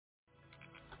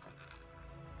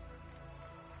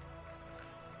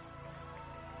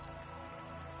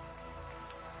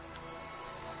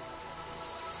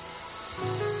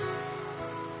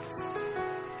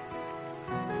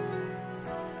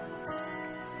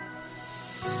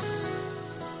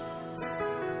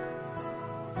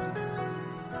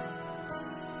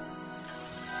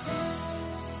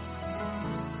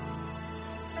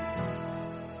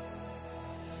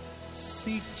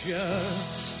seek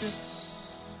justice.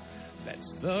 That's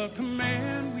the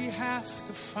command we have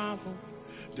to follow.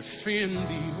 Defend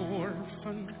the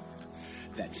orphan.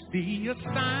 That's the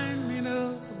assignment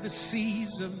of the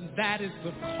season. That is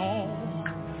the call.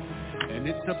 And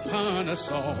it's upon us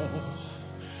all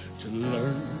to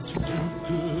learn to do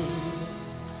good.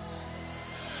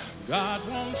 God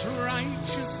wants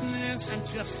righteousness and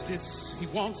justice. He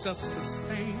wants us to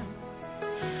stand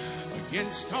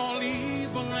against all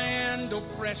evil and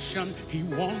oppression. He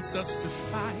wants us to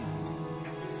fight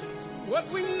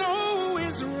what we know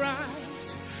is right.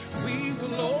 We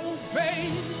will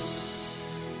obey.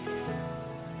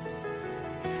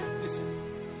 Listen,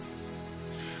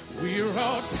 we're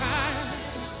all tired,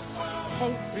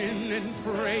 hoping and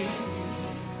praying.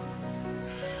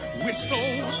 We're so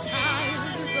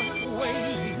tired of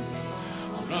waiting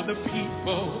on other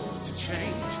people to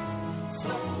change.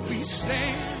 So we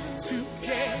stand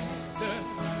together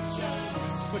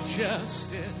for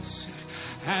justice,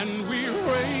 and we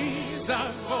raise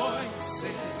our voices.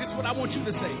 This is what I want you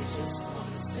to say.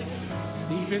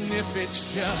 Even if it's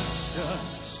just us,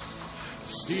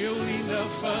 still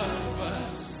enough of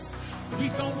us. We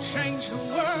gon' change the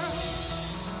world.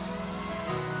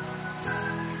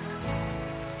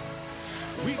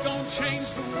 We gon' change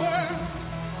the world.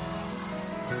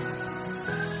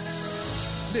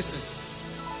 Listen,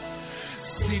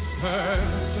 seek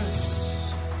purpose.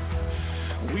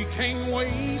 We can't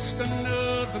waste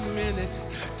another minute.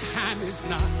 Time is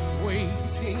not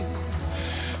waiting.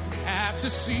 We have to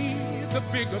see the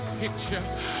bigger picture.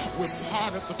 We're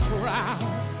part of the crowd.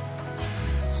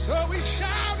 So we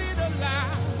shout it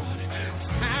aloud. It's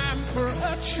time for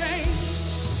a change.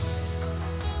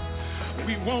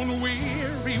 We won't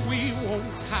weary, we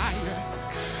won't tire.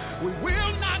 We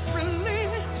will not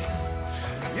relent.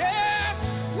 Yeah,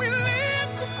 we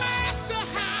lift the master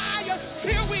higher.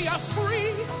 Till we are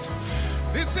free.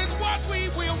 This is what we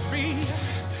will be.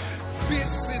 This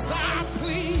is our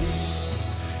plea.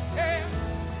 Yeah.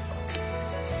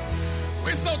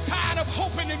 We're so tired of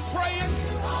hoping and praying.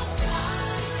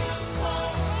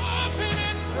 Hoping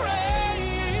and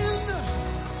praying.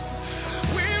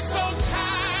 We're so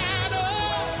tired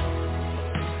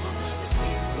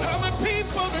of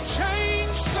people to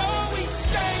change, so we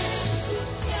stand.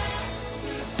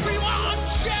 We want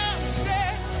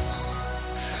justice,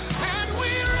 and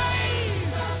we raise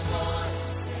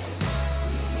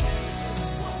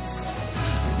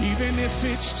even if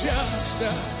it's just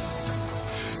us.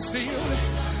 Still,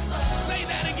 say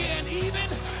that again.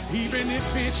 Even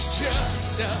if it's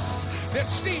just us,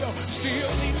 there's still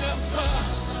enough of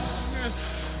us.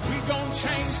 We gon'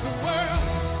 change the world.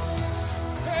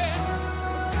 Yeah.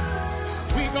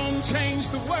 We gon' change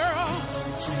the world.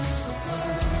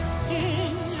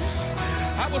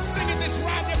 I was singing this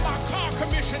right in my car,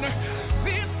 Commissioner.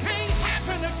 This can't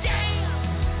happen again.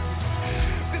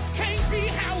 This can't be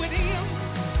how it is.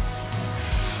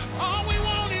 All we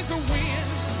want is a win.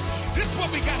 This is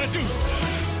what we gotta do.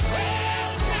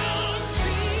 Welcome,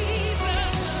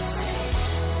 Jesus.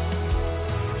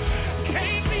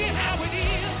 Can't be how it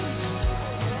is.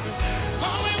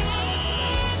 All we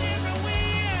want is a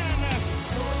win.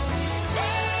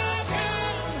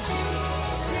 Welcome,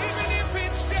 even if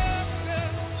it's just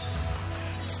us.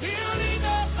 Still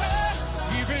enough us.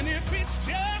 Even if it's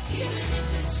just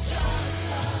us.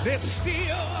 There's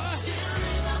still.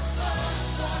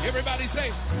 Everybody say,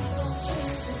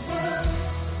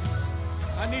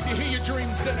 I need to hear your dream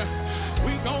center.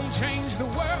 We gon' change the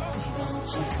world.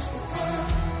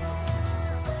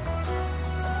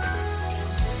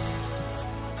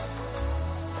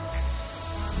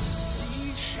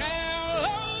 We shall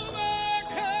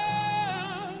overcome.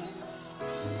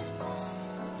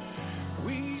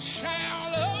 We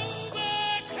shall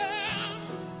overcome.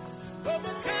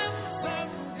 Overcome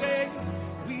someday.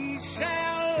 We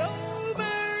shall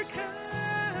overcome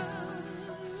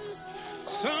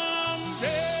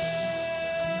someday.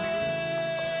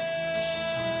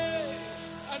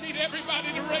 I need everybody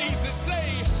to raise it. Say,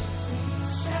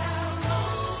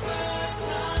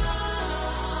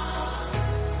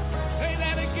 say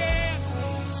that again.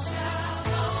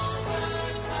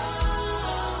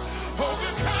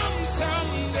 Overcome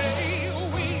someday.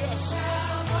 We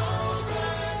shall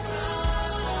overcome.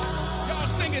 Y'all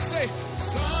sing it. Say,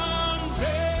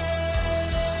 someday.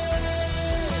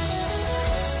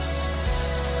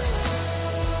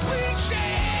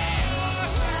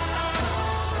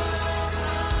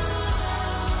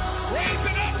 Raise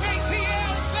it up,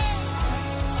 ATL.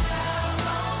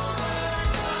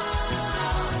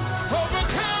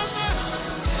 Overcome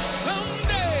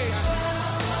someday.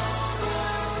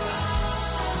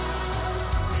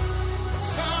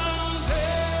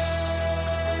 Someday.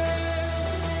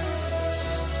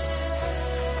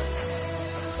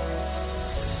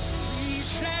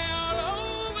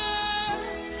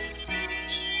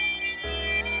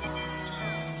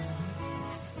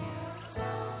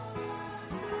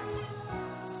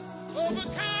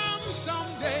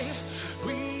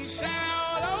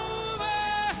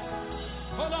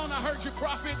 heard you,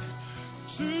 prophet.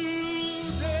 Today.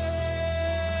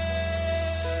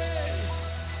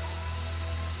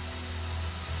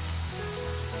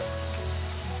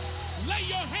 Lay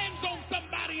your hands on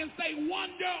somebody and say,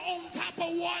 wonder on top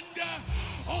of wonder,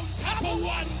 on top of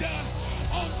wonder,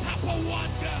 on top of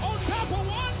wonder, on top of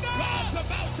wonder. God's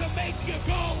about to make you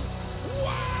go,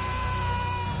 wow!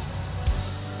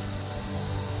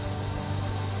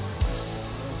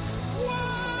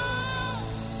 Wow!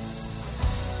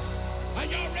 Are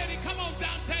y'all ready? Come on,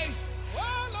 Dante.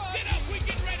 Get up, we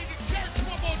get ready to church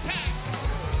one more time.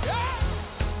 Yeah!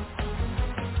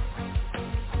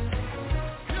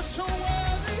 You're so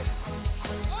worthy.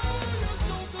 Oh, you're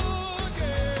so good,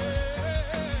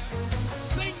 yeah.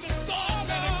 Sing the song,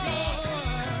 let it go.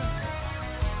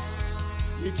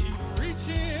 You keep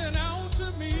reaching out to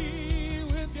me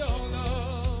with your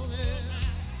love, yeah.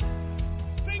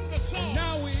 Sing the song. And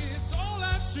now it's all I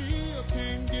see, I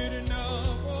can't get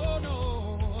enough, oh no.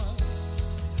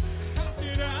 How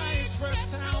did I express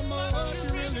how much you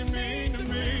really mean to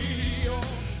me? Oh,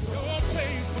 your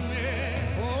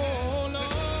faithfulness, oh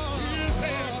Lord, is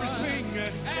everything.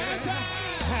 As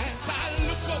I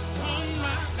look upon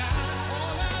my life,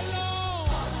 all I long.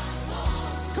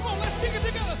 Come on, let's sing it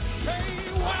together. Say,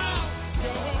 wow,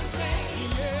 you're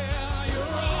amazing, yeah,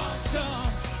 you're awesome,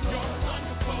 you're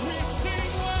wonderful. We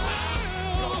sing, wow,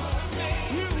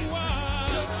 you are,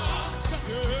 you're awesome,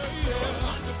 yeah, you're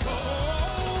wonderful.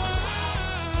 Oh, wow,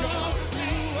 you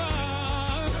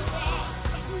are, you're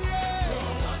awesome, yeah,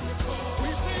 you're wonderful. We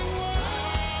sing,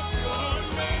 wow, you're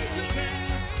amazing,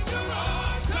 you're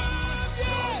awesome,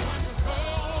 yeah,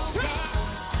 wonderful, God.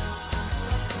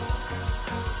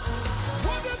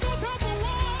 Wonders on top of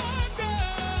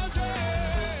wonders, yeah.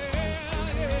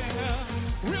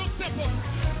 Real simple.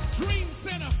 Dream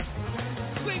Center.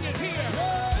 Sing it here.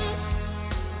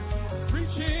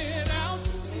 Reaching out to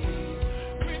me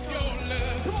with your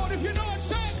love. Come on, if you know it,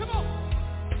 say it. Come on.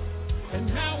 And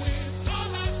now it's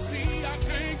all I see. I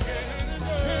can't get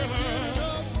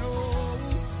enough. No.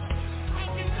 How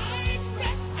can I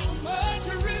express how much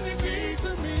you really mean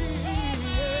to me?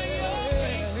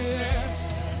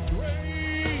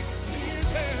 Great is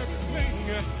everything.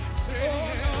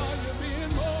 You're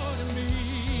being more to me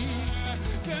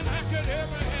than I could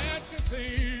ever ask to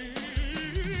see.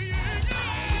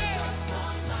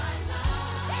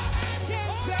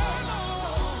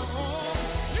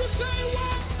 You say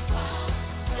what?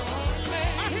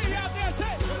 I hear you out there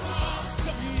say,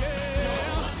 yeah.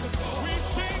 We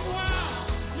sing, wow.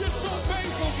 You're so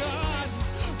faithful, God.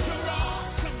 You're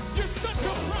awesome. You're such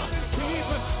a promise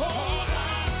keeper. Oh,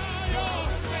 you're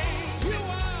amazing. You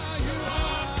are. You're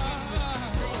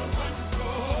wonderful. Oh,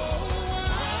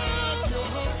 wow.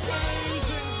 You're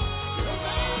amazing. You're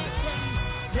awesome.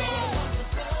 You're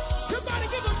wonderful. Somebody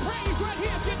give him praise right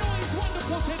here if you know he's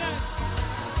wonderful tonight.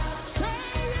 Say,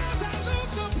 yes, I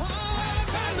look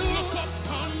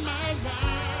upon my life.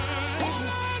 All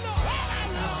I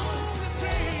know to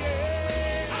say,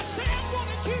 yeah. I say I'm going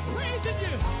to keep praising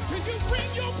you till you bring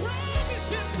your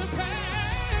promises to pass.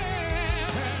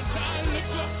 As I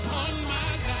look upon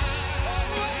my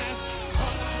life,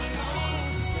 all I know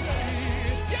to say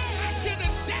is, yeah, I should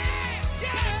have died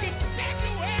back in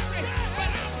February, but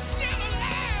I'm still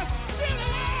alive,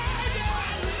 yeah.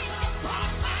 I look upon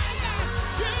my life,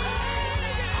 yeah.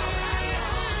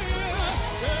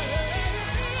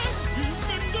 You've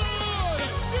been good,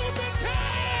 you've been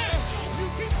kind, you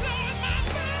keep blowing my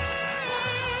mind.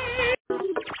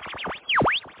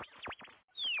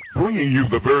 Bringing you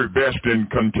the very best in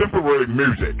contemporary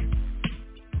music.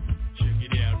 Check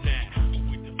it out now,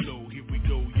 with the flow, here we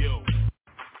go, yo.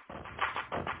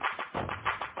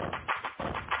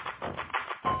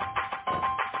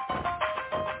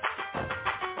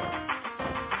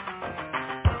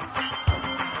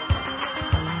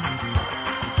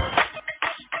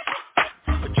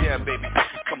 Yeah, baby,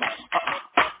 come on.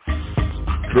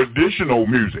 Traditional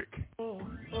music.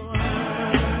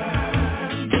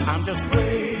 I'm just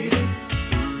waiting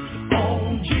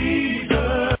on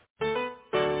Jesus.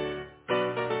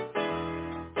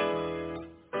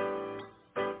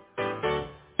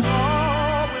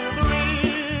 Oh, with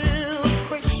real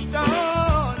Christian.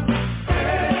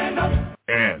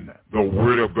 And the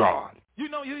Word of God.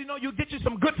 You get you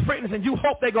some good friends and you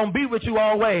hope they're going to be with you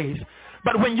always.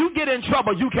 But when you get in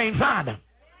trouble, you can't find them.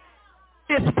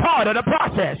 It's part of the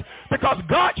process. Because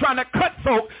God trying to cut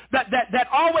folk that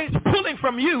always pulling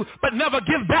from you but never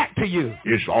give back to you.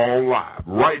 It's all live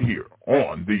right here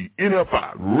on the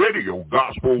NFI Radio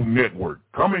Gospel Network.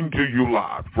 Coming to you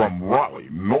live from Raleigh,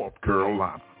 North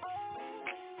Carolina.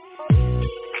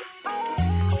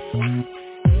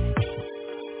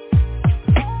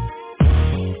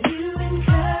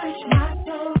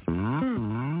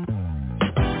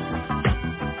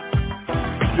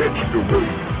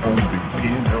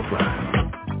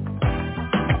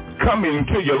 coming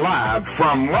to you live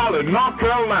from Raleigh, North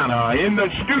Carolina, in the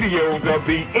studios of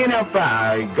the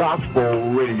NFI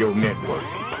Gospel Radio Network.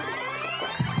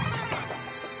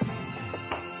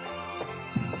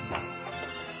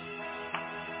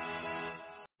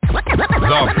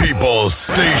 The People's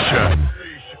Station.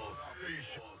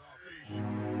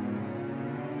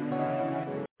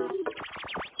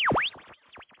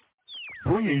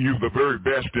 Bringing you the very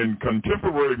best in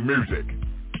contemporary music.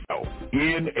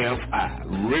 NFI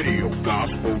Radio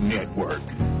Gospel Network,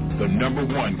 the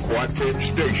 #1 quartet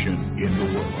station in the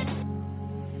world.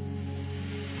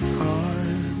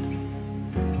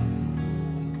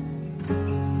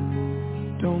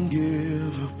 Don't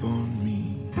give up on me,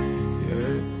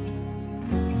 yeah.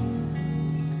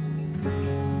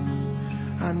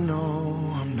 I know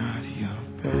I'm not your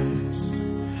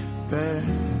best,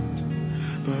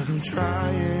 but I'm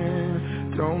trying.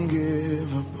 Don't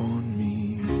give up on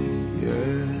me,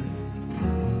 yeah.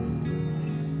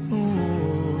 Oh,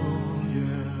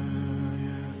 yeah,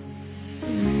 yeah.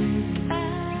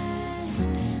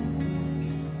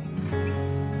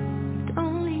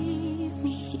 Don't leave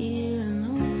me here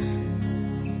alone.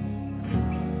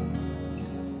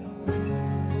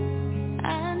 I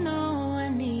know I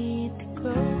need to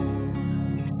grow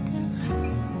still,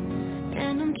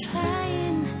 and I'm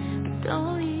trying, but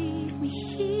don't leave me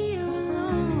here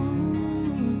alone.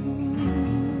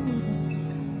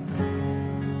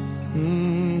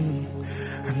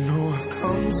 I know I've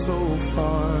come so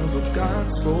far, but got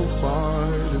so far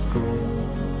to go.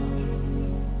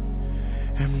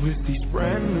 And with these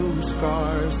brand new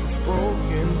scars, this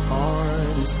broken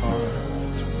heart is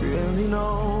hard to really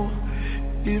know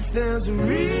if there's a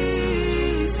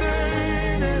reason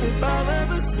and if I'll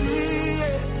ever see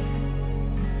it.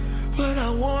 But I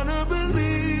wanna believe,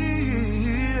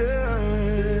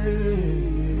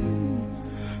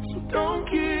 so don't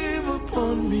give up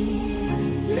on me,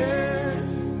 yeah.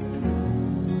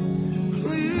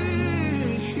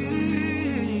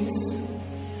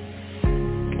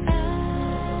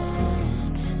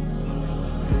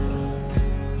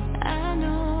 I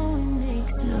know it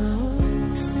makes no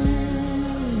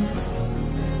sense,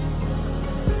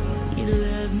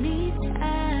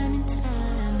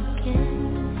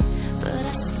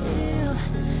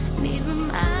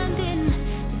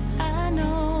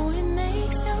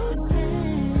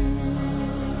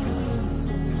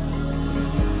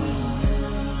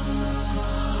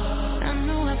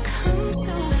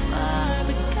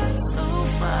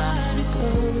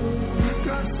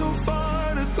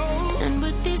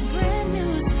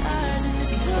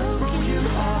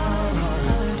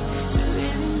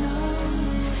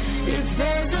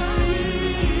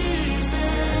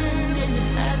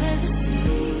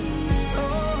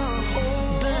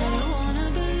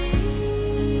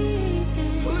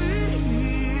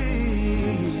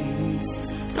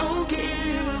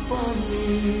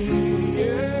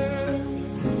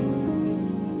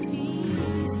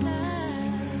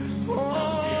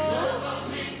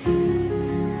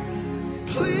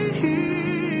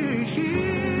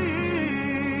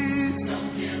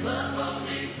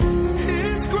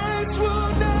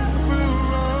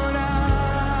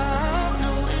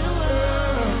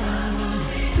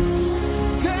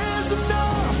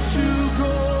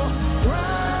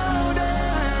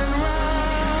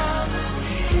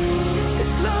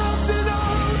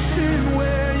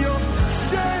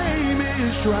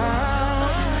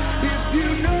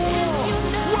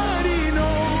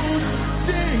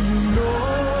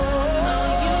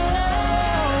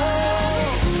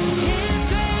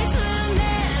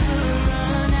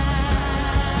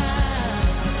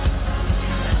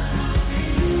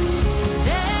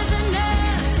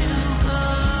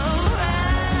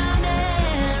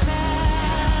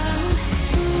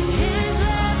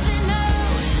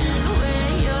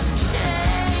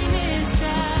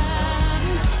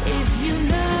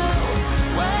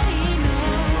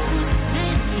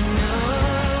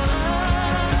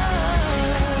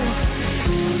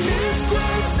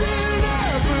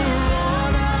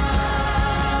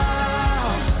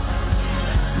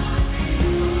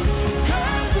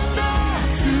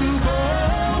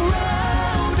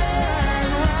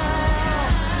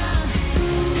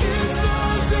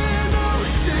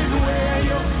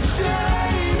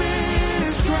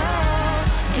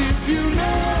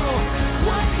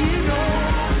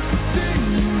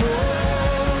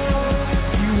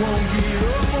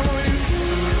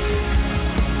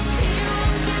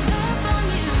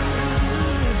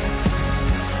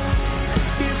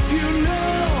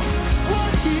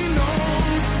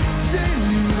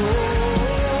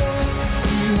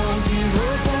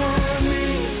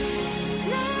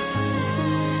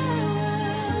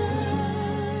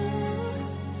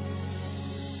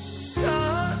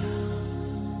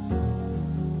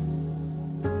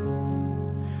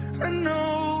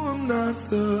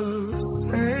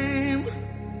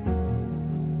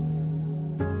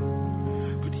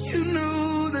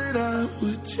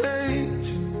 would change.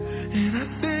 And I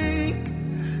think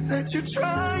that you're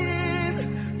trying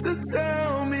to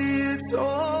tell me it's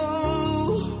okay.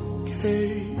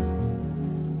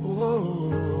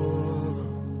 Oh,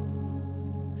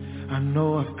 I know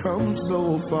I've come so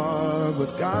far,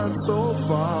 but got so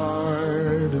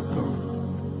far to go.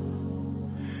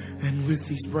 And with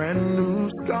these brand new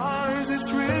scars,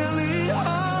 it's really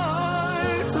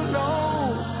hard to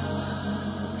know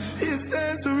if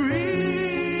there's a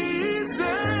reason,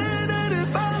 and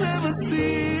if I'll ever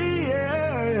see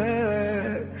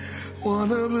it,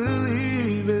 wanna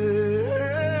believe it.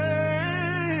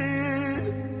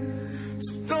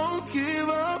 So don't give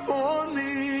up on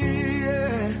me,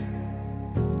 yeah.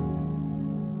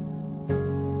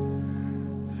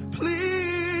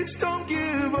 Please don't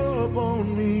give up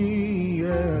on me.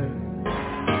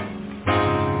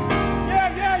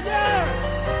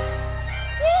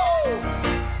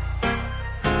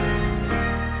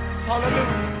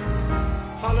 Hallelujah.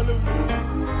 Hallelujah.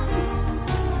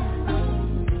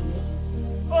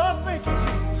 Oh, thank you,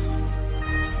 Jesus.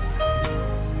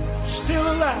 Still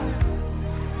alive.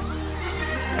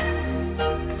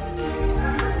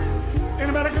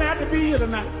 Anybody glad to be here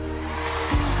tonight?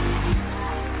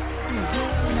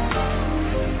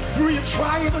 Through your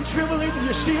trial and tribulation,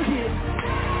 you're still here.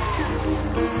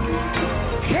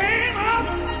 Came up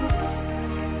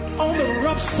on the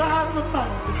rough side of the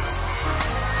mountain.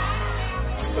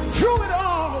 But through it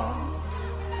all,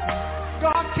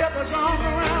 God kept his arms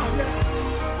around you.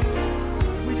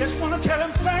 We just want to tell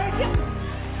him thank you.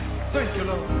 Thank you,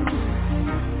 Lord.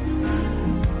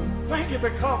 Thank you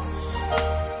because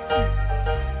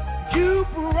you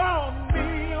brought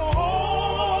me over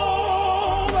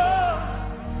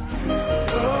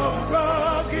the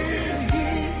rugged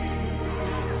hill.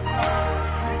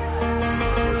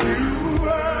 You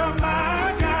were my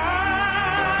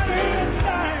guiding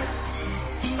light.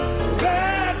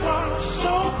 That was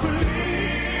so clear.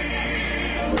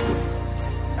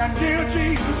 And dear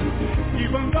Jesus,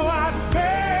 even though I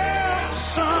failed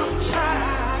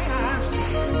sometimes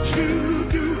to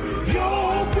do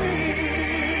your will,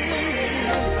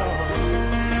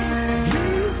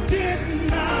 you did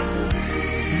not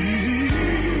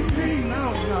leave me. No.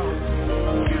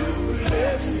 You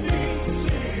let me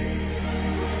see.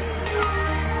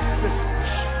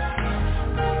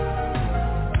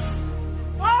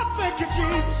 Oh, thank you,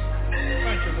 Jesus.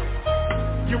 Thank you, Lord.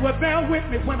 You were there with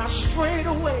me when I strayed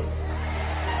away.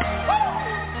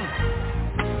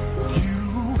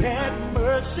 You had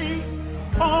mercy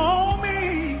on me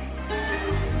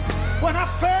when I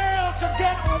failed to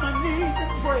get on my knees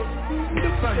and pray. You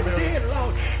did,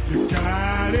 Lord. You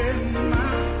guided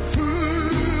my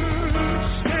footsteps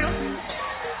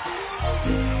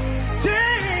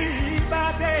day by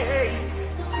day.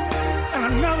 And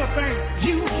another thing,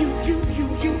 you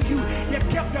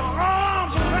kept your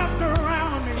arms wrapped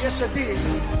around me. Yes, I did.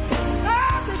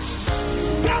 Every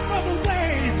step of the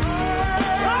way.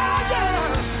 Oh, yeah.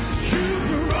 You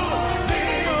brought me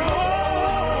home.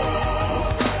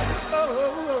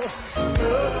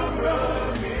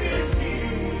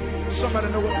 Somebody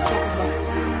know what I'm talking about.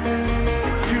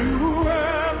 You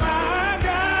were my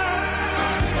God.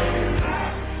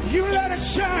 You let it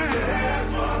shine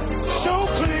so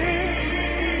clear.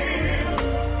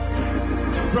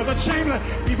 Brother Chamberlain,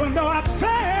 even though I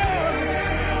failed,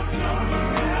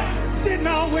 didn't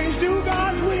always do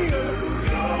God's will.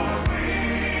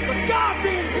 But God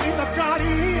being the God He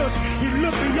is, He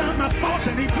looked beyond my faults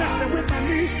and He blessed me with my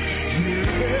knees.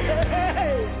 Yeah.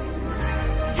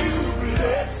 You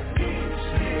blessed me.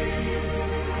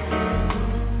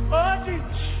 Oh,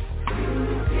 Jesus. You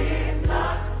did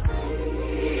not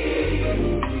leave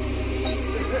me.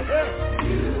 You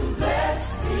blessed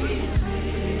me.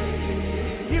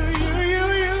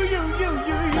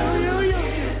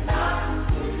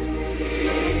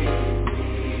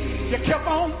 You kept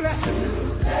on blessing me.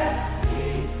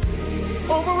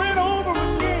 Over and over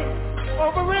again,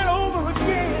 over and over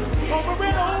again, over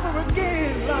and over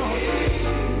again, Lord.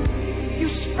 You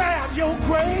spared your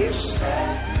grace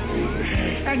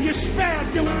and you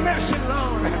spared your mercy,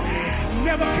 Lord.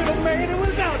 Never could have made it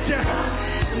without you.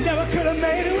 Never could have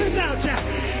made it without you.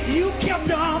 You kept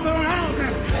your arm around me,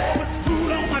 put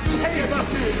food on my table,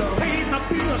 paid my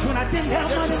bills when I didn't have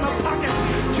money in my pocket,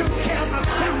 took care of my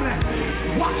family,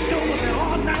 watched over me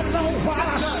all night long while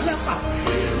I slept.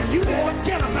 And you didn't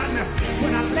forget about me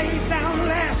when I laid down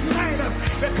last night,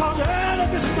 because early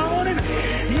this morning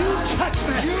you touched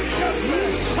me. You touched me.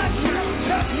 You touched me.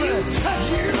 You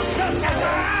touched me. You touched me. And I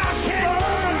can't.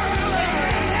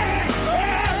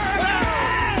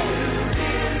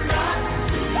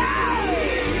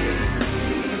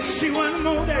 See one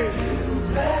more day.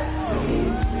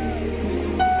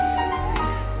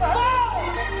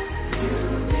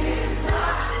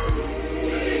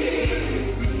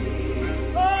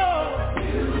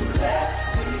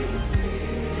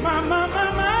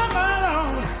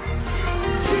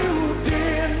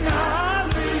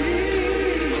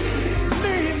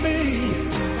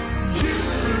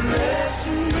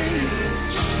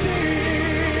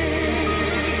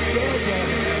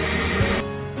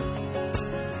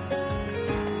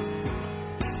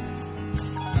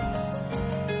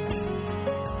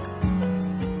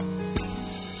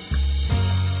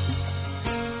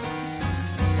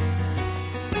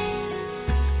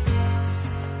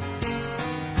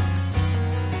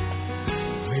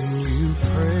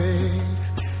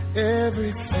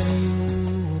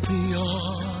 everything will be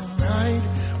alright.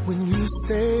 When you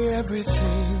say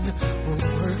everything will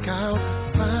work out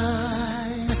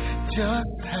fine,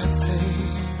 just have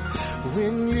faith.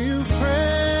 When you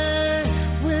pray,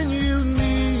 when you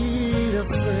need a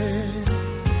friend,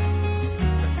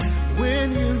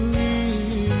 when you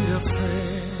need a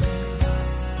friend,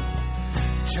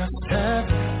 just have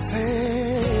faith.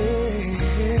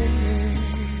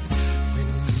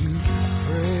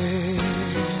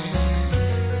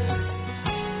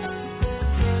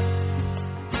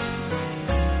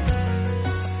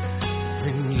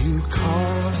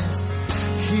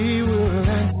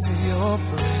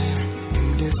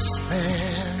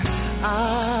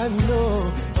 I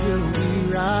know you'll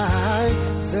be right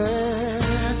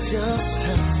there. Just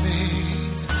have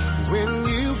faith. When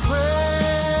you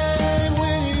pray,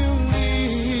 when you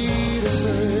need a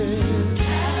friend,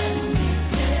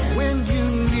 when you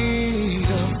need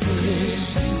a friend,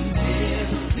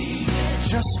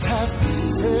 just have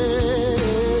faith.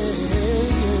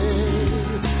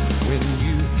 When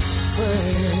you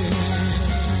pray,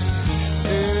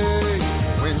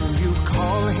 when you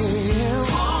call him,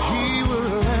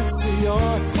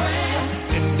 your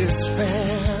in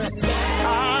despair,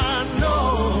 I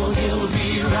know you'll be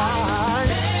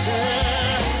right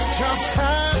there. Just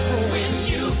have when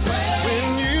you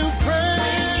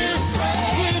pray,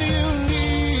 when you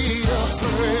need a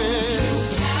friend,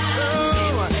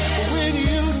 when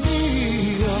you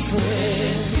need a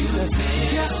friend,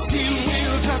 yes, he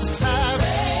will. Just have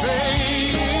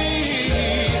faith.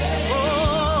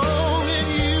 Oh, when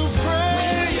you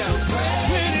pray,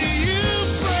 when you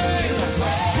pray.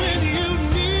 When you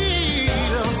need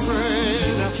a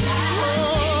friend,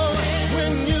 oh,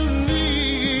 when you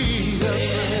need a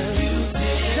friend,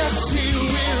 yes, he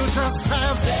will. Just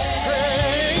have faith.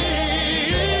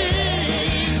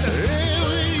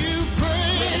 When you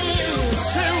pray,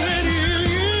 and when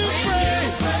you pray,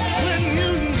 when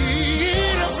you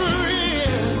need a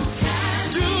friend,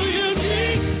 do you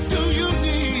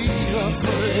need a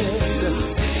friend?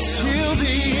 Till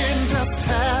the end, just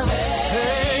have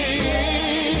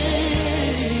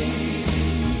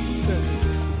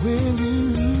when you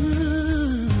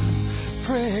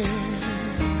pray.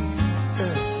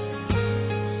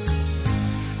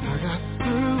 I got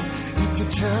through if you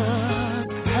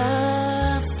just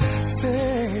have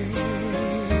faith.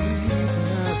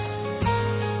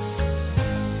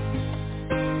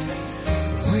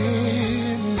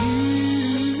 When you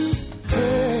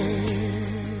pray.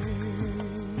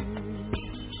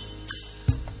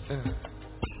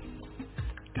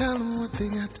 Tell them what they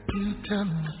got to do, tell them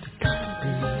what they got to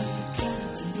do.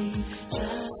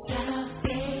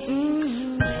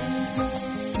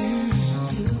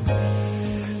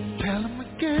 Tell them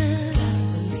again,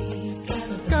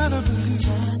 gotta believe.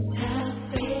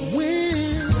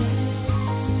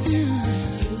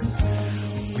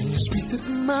 When you speak to the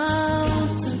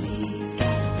mountain,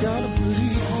 gotta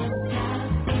believe.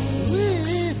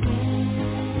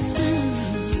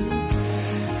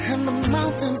 And the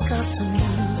mountain's got to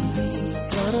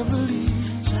move, gotta believe.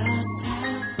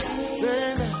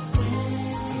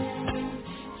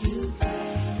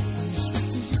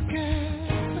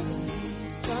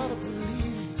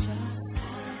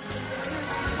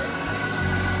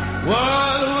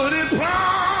 What would it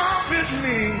profit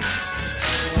me?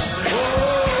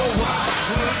 Oh, what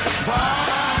would it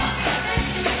profit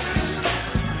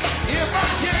if I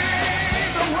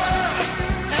gained the world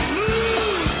and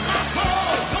lose my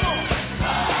soul?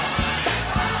 Come on.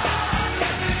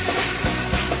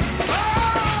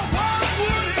 Oh, what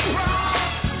would it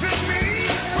profit me?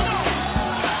 Come on.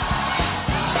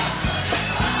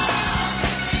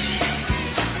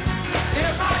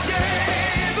 If I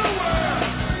gained the world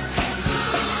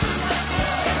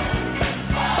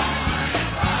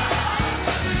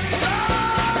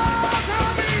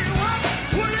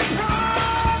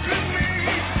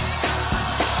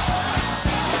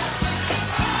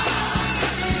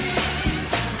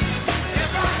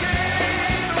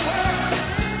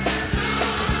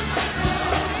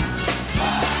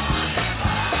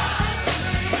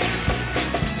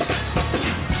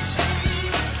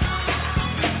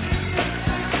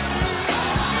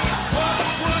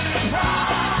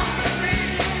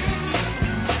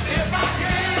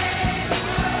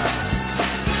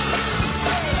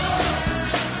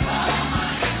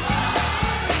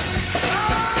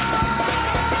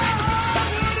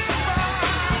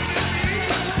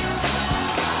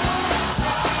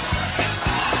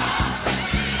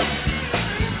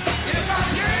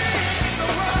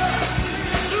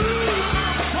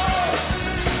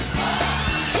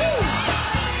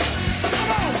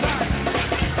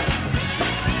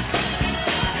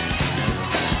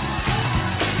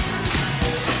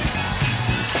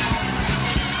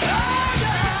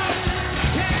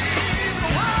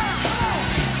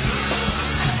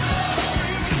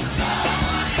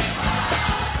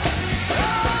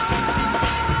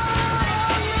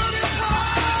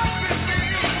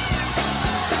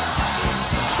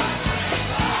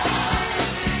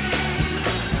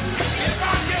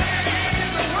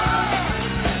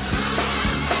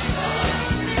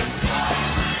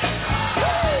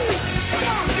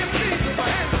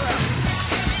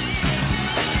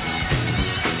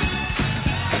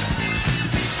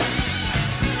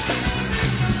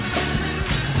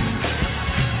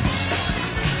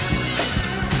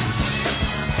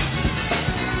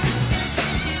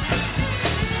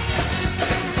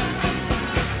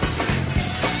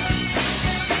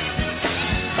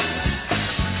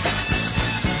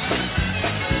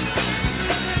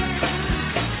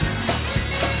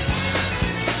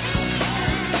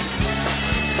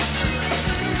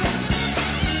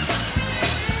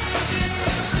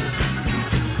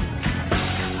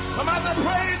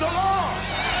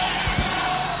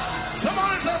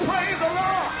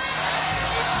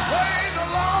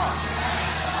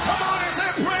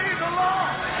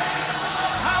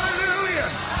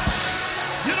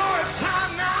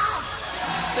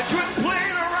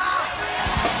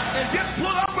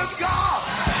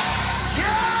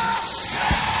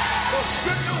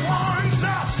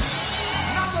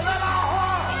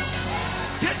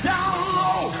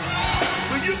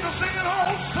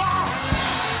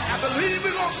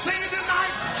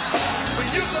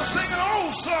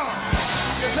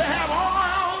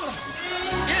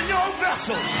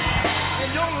vessel,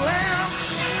 and your lamp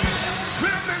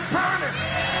will be burning.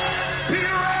 Be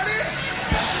ready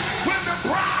when the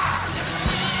bride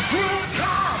will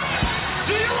come.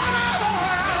 Do you want to have a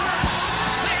word?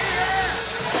 Say yes.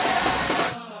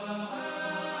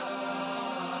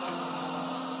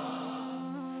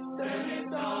 That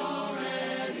it's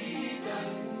already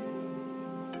done.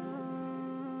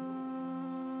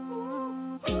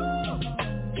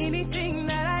 Anything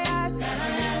that I ask,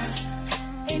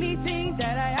 anything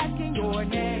that I ask in your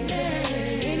name,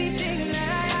 anything that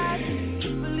I ask,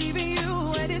 believe in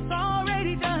you and it's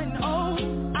already done. Oh,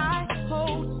 I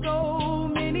hold so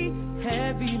many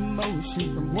heavy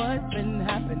emotions from what's been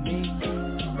happening.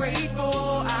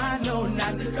 Grateful, I know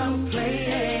not to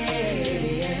complain.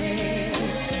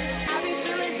 I be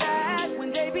feeling bad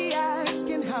when they be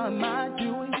asking how am I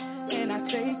doing, and I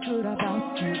say good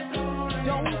about you.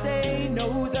 Don't they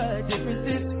know the difference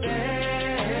is fair?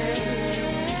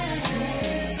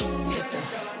 It's a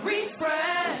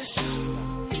refresh.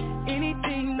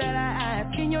 Anything that I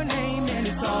ask in your name and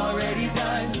it's already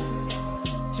done.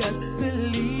 Just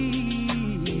believe.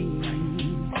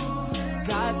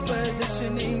 God's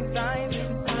positioning signs,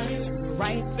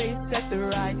 right face at the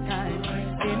right time.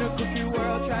 In a crooked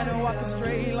world trying to walk a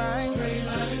straight line.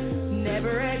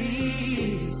 Never at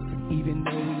ease, even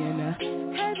though we in a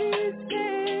heavy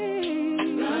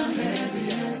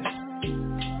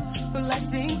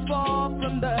blessings fall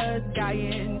from the sky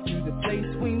into the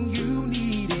place when you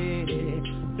need it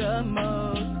the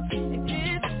most.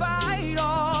 Despite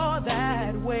all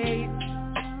that weight,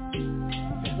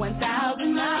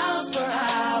 1,000 miles per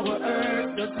hour,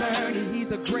 earth is turning. He's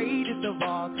the greatest of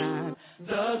all time,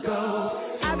 the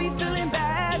GOAT. I be feeling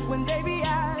bad when they be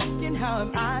asking how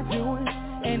am I doing,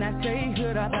 and I say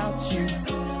good about you.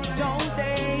 Don't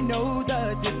they know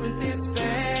the difference is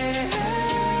fair?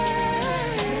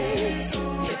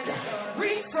 It's a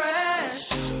refresh.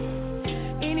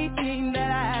 Anything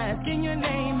that I ask in your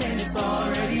name and it's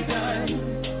already done.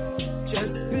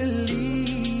 Just believe.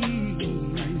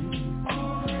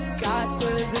 God's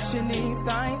positioning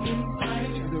signs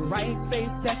to the right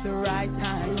place at the right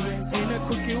time. In a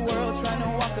crooked world trying to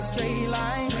walk a straight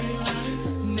line.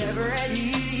 Never at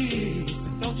ease.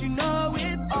 Don't you know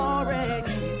it's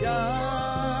already done?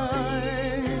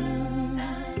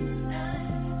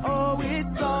 Oh,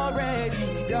 it's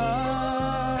already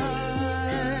done.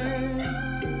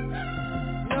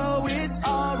 No, it's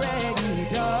already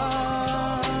done.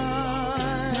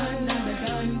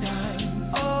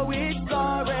 Oh, it's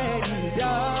already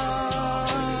done.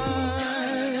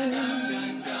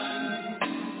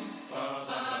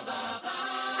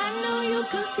 I know you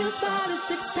confused by the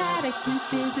ecstatic and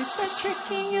physics are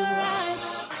tricking your eyes.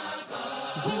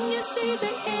 When you see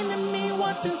the enemy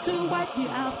wanting to wipe you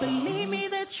out, believe me,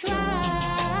 they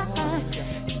try.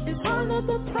 It's all of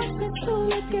the process to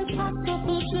make it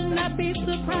possible, should not be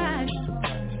surprised.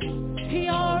 He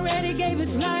already gave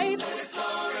his life.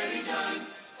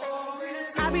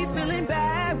 I be feeling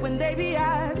bad when they be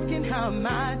asking how am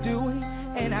I doing,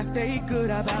 and I say good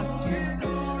about you.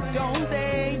 Don't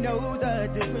they know the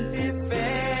difference is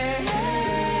fair?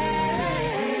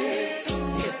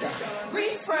 It's a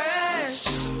refresh.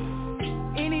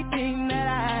 Anything that I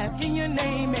ask in your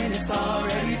name and it's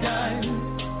already done.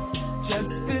 Just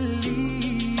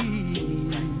believe.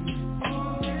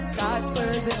 God's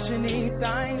positioning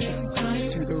signs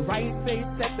to the right face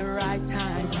at the right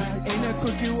time. In a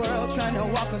crooked world trying to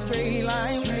walk a straight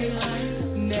line.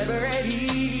 Never at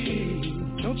ease.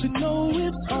 Don't you know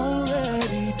it's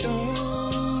already done?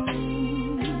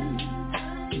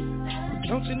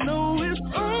 Don't you know it's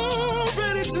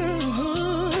already done?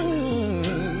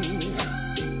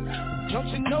 Don't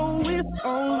you know it's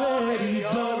already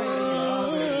done?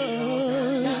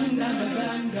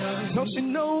 Don't you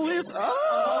know it's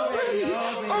already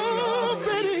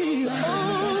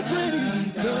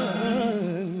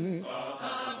done?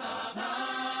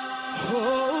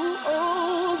 Oh,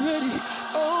 already.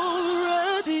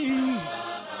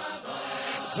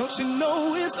 Don't you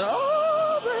know it's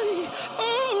already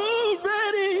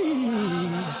already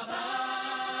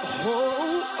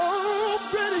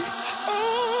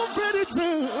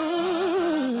done?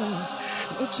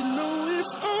 Don't you know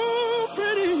it's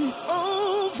already?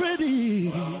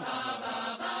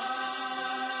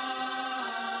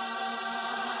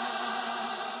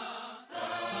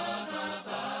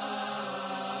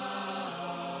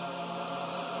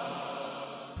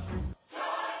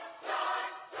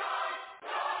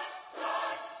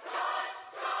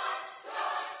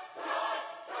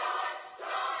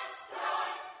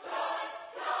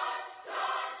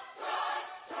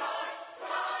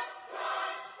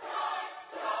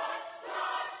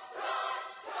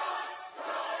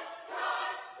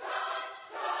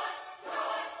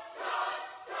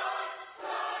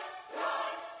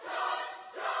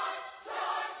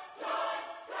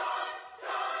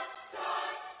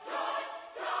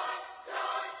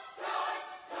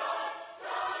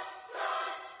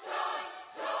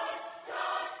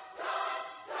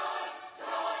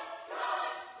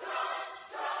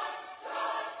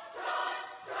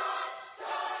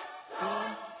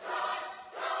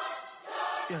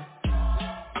 Yeah.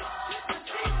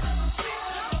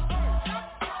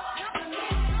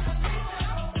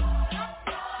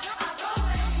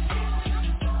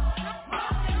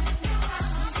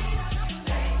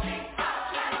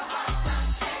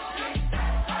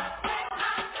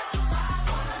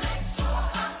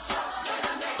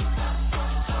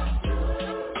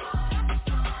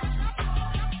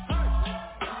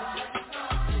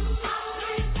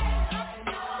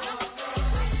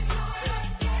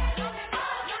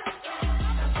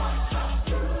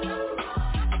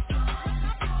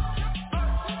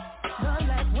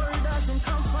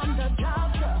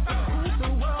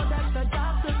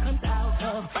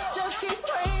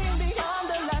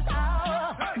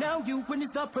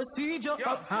 The procedure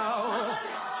of how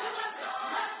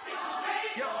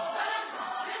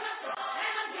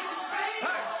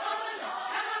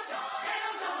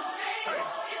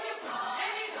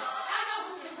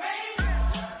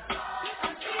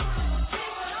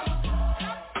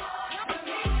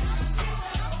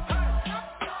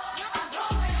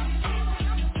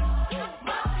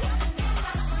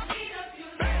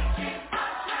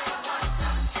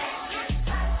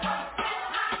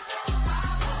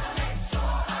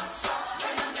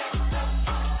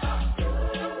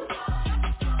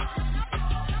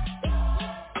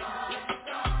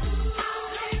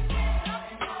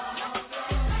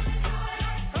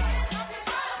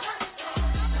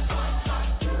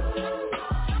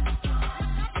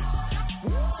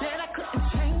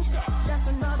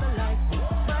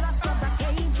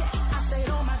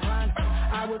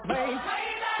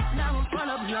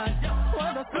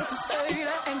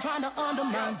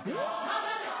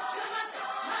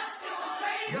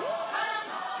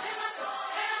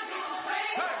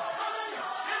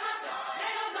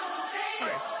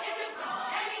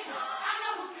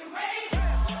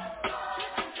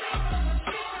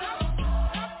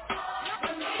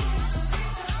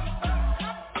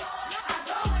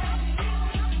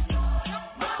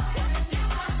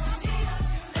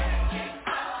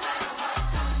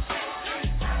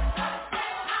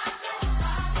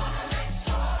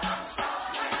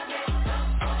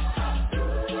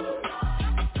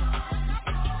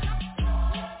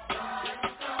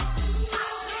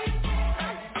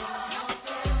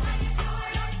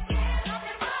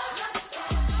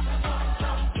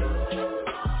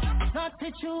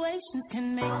situations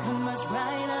can make them much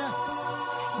brighter.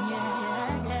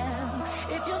 Yeah,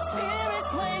 yeah. If your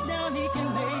spirit's way down, he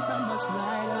can make them much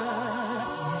brighter.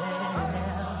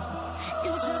 Yeah.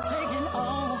 You just taking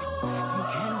off, you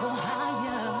can go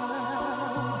higher.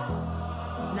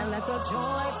 Now let the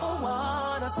joyful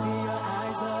water fill your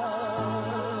eyes up.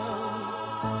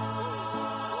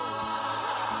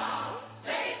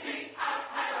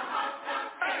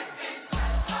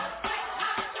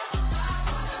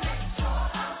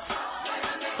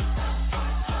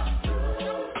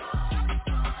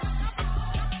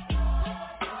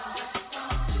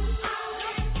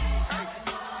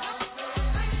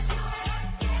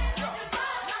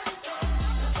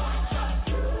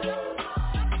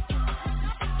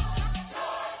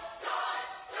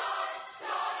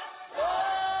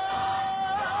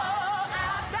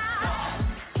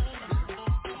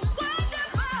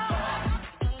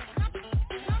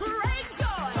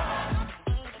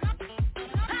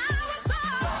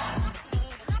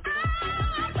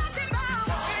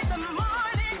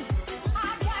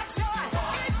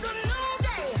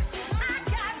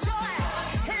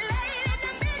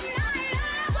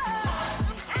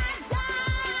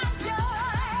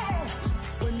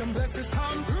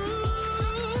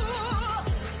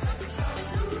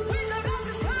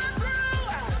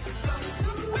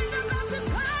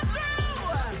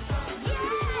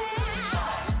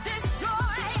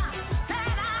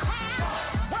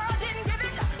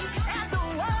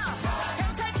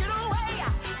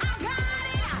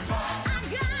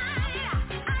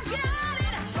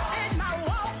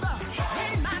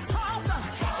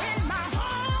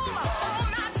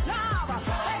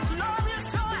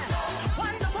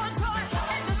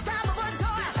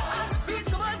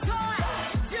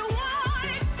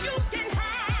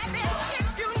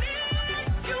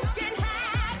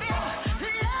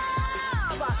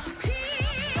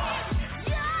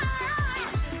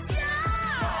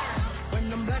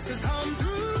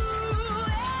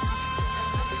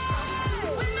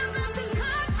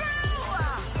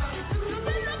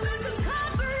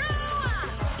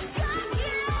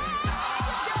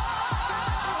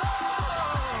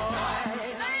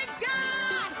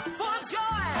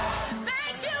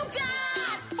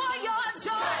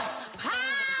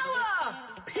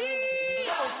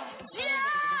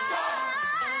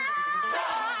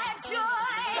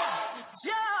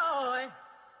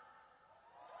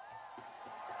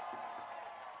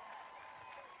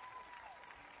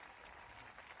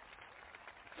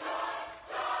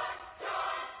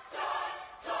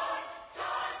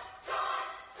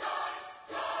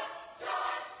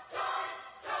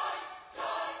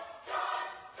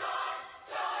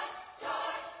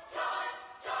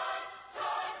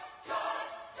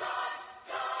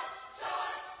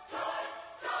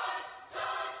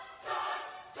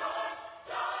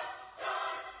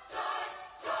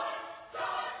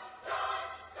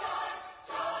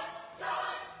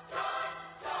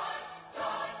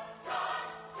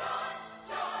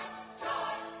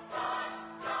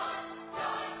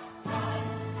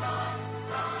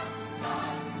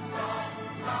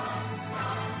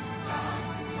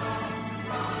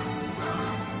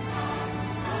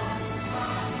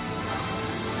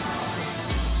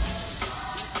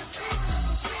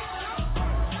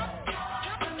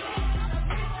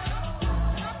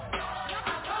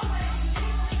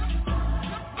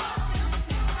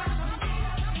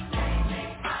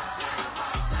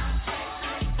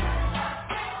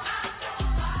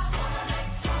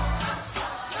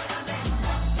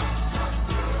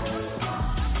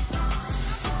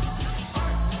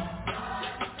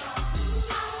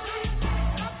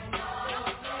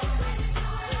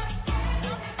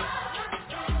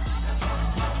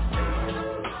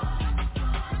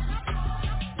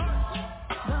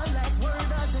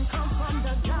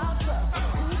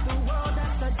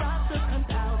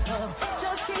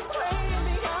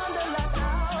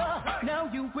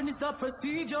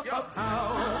 procedure of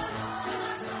how.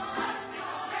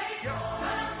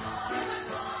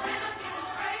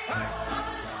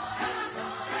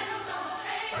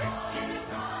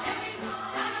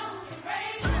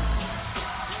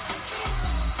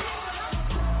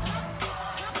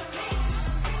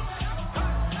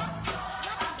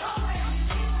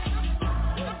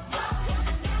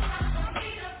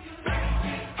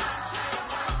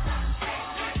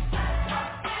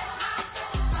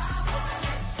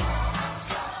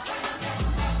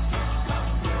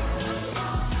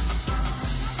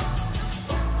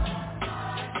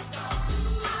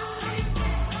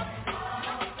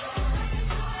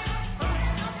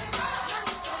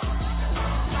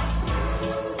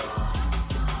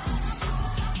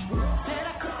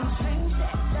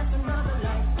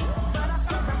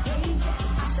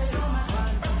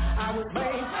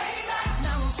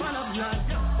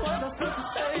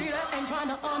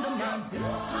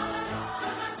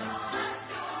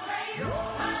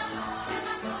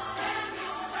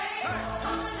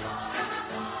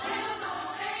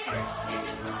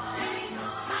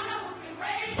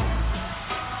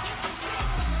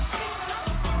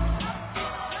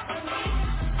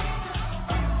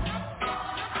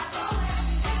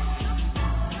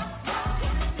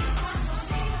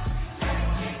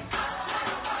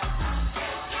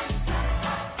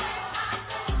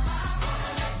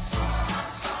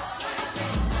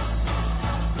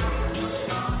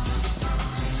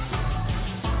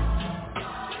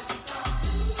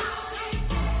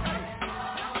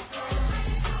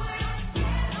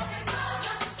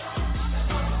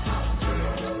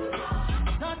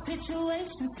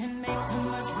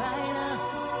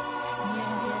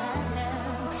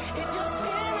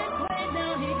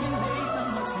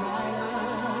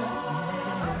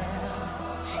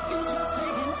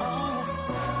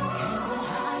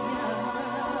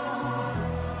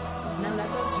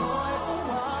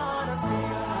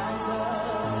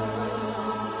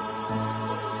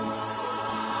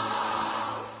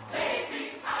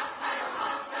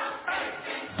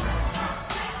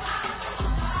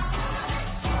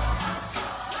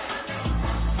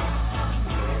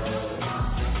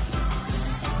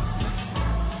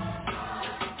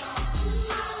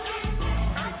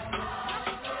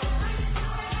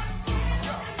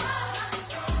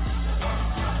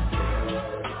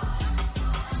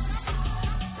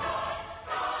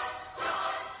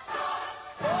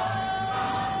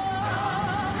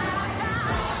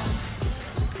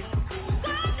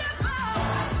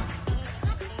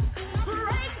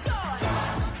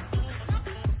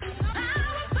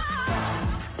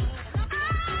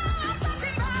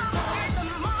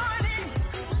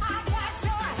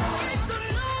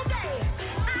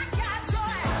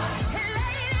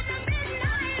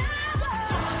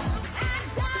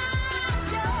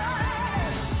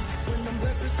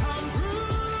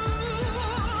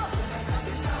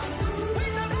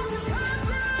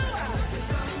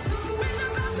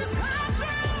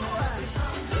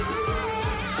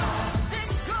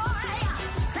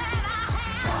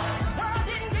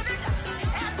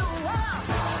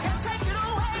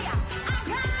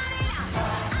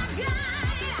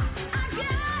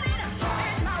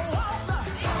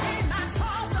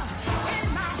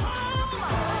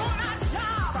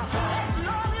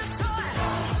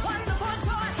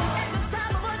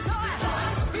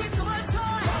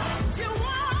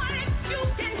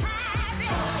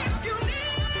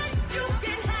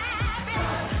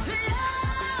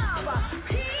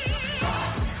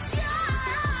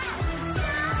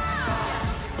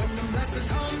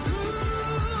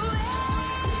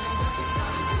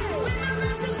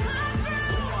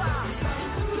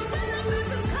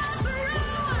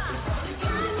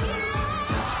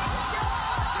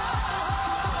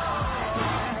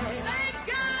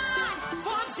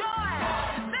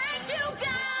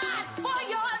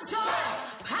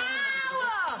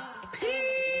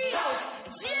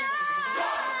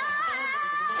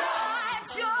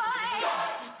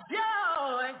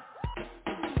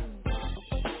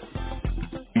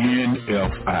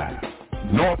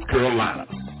 NFI, North Carolina,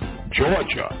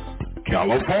 Georgia,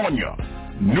 California,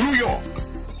 New York,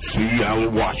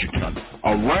 Seattle, Washington,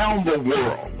 around the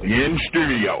world, in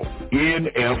studio,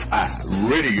 NFI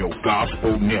Radio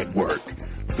Gospel Network,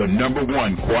 the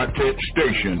 #1 quartet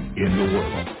station in the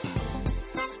world.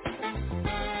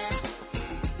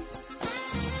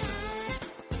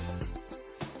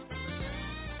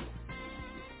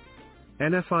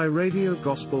 NFI Radio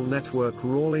Gospel Network,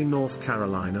 Raleigh, North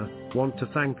Carolina, want to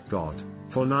thank God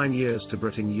for 9 years to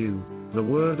bring you the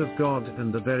Word of God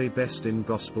and the very best in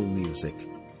gospel music.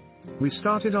 We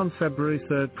started on February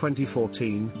 3,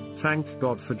 2014, thank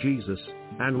God for Jesus,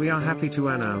 and we are happy to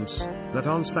announce that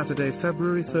on Saturday,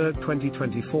 February 3rd,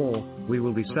 2024, we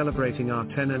will be celebrating our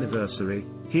 10th anniversary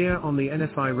here on the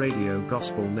NFI Radio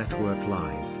Gospel Network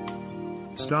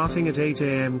Live. Starting at 8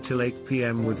 a.m. till 8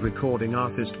 p.m. with recording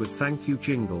artists with thank you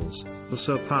jingles, the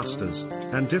pastors,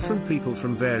 and different people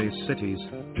from various cities.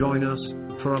 Join us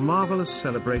for a marvelous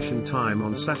celebration time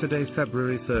on Saturday,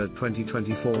 February 3rd,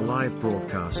 2024 live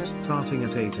broadcast starting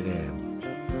at 8 a.m.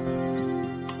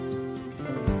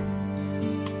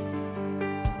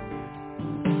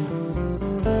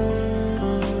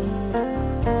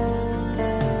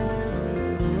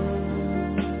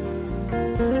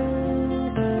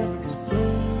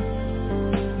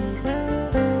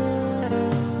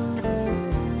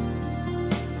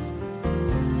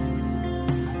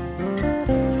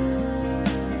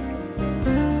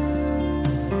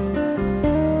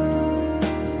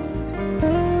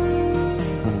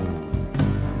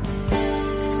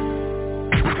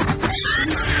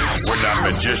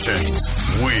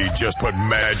 We just put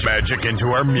magic into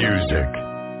our music.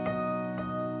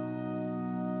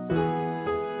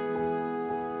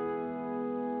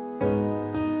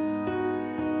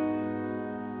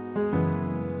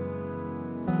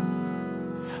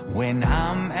 When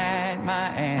I'm at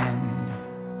my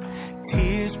end,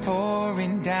 tears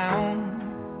pouring down,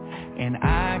 and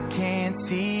I can't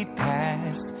see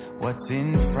past what's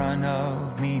in front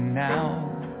of me now.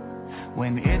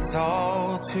 When it's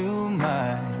all too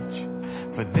much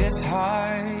for this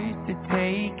heart to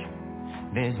take,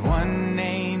 there's one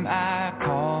name I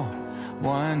call,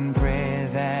 one prayer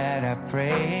that I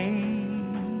pray.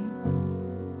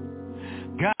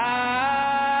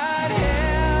 God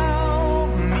help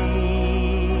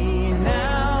me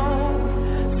now.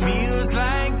 Feels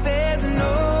like there's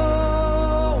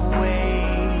no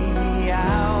way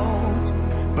out,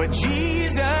 but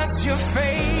Jesus, you're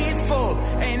faithful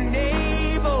and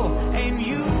able, and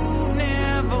you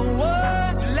never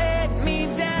would let me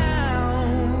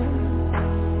down.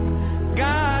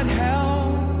 God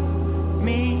help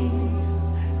me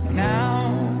now.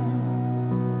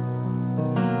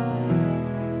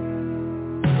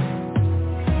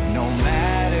 No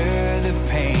matter the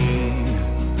pain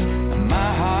my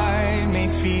heart may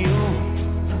feel,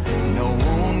 no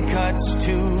wound cuts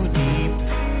too deep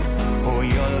for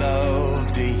your love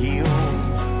to heal.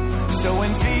 So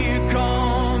when fear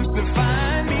comes to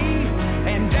find me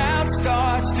and doubt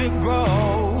starts to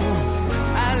grow,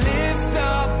 I lift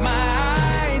up my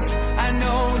eyes, I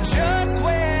know just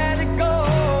where to go.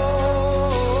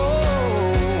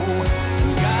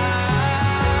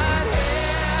 God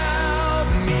help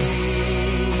me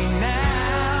now.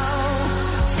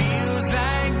 Feels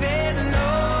like there's no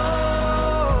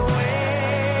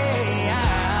way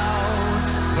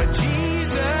out, but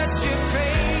Jesus, you're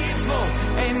faithful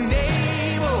and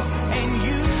able, and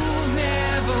you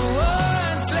never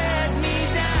once let me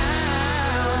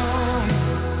down.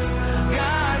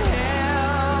 God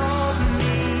help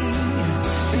me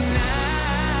now.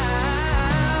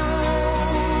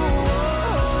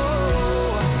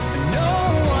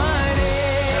 No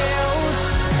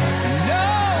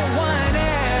one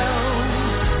else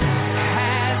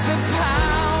has the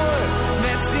power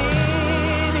that's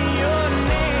in your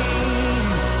name.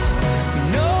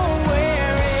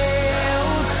 Nowhere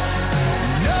else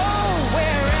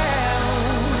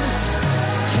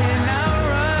can I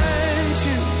run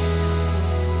to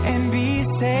and be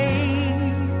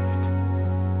saved.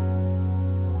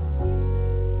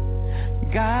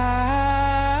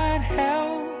 God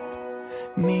help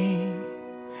me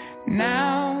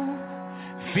now.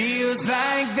 Feels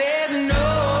like there's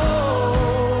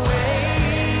no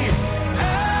way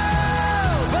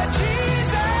out, but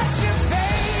Jesus, you're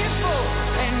faithful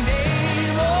and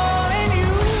able, and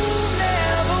you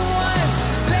never once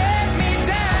let me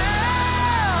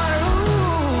down.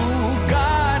 Ooh,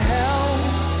 God help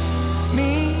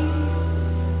me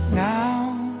now.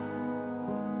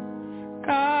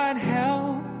 God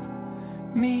help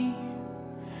me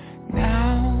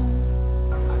now.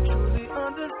 I truly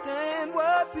understand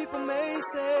what people may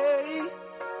say.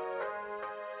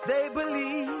 They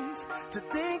believe to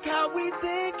think how we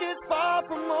think is far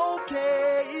from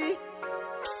okay.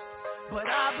 But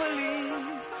I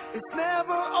believe it's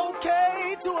never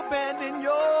okay to abandon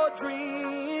your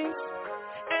dreams.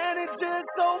 And it just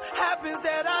so happens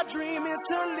that our dream is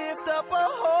to lift up a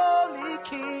holy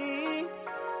king.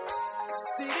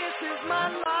 See, this is my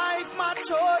life, my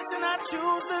choice, and I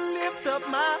choose to lift up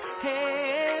my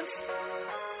hands.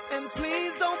 And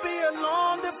please don't be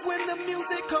alarmed if when the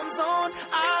music comes on,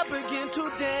 I begin to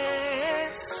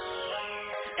dance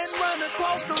and run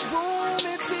across the room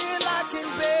until I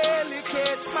can barely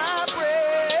catch my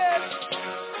breath.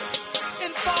 And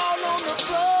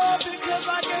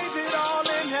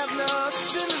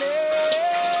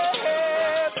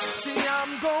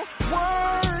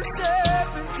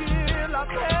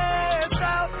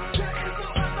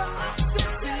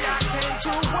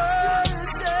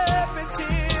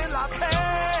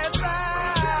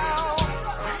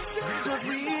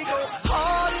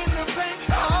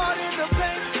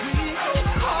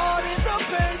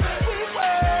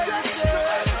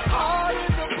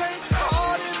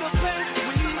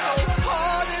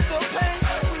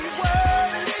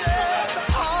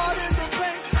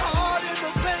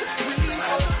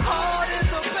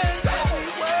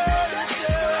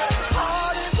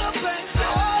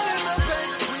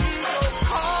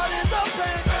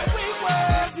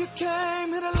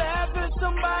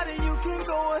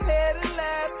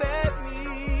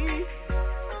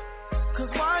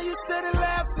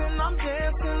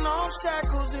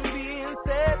shackles and being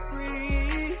set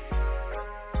free.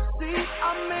 See,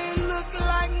 I may look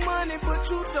like money, but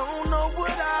you don't know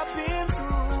what I've been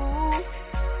through.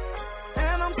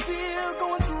 And I'm still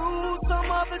going through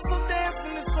some of it, so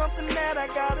dancing is something that I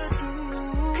gotta do.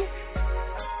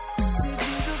 See,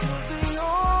 Jesus was the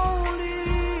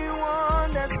only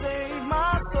one that saved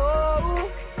my soul.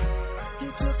 He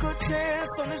took a chance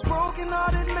on this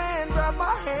broken-hearted man, grabbed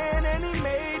my hand and he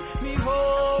made me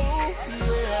whole.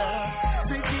 Yeah,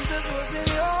 see, Jesus was the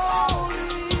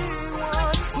only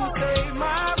one who saved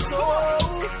my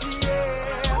soul.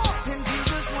 Yeah, and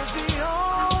Jesus was the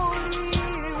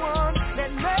only one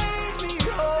that made me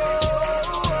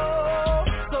whole.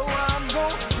 So I'm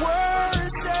gonna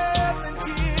worship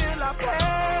until I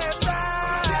pass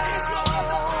out.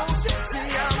 See,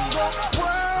 I'm gonna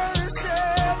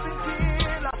worship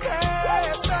until I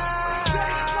pass out.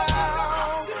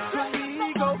 So we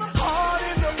go hard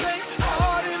in the paint,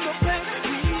 hard in the paint.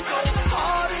 We go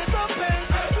hard in the paint,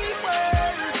 we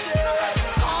worship.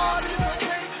 Hard in the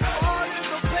paint, hard in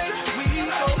the paint. We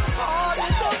go hard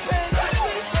in the paint,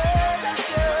 we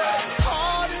worship.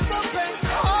 Hard in the paint,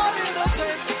 hard in the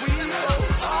paint. We go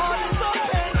hard in the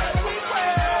paint, we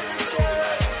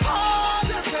worship. Hard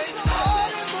in the paint,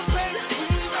 hard in the paint. We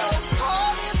go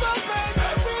hard in the paint,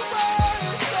 we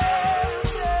worship.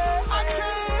 I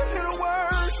came here to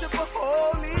worship a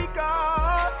holy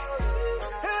God.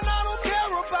 And I don't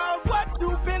care about what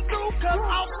you've been through, cause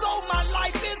also my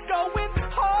life is going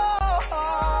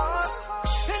hard.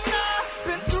 And I've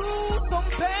been through some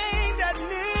pain that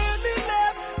nearly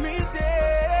left me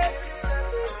dead.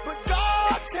 But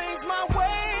God changed my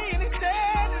way and he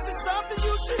said, is there something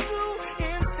you should do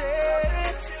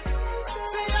instead?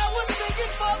 See, I was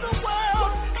singing for the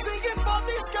world, singing for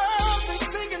these girls, and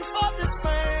singing for this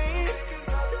fame.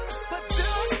 But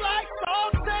just like Saul,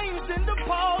 James, and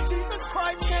Paul, Jesus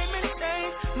Christ came and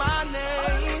changed my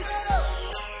name.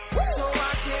 So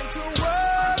I came to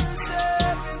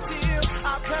worship until I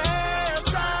pass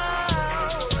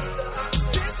out.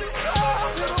 This is how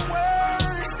to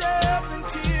worship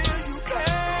until you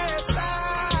pass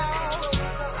out.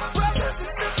 Brothers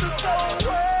and sisters, so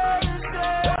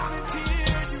worship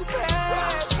until you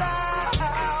pass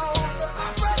out.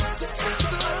 Brothers and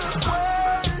sisters,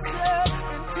 worship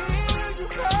until you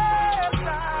pass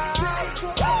out.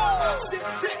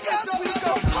 Because we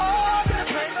go hard in the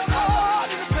paint, hard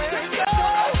in the paint. We go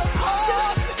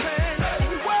hard in the paint.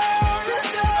 We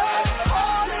worship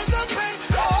hard in the paint,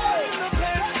 hard in the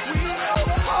paint. We go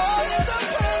hard in the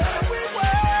paint. We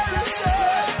worship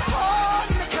hard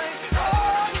in the paint,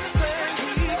 hard in the paint.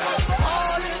 We go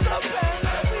hard in the paint.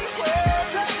 We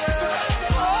worship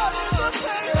hard in the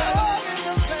paint, hard in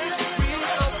the paint. We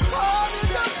go hard in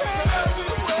the paint. We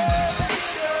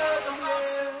worship.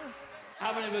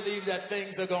 How many believe that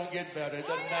things are going to get better? It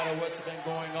doesn't matter what's been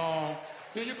going on.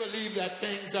 Do you believe that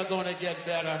things are going to get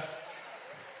better?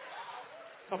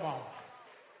 Come on.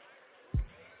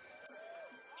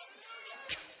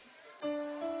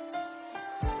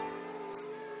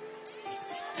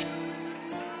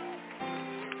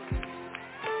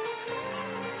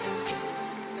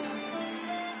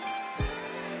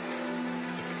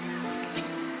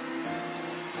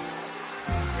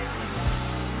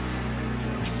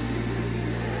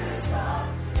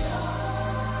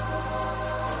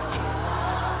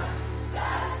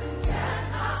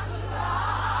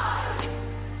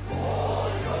 Oh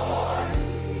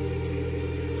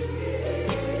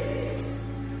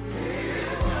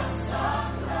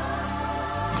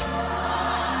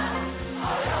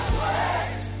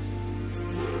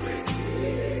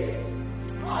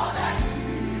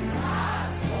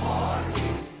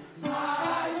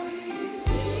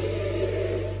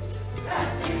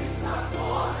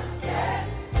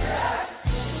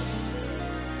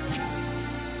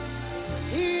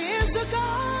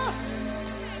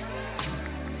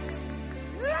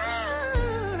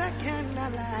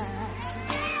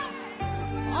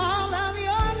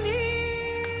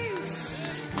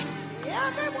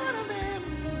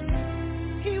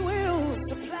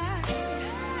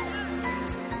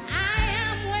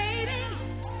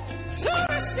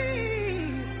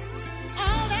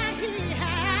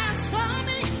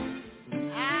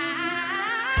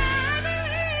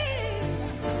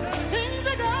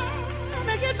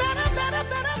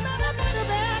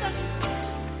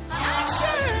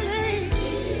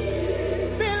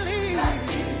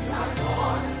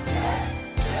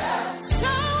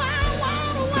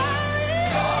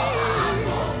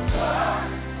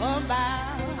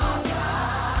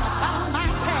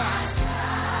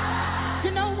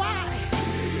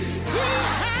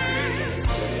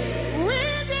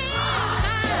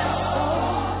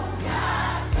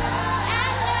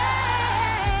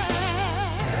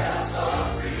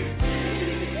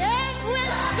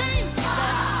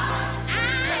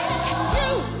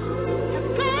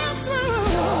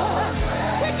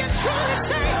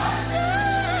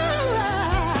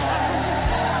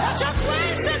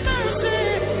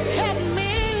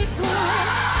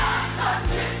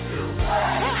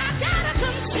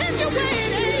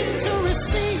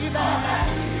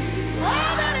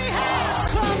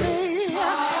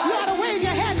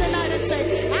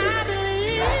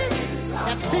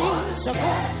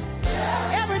impossible.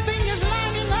 Everything is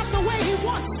lining up the way he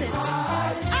wants it.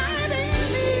 I believe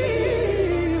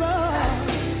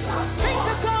things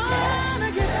are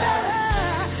gonna get better.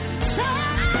 So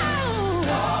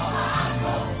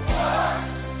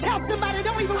tell somebody,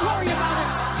 don't even worry about it.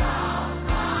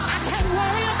 I can't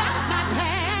worry about my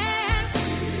past.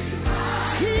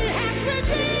 He has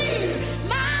redeemed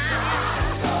my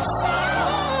soul.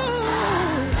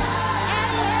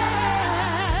 And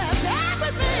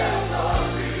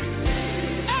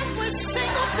every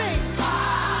single thing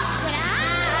that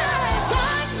I've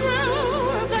gone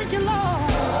through, thank you,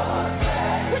 Lord,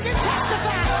 we can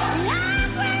testify. Your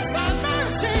grace and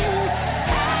mercy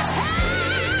has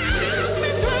helped me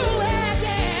through it,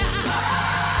 yeah.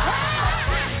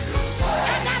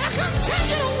 I gotta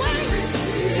continue to wait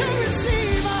to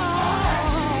receive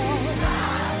all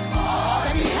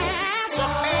that he has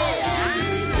for me. I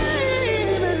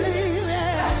believe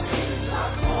it.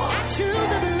 I choose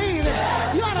to believe it.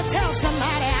 You ought to tell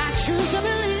somebody, I choose to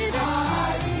believe it. I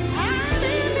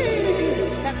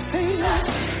believe that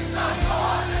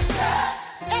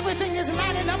everything is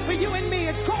lining up for you and me.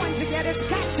 It's going to get, it's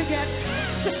got to get.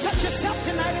 Just touch yourself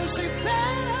tonight and say,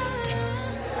 better.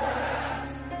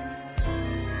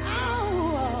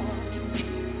 Oh,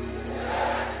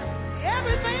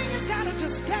 everything has got to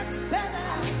just get better.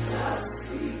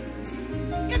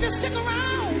 You just stick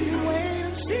around and wait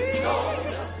and see.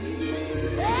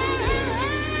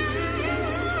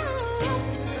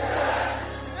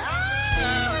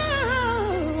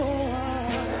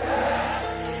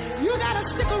 You gotta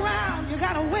stick around. You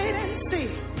gotta wait and see.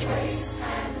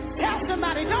 Tell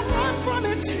somebody, don't run from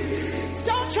it.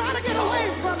 Don't try to get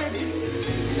away from it.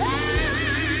 I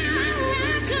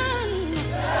reckon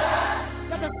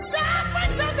that the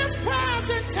sufferings of this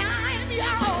present time,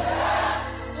 y'all,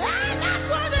 are not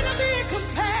worthy to be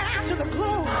compared to the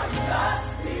glory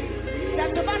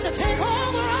that's about to take over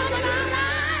all of our lives.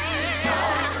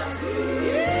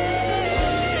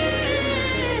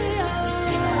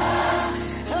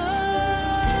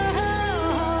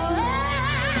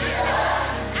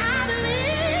 I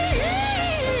believe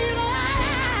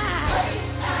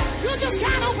you just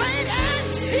gotta wait and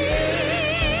see.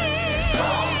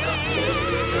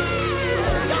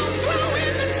 Don't throw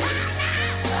in the towel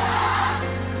now.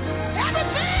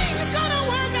 Everything is gonna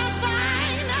work out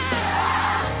fine.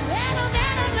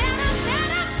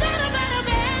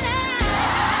 Better.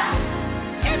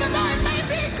 Even though it may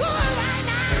be good right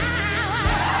now.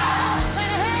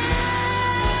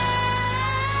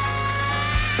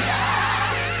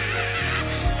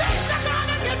 Things are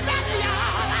gonna get better,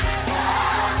 y'all. I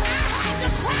had to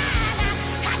cry, I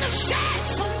had to shed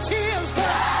some tears, but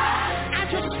I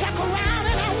just stuck around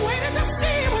and I waited to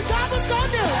see what God was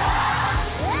gonna do.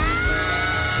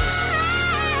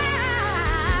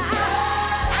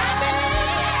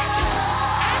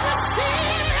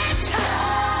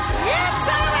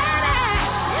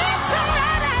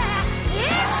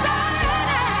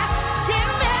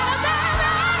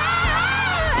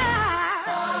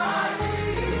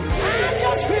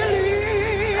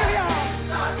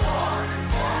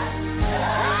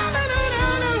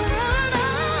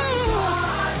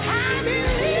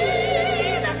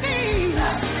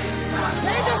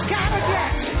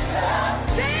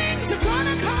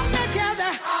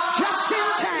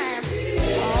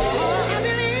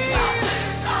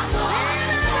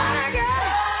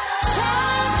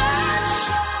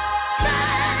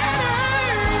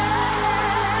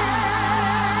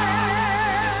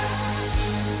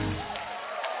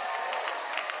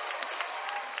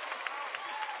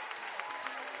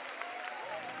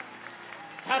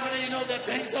 How many of you know that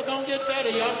things are going to get better?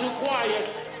 Y'all too quiet.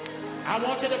 I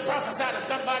want you to prophesy to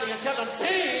somebody and tell them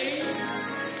things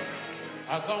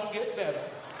are going to get better.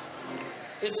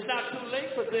 It's not too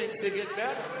late for things to get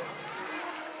better.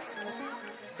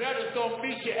 Better's going to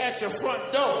meet you at your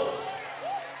front door.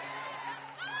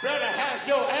 Better has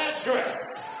your address.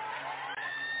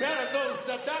 Better knows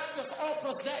the doctor's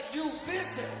office that you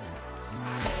visit.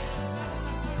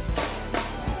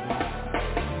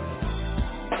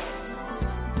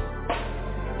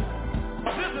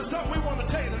 This is something we want to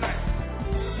tell you tonight.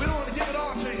 We don't want to give it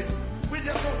all to you. We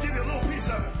just want to give you a little piece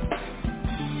of it.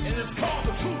 And it's called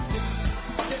the truth.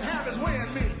 Can have his way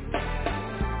in me.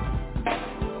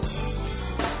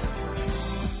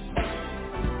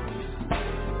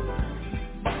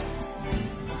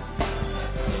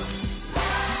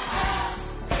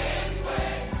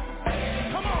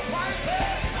 Come on, white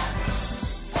man.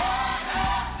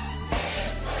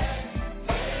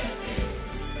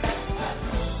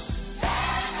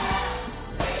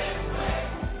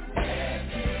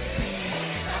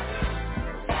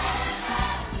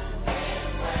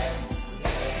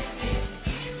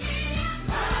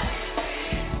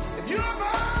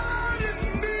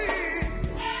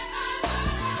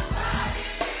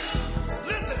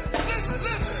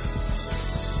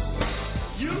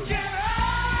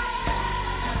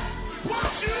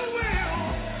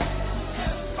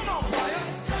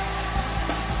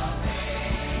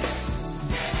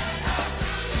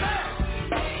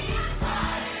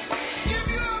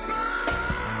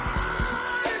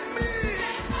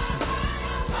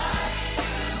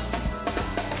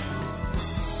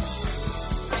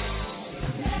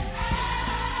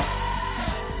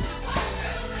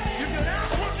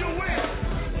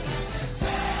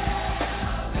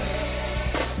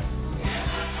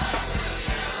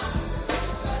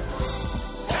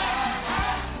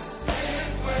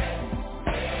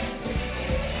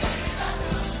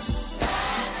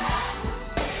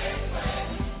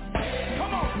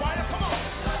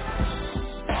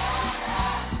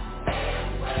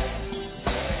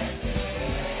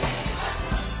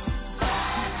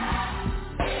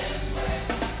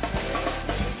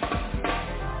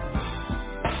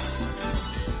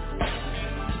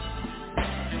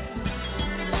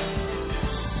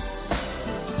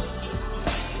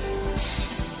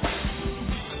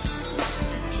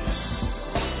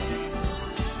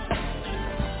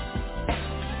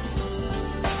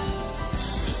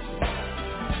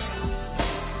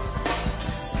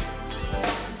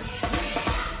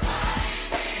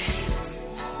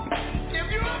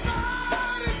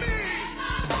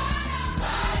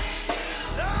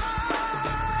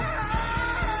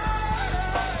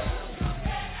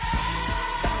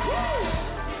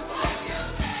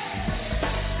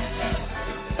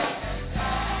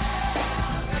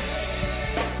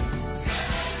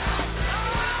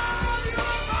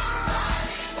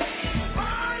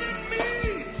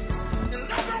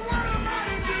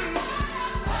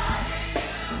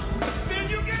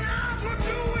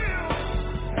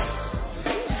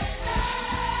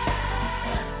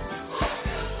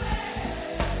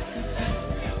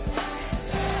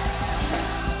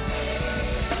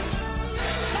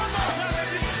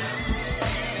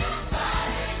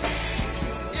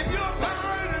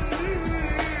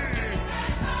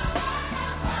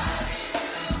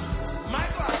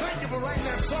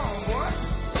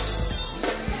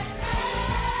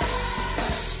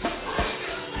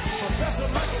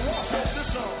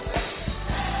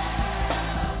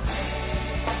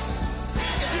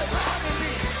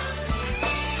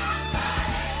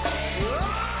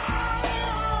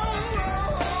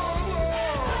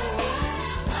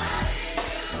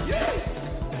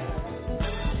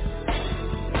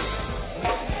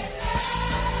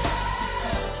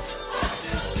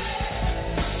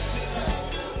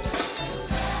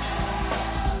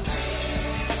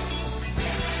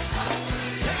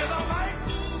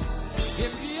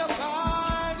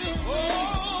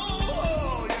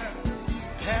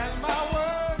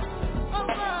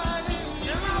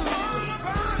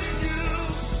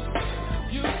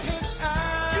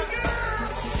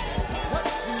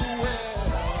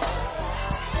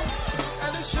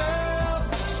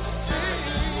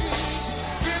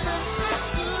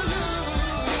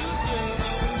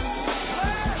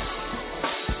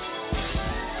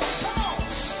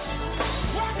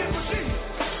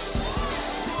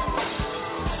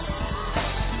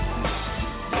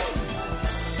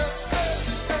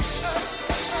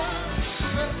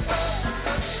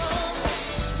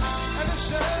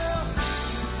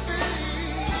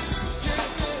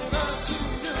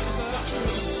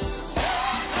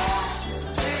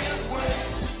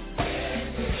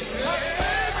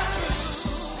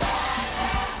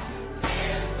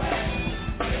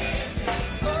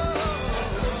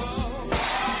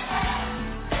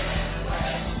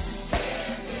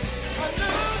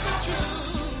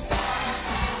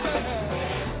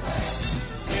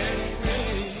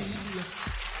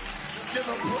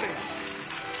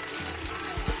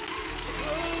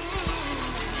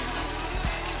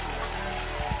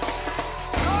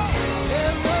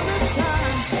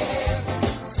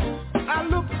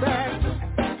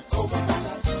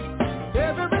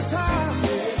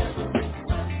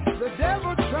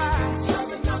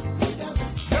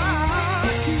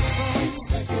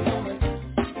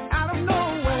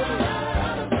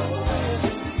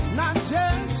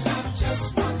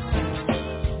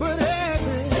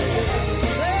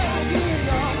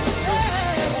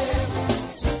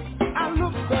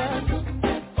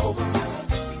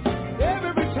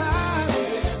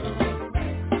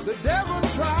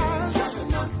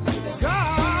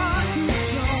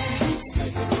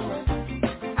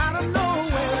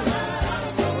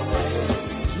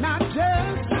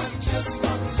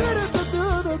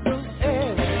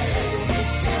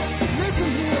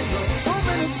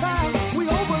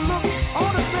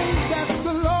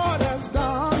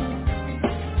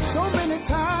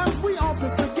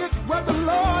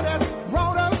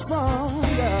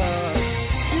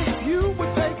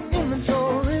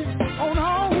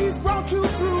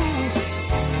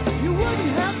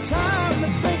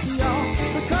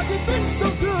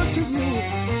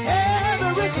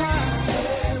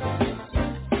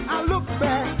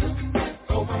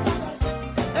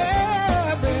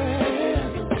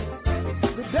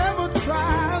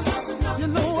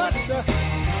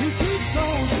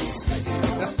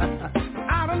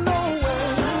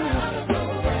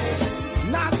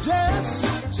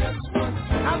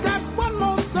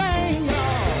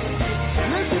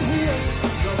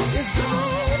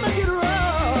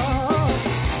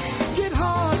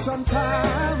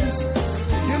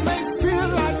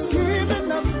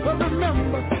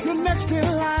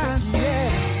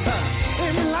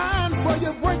 for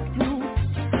your breakthrough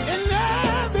and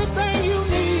everything you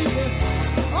need.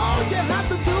 All you have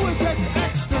to do is just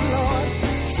ask the Lord.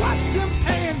 Trust Him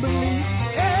and believe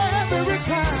every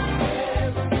time.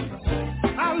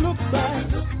 I look back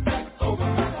over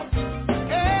my life.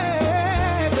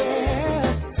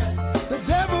 The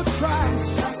devil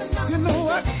tries. You know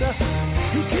what?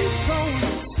 He keeps on.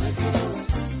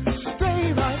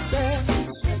 Stay right there.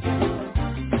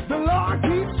 The Lord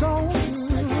keeps on.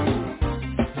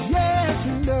 Yes,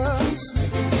 He does.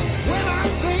 When I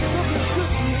think of His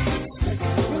goodness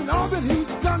and all that He's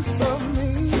done for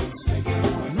me,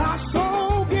 my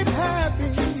soul gets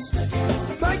happy.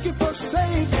 Thank you for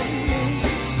saving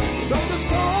me. Though the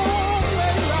storm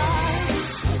may rise,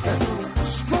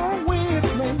 strong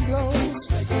winds may blow,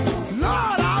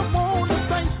 Lord, I want to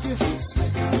thank you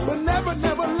for never,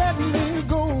 never letting me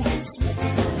go.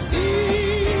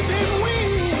 Even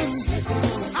when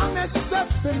I messed up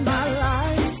in my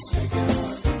life,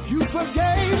 you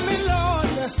forgave me, Lord,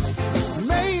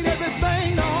 made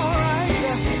everything all right.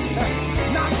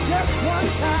 Not just one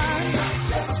time,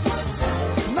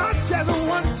 not just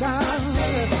one time,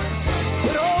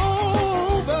 but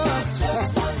over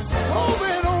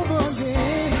and over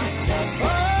again.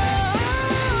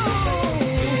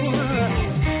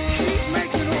 Keep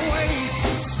making a way.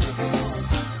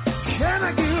 Can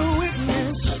I get a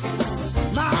witness?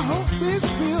 My hope is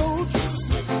built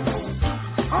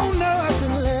on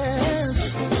nothing less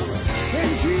than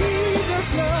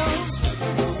Jesus' love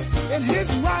and His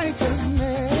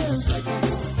righteousness.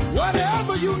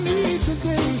 Whatever you need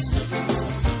today,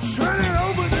 turn it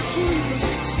over to Jesus.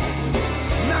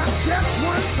 Not just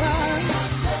one time.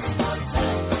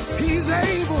 He's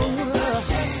able.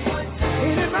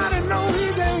 Anybody know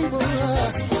He's able?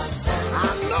 I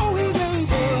know He's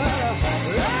able.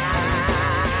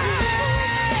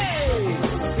 Hey!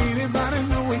 Anybody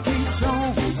know He keeps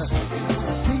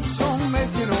on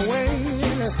making a way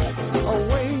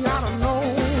out of no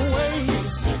way.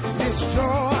 This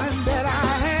joy that I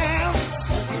have,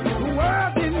 the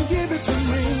world didn't give it to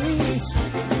me.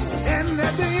 And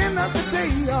at the end of the day,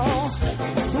 y'all,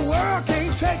 the world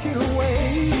can't take it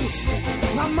away.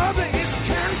 My mother is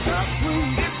cancer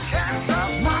free.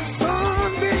 My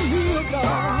son been healed,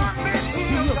 God.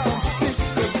 Healed from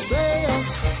sickness, fail.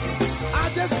 I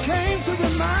just came to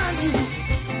remind you,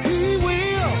 He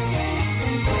will.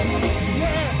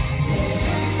 Yeah.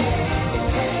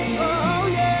 Oh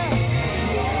yeah.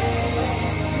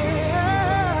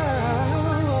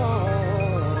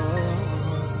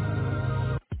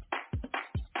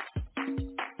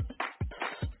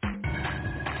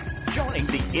 Joining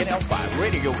the NFI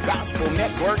Radio Gospel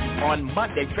Network on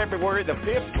Monday, February the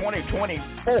 5th,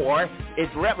 2024, is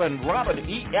Reverend Robert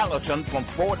E. Ellison from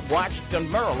Fort Washington,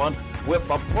 Maryland, with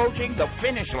Approaching the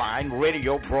Finish Line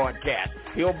radio broadcast.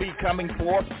 He'll be coming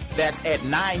forth that at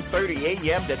 9:30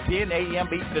 a.m. to 10 a.m.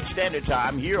 Eastern Standard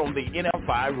Time here on the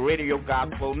NFI Radio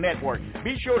Gospel Network.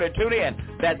 Be sure to tune in.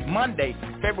 That's Monday,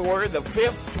 February the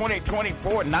 5th,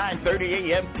 2024,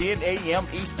 9:30 a.m., 10 a.m.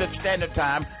 Eastern Standard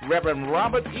Time. Reverend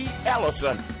Robert E.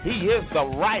 Ellison. He is the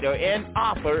writer and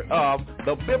author of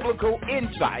The Biblical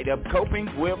Insight of Coping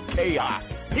with Chaos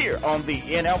here on the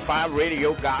NFI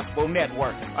Radio Gospel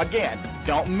Network. Again,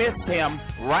 don't miss him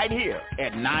right here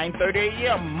at 9:30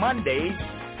 a.m. Monday,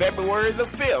 February the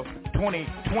 5th,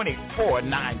 2024,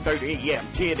 9:30 a.m.,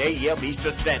 10 a.m.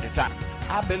 Eastern Standard Time.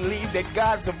 I believe that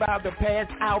God's about to pass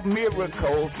out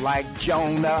miracles like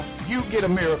Jonah. You get a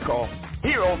miracle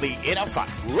here on the NFI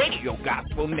Radio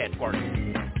Gospel Network.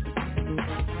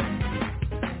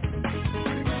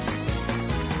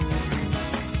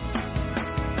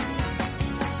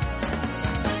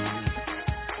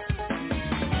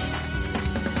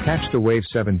 Catch the wave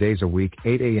 7 days a week,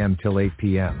 8 a.m. till 8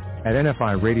 p.m. at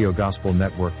NFI Radio Gospel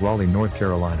Network, Raleigh, North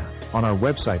Carolina, on our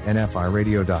website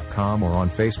nfiradio.com or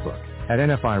on Facebook at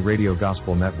NFI Radio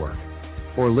Gospel Network.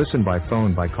 Or listen by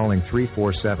phone by calling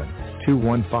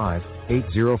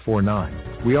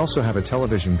 347-215-8049. We also have a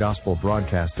television gospel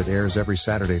broadcast that airs every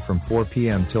Saturday from 4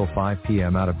 p.m. till 5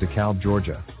 p.m. out of DeKalb,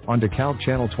 Georgia, on DeKalb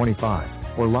Channel 25,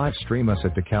 or live stream us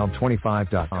at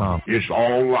DeKalb25.com. It's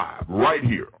all live right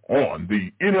here on the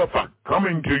NFI,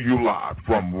 coming to you live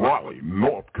from Raleigh,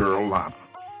 North Carolina.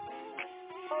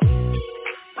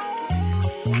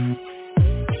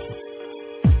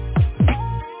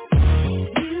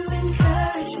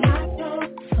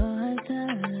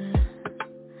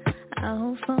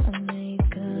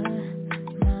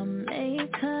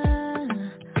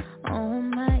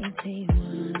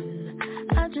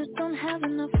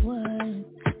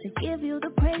 Give you the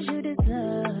praise you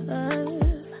deserve.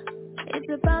 It's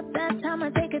about that time I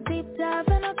take a deep dive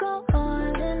and I go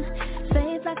all in.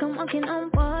 Faith like I'm walking walking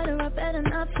on water, I better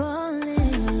not fall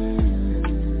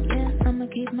in. Yeah, I'ma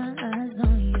keep my eyes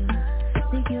on you.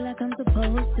 Think you like I'm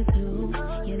supposed to do.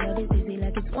 Your love is easy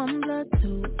like it's 1 +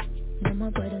 2. No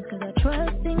more burdens cause I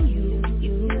trust in you.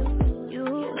 You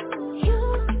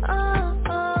are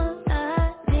all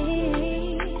I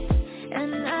need.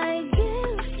 And I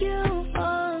give you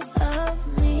all of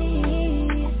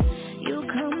me. You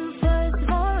come first,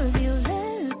 more of you,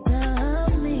 less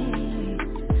of me.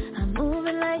 I'm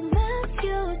moving like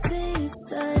Matthew 6:33.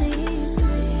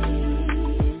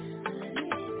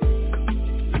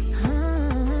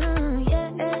 Yeah.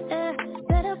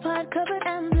 Set apart, covered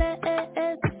and blessed.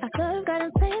 I serve God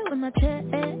and say it with my chest.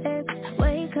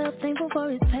 Wake up, thankful for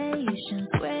his patience,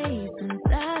 grace and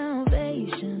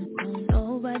salvation. So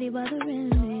nobody bothering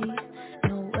me.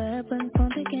 No weapon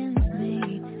formed against me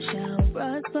shall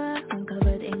prosper. I'm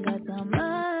covered in God's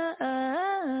armor.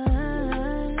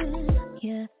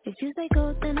 Yeah, if you say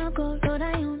go, then I'll go. Lord,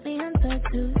 I only answer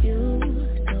to you.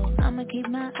 So I'ma keep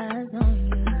my eyes on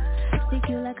you. Seek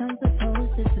you like I'm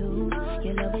supposed to do.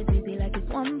 Your love is easy like it's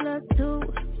 1 + 2.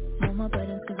 No more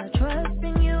burdens cause I trust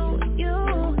in you. You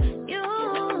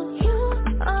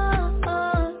are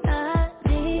all I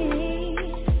need.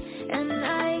 And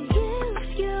I give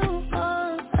you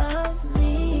all of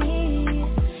me.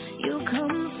 You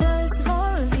come first,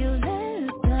 more of you,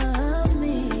 less of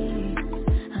me.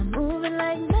 I'm moving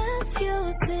like Matthew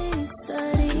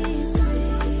 6:33.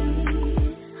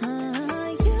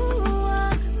 You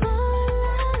are all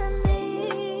I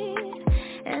need.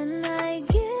 And I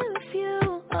give you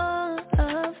all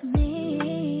of me.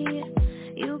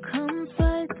 You come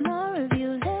first, more of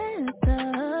you, less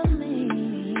of me.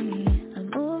 I'm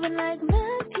moving like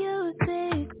Matthew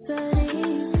 6:33.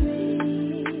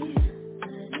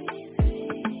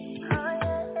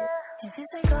 If you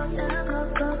say go, then I'll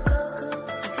go.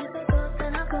 If you say go,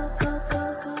 then I'll go.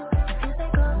 If you say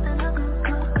go, then I'll go.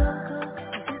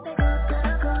 If you say go, then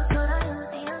I'll go. Lord, I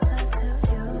only answer to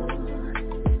you.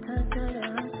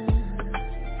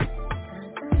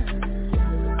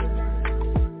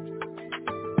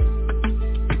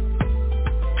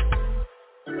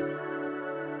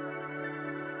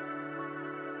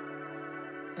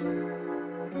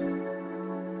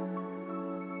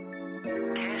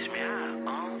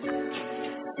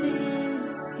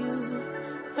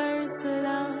 First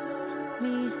love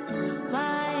me,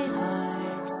 my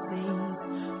heart sings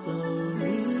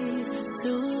glory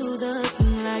to the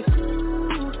King. Like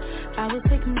ooh, I was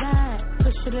taken back,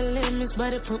 pushed to the limits,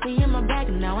 but it put me in my bag.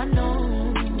 And now I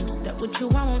know that what you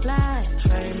want won't lie.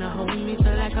 Trying to hold me,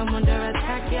 feel like I'm under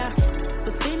attack, yeah.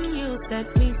 But then you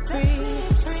set me free.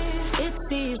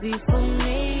 It's easy for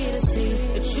me to see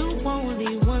that you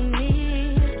only want me.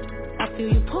 I feel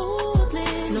you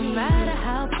pulling, no matter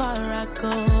how far I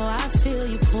go. I feel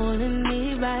you pulling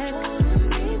me back.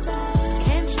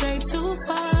 Can't stray too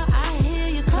far. I hear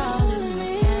you calling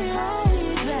me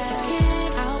back.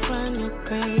 Can't outrun your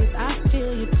grace. I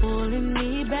feel you pulling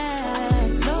me back.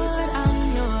 Lord, I'm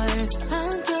yours.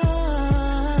 I'm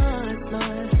yours,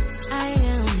 Lord. I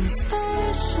am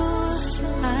special.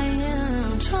 I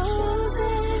am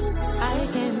chosen. I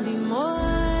can be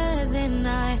more than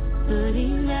I could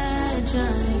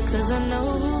imagine. Cause I know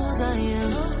who I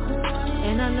am,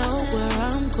 and I know where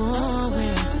I'm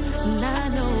going, and I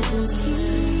know who's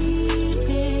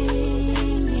keeping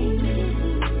me.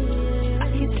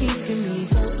 He's keeping me.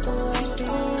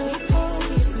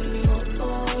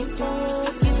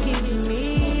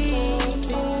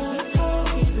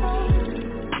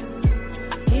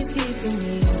 He's keeping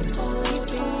me.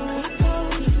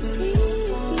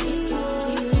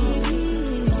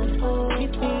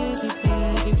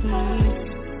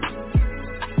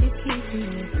 He's keeping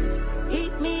me.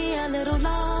 Keep me a little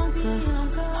longer,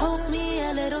 hold me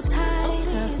a little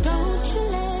tighter. Don't you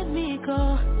let me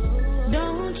go,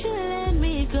 don't you let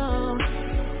me go.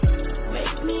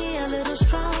 Make me a little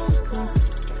stronger,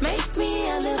 make me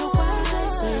a little wiser.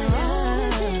 You're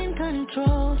always in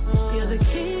control, you're the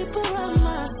keeper of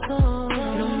my soul.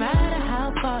 No matter how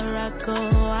far I go,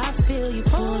 I feel you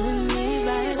pulling me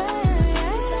right back.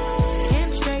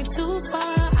 Can't stray too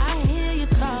far, I hear you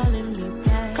calling me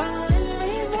back.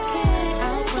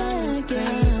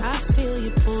 I feel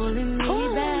you pulling me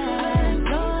back.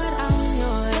 Lord, I'm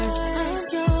yours.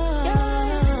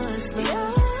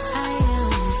 I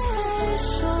am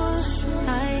special. I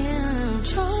am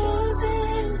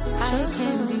chosen. I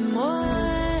can be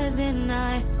more than I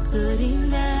could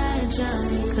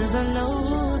imagine. Cause I know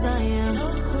who I am,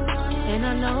 and I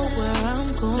know where I'm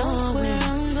going,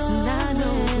 and I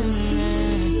know who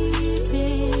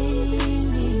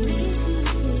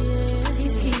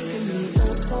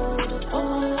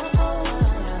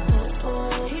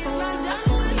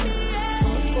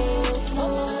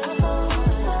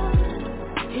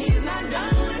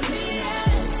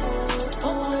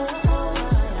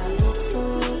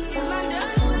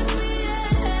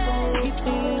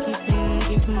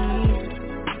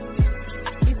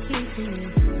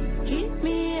Keep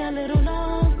me a little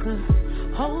longer,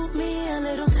 hold me a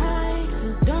little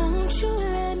tighter. Don't you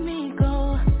let me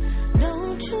go,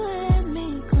 don't you let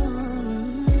me go.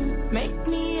 Make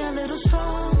me a little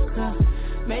stronger,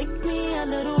 make me a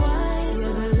little wiser.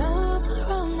 You're the lover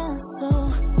of my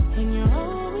soul, and you're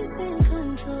always in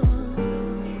control.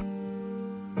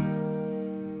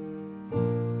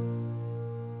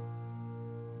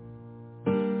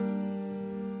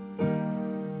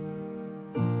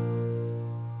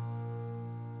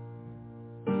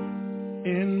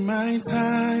 In my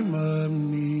time of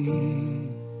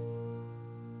need,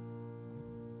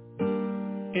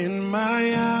 in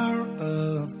my hour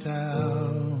of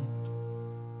doubt,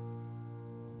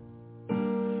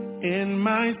 in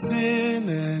my sin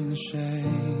and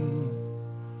shame,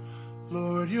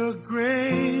 Lord, your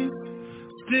grace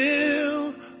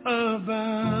still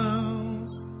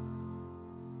abounds.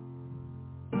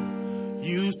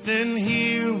 You stand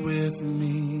here with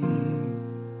me.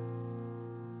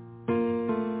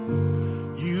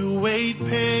 You wait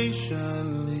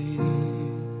patiently.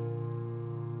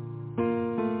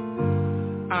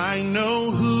 I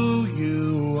know who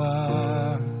you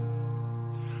are.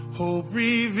 Hope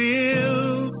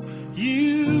reveals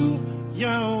you,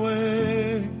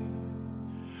 Yahweh.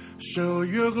 Show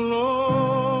your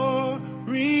glory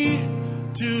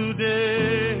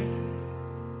today.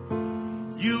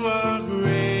 You are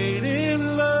great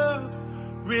in love,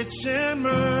 rich in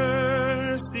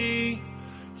mercy.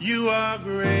 You are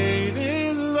great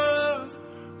in love,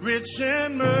 rich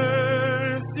in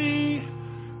mercy.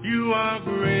 You are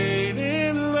great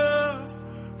in love,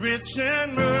 rich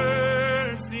in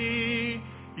mercy.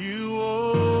 You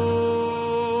owe.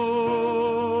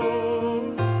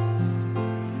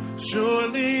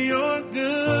 Surely your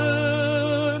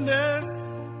goodness,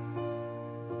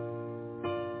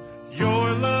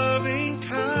 your loving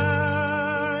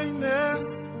kindness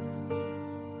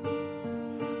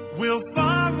will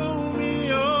follow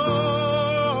me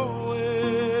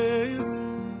always,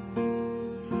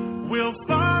 will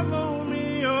follow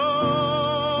me always.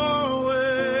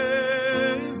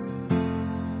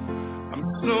 I'm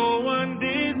so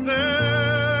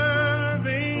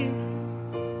undeserving,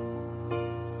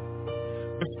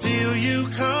 but still you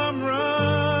come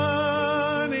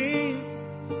running,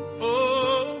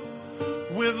 oh,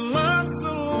 with love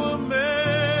so amazing,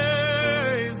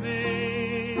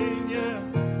 yeah.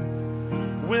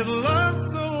 With love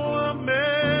so amazing,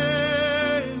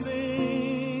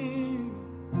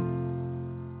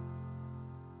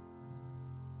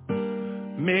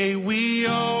 may we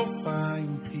all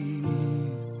find peace.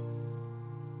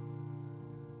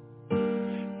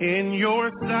 In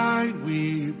your sight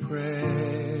we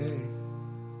pray.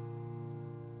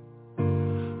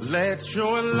 Let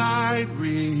your light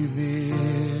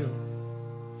reveal,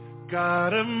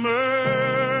 God of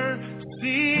mercy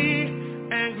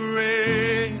and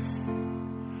grace.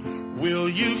 Will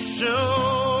you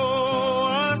show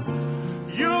us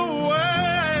your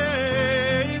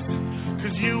ways?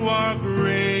 'Cause you are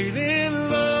great in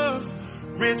love,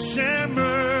 rich in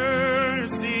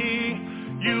mercy.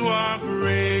 You are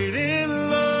great in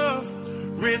love,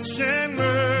 rich in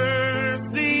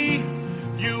mercy.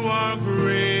 You are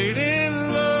great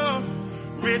in love,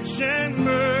 rich in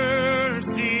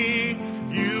mercy.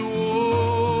 You are.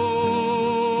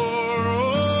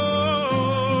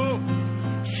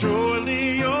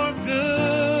 Surely your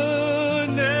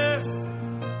goodness,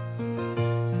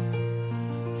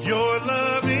 your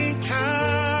loving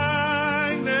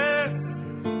kindness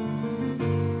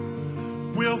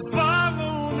will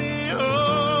follow me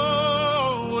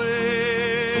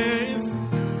always,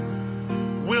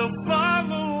 will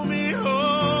follow me always.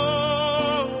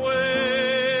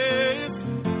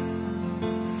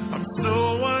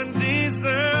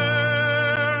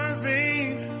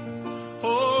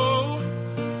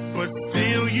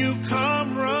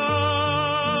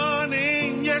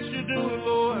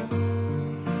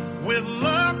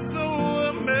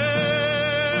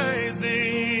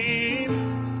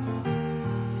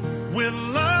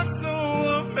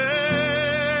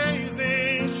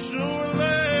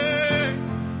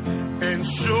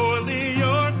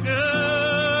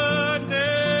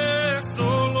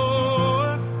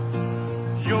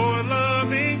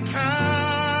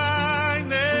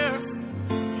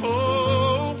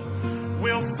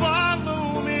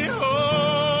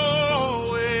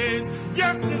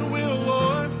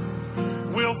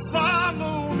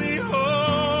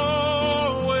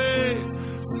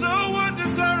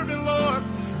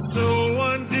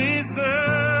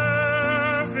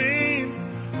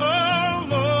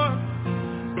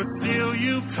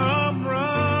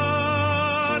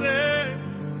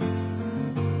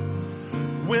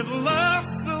 with love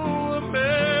so amazing,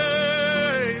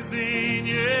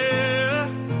 yeah,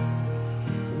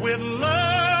 with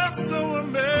love so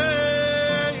amazing.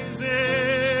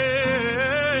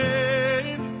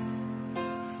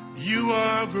 You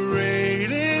are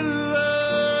great in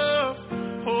love,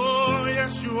 oh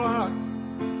yes you are.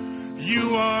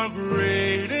 You are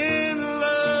great in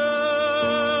love,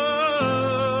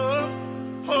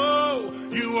 oh,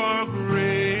 you are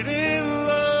great in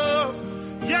love,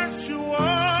 yes you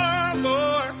are,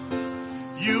 Lord,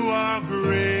 you are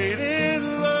great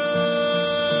in love.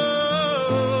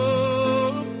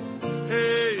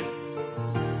 Hey,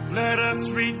 let us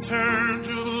return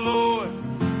to the Lord,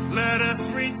 let us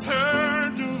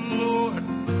return to the Lord,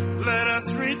 let us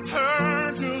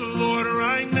return to the Lord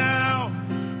right now.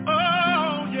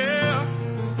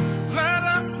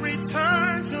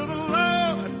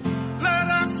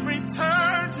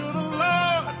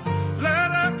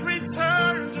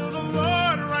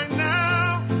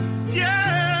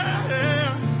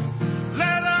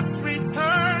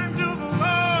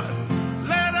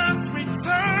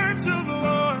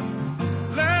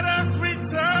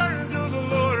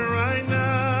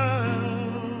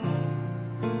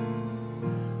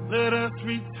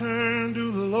 Return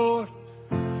to the Lord.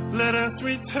 Let us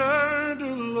return to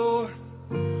the Lord.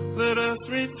 Let us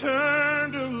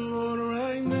return to the Lord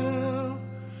right now.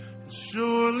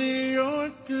 Surely your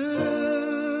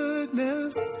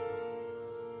goodness,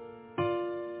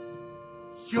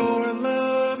 your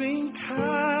loving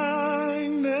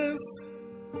kindness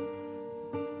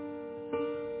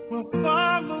will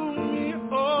follow me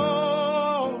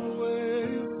always.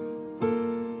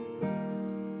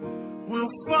 Will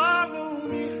follow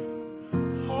me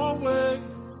always.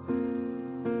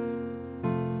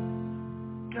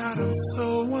 God, I'm so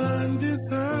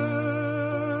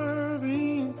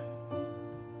undeserving,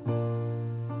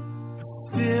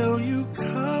 still you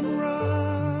come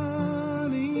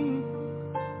running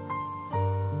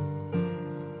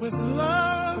with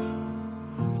love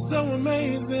so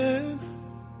amazing,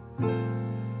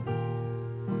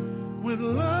 with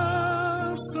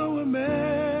love so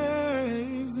amazing.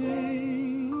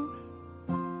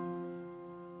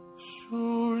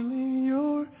 Surely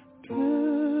your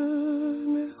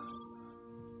goodness,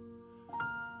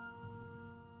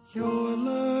 your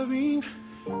loving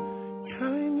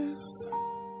kindness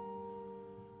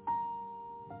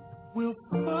will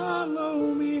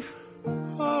follow me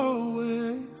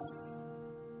always.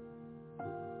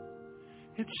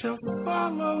 It shall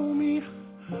follow me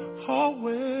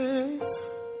always.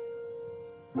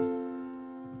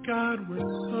 God,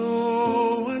 we're so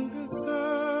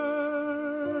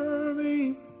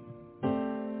undeserving,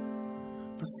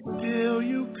 but still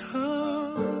you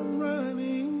come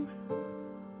running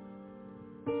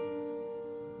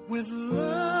with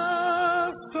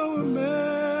love so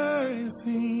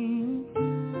amazing,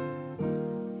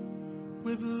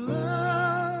 with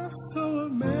love so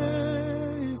amazing.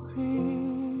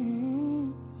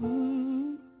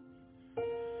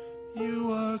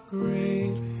 You are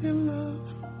great in love,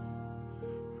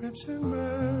 rich in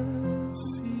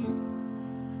mercy.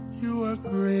 You are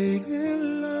great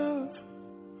in love,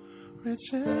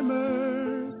 rich in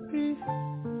mercy.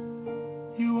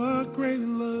 You are great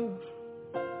in love,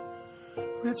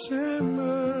 rich in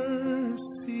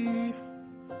mercy.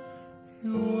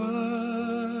 You are.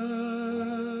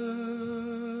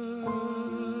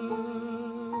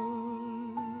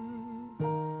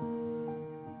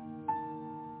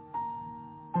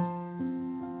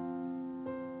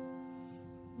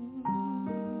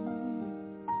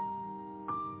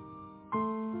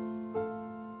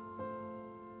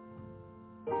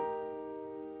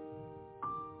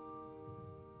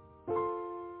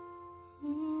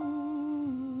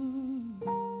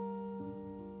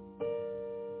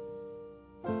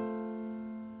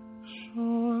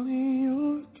 Surely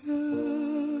your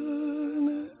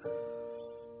goodness,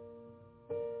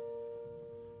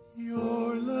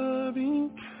 your loving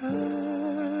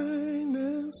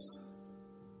kindness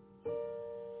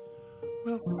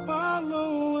will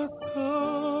follow us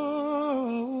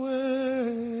always,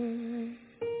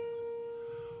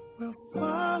 will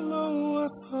follow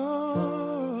us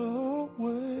always.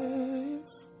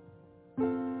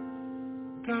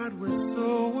 God, we're so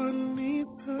undeserving,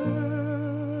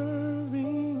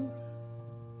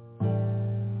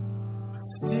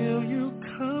 still you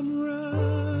come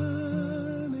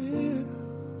running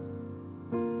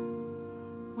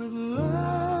with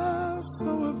love so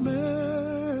amazing,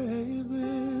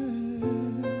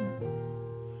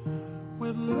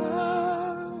 with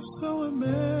love so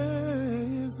amazing.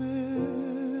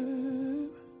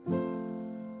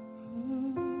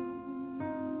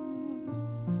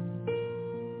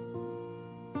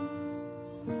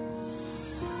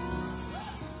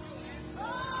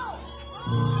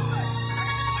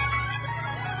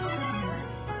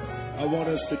 want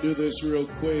us to do this real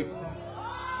quick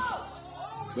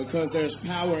because there's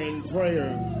power in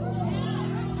prayer.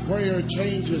 Prayer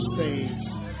changes things.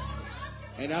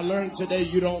 And I learned today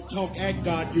you don't talk at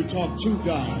God, you talk to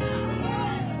God.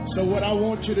 So what I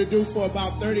want you to do for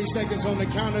about 30 seconds on the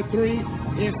count of 3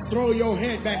 is throw your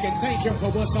head back and thank Him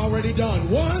for what's already done.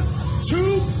 1,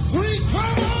 2, 3, come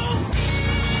on!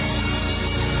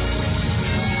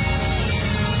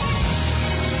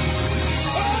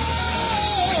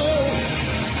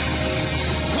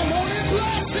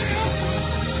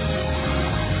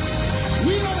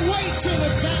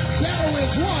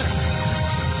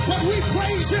 But we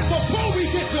praise Him before we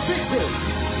get to victory.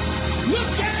 Look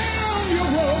down your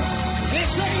road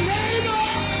and say, neighbor,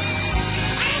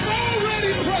 I've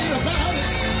already prayed about it.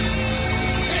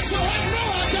 And so I know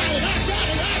I got it.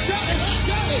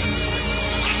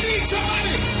 I need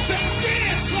somebody to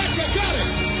dance like you got it.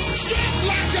 Shout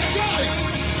like you got it.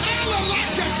 Holler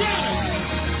like you got it.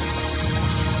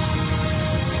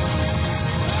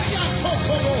 I got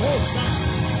Coco the whole time.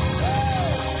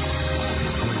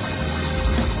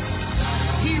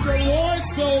 He rewards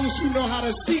those who know how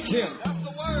to seek Him. That's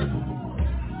the word.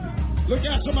 Look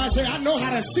at somebody say, I know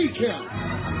how to seek Him.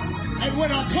 And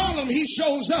when I call Him, He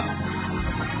shows up.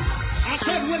 I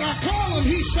said, when I call Him,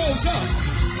 He shows up.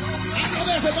 I know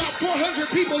there's about 400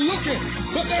 people looking,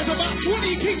 but there's about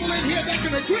 20 people in here that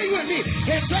can agree with me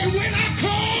and say, when I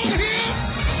call Him,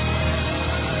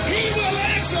 He will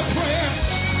answer prayer.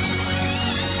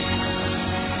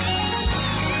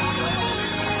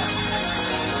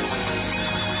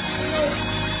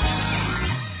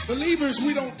 Believers,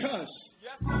 we don't cuss.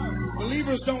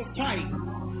 Believers don't fight.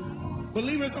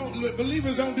 Believers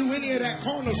don't do any of that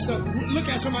carnal stuff. Look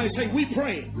at somebody and say, we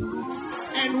pray.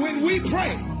 And when we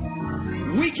pray,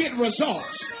 we get results.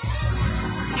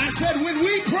 I said, when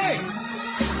we pray,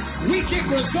 we get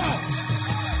results.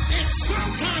 And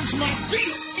sometimes my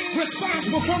feet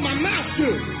respond before my mouth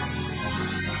do.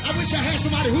 I wish I had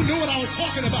somebody who knew what I was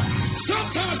talking about.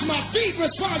 Sometimes my feet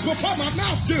respond before my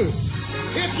mouth do.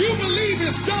 If you believe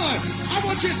it's done, I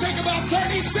want you to take about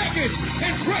 30 seconds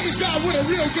and praise God with a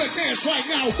real good dance right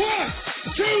now. 1,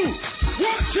 2,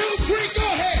 3, go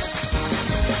ahead.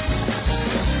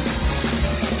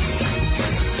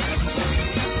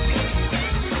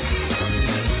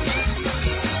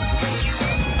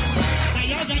 Now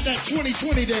y'all got that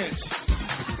 2020 dance.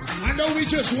 I know we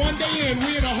just one day in,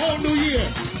 we in a whole new year.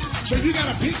 So you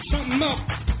gotta pick something up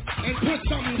and put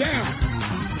something down.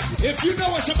 If you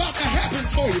know it's about to happen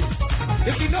for you,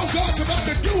 if you know God's about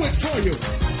to do it for you,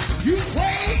 you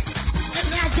pray, and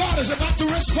now God is about to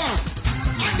respond.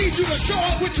 I need you to show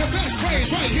up with your best praise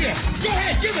right here. Go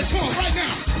ahead, give it to Him right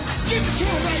now. Give it to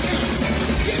Him right now.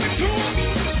 Give it to Him.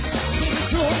 Give it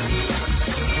to Him.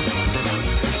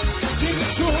 Give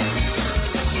it to Him.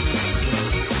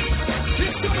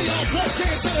 Give some of y'all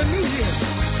birthday to the New Year.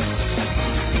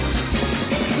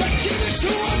 Let's give it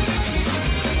to Him.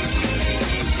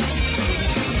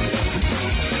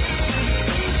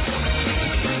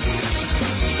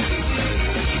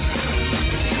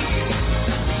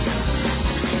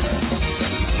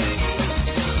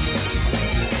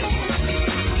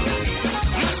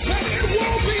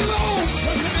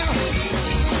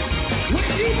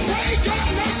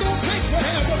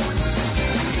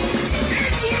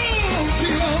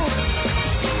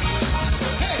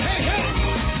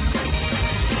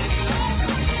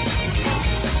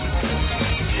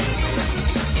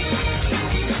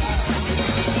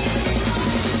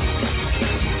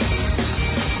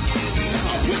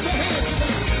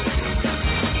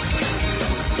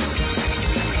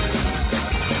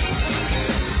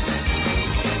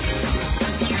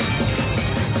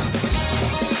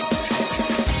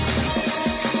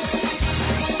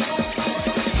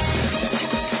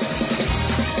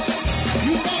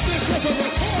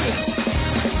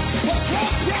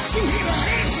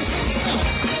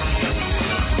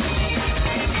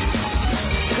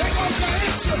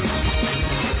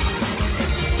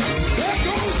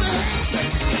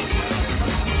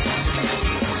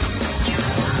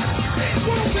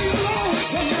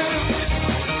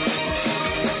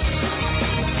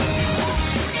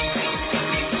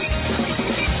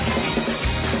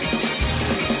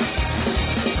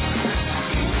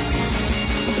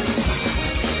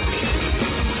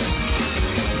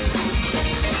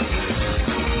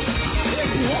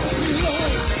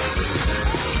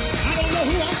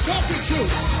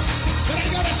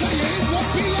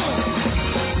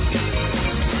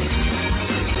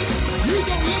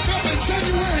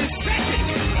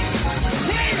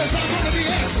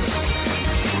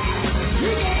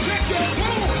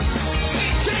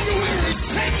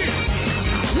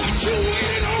 You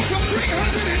waited on for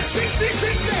 360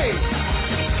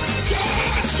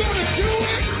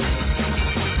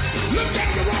 Look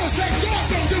down the road and say, God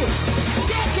don't do it.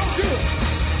 God don't do it.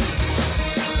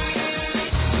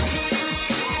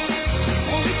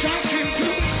 Only God can do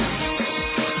it.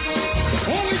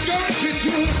 Only God can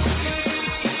do it.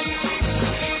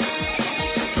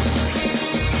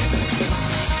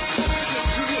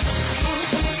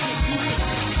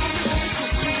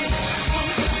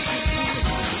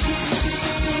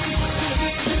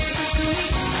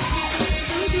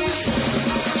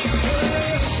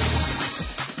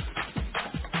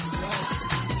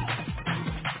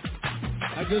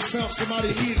 I just felt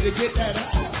somebody needed to get that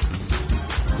out.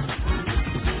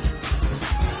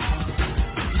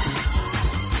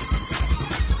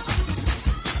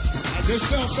 I just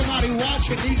felt somebody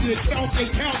watching needed to get off their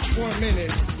couch for a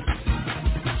minute.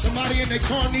 Somebody in their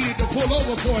car needed to pull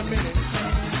over for a minute.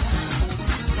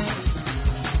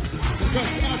 Because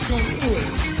God's going to do it.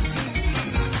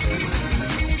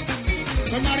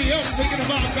 Somebody else thinking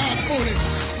about God's doing it.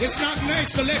 It's not nice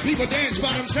to let people dance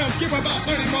by themselves. Give about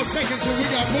 30 more seconds till we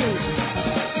got moved.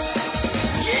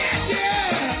 Yeah,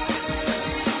 yeah.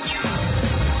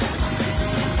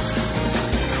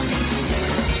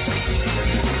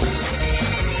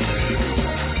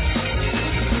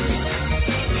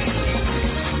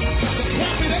 The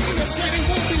prophet Amos said it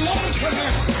won't be long from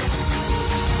now.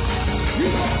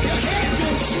 Your head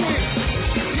gonna swing.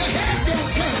 Your head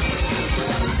gonna turn.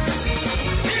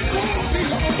 It won't be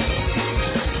long.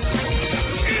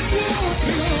 It won't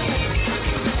be long.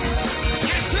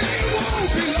 I said it won't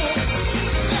be long.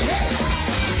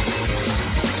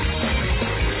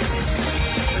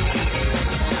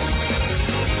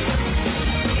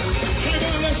 Come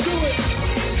on, let's do it.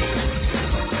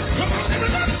 Come on,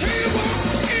 everybody, tell you what.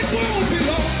 It won't be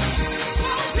long.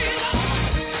 Won't be long.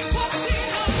 Won't be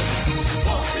long.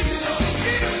 Won't be long.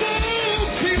 It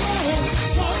won't be long.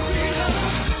 Won't be long.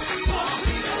 Won't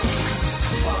be long.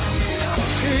 Won't be long.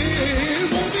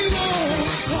 It won't be long.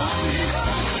 Won't be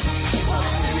long.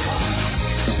 Won't be long.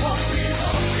 Won't be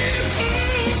long. It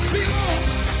won't be long.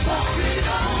 Won't be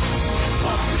long.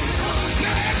 Won't be long.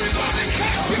 Now everybody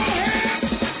clap your hands.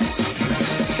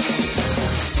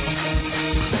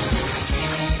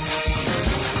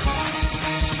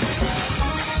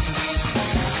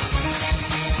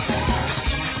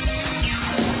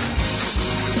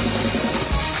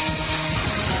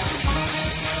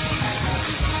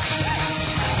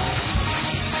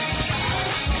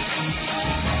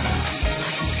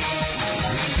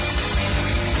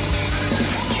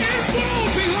 It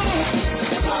won't be long.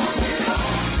 Won't be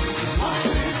long. Won't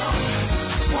be long.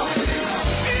 Won't be long.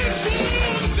 It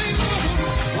won't be long.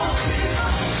 Won't be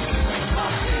long.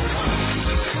 Won't be long.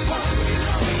 Won't be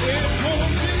long. It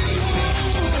won't be long.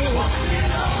 Won't be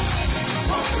long.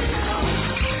 Won't be long.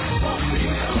 Won't be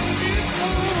long. It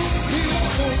won't be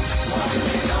long. Won't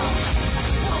be long.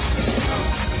 Won't be long.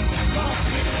 Won't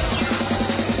be long.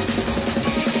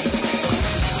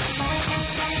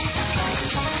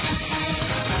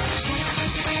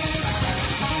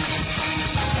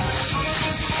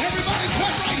 Everybody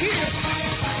clap right here.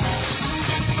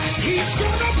 He's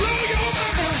gonna blow your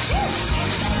mind.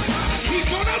 He's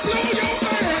gonna blow your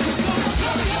mind.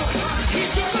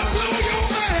 He's gonna blow your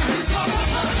mind.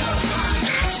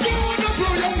 It's gonna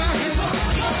blow your mind.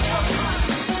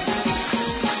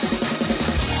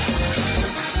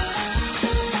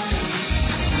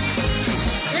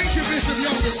 Thank you, Bishop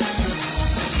Youngers.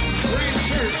 We're in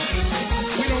church.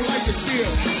 We don't like to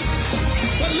steal.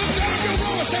 But look down your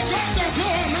road and say, God's gonna blow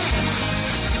our mind.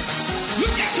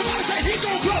 Look at somebody and say, He's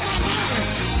gonna blow my mind.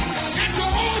 After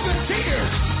all the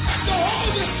tears, after all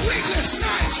the sleepless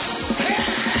nights,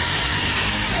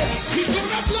 hey, He's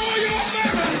gonna blow your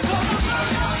mind.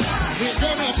 He's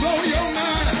gonna blow your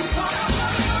mind.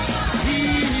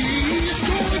 He's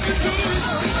going to do it.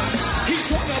 He's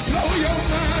gonna blow your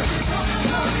mind.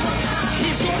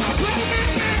 He's gonna blow my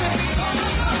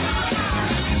mind.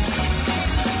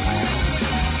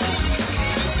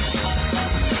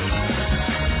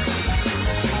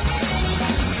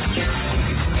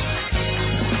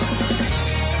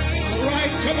 All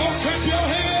right, come on, clap your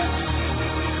hands.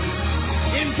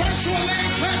 In virtual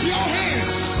land, clap your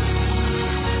hands.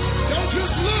 Don't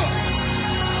just look.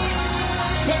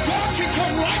 But God can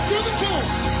come right through the door.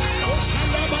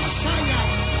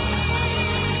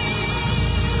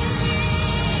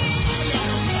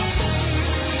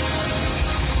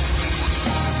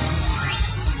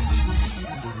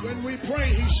 When we pray,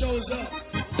 He shows up.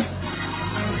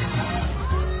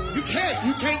 You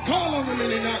can't call on Him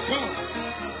and He not come.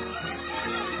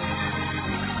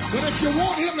 But if you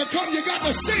want Him to come, you got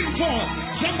to sing for Him.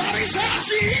 Somebody shout,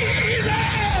 Jesus!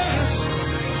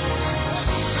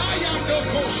 I am no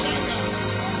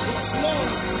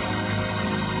Lord.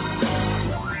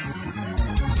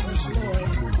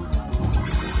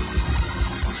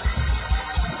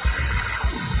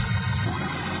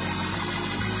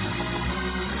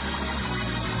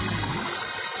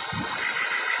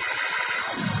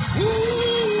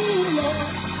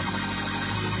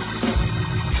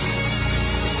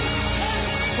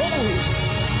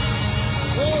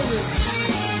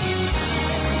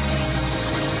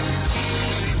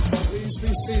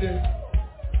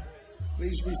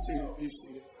 seated. Be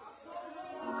seated.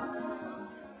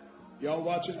 Y'all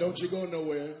watching, don't you go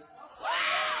nowhere.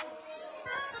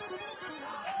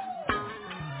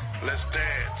 Let's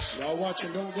dance. Y'all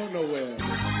watching, don't go nowhere.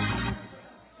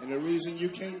 And the reason you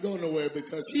can't go nowhere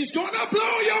because he's gonna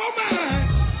blow your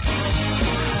mind.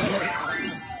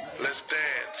 Let's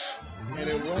dance. And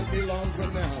it won't be long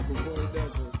from now before he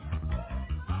does it.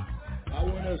 I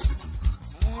want us.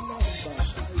 I know about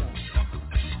Shia.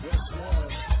 Yes,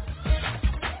 Lord.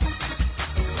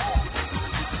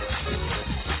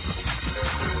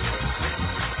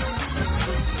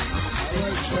 All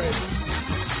right, Trey.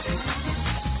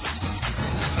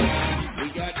 We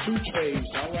got 2 trays.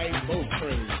 All right, both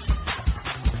trays.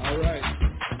 All right.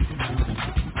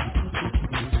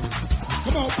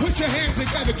 Come on, put your hands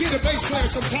together. Give the bass player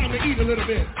some time to eat a little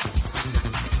bit.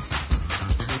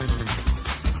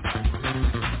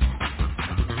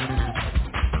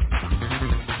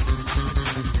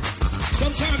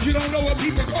 Sometimes you don't know what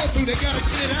people go through. They got to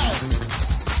get it out.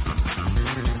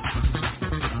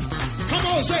 Come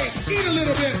on, say, eat a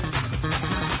little bit.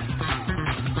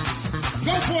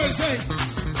 Go for it, say.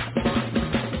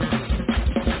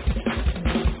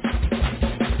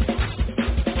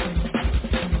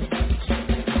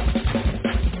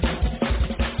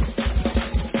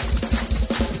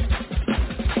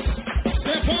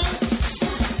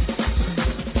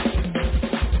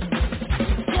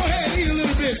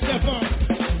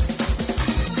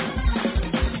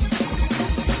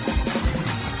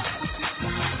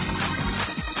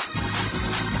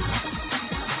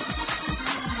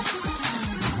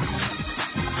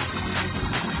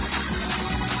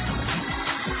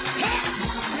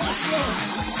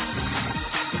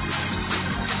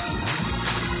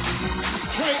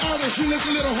 You look a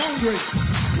little hungry.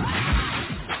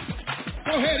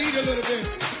 Go ahead, eat a little bit.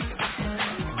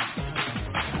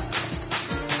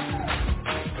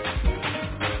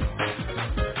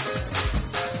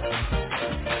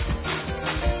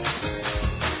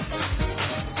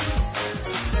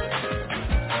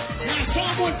 Now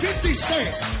Psalm 150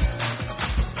 says,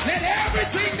 let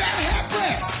everything that have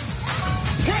breath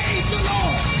praise the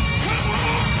Lord. Come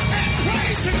on and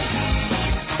praise Him.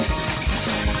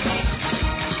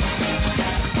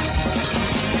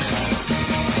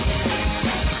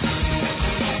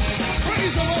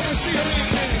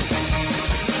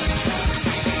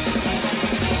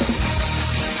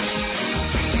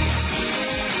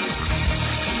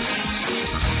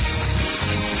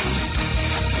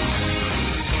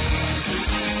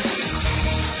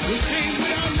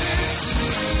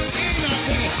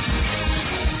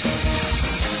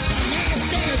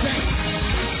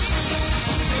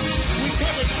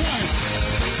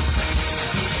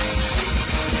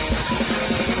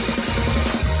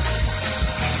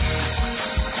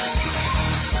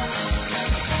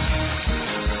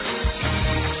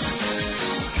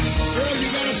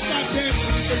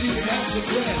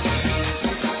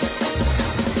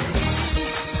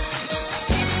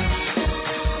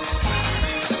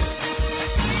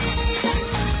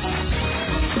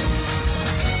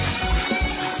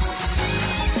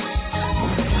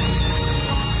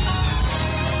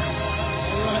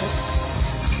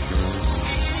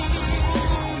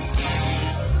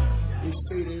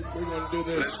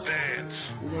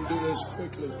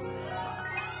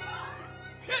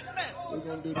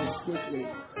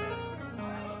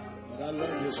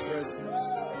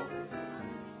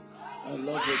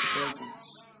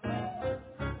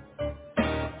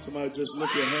 Just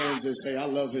lift your hands and say, I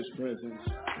love His presence.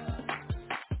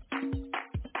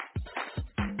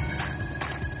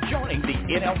 Joining the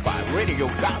NFI Radio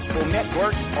Gospel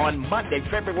Network on Monday,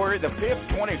 February the 5th,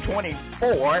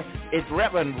 2024, is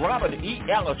Reverend Robert E.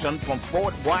 Ellison from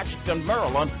Fort Washington,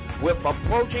 Maryland, with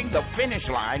Approaching the Finish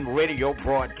Line radio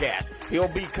broadcast.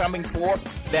 He'll be coming forth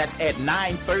that at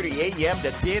 9:30 a.m.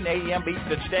 to 10 a.m.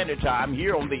 Eastern Standard Time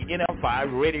here on the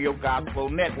NFI Radio Gospel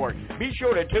Network. Be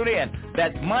sure to tune in.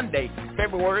 That's Monday,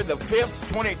 February the 5th,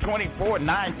 2024,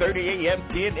 9:30 a.m.,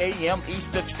 10 a.m.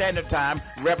 Eastern Standard Time.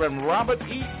 Reverend Robert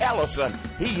E. Ellison.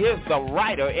 He is the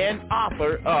writer and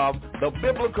author of The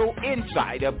Biblical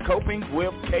Insight of Coping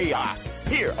with Chaos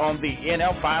here on the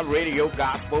NFI Radio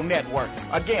Gospel Network.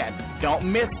 Again,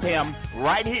 don't miss him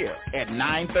right here at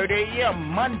 9:30 a.m.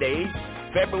 Monday,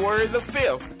 February the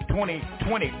 5th,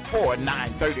 2024,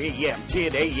 9:30 a.m.,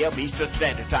 10 a.m. Eastern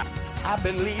Standard Time. I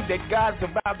believe that God's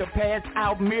about to pass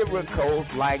out miracles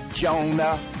like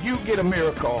Jonah. You get a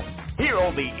miracle here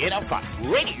on the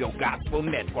NFI Radio Gospel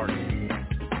Network.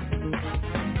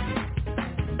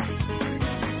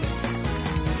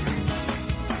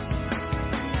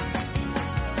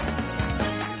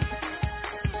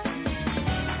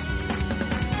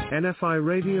 NFI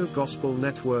Radio Gospel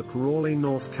Network, Raleigh,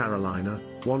 North Carolina,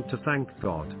 want to thank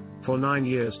God for 9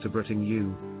 years to bring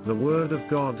you the Word of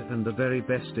God and the very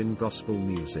best in gospel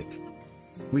music.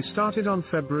 We started on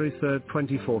February 3,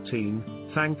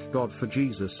 2014, thank God for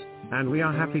Jesus, and we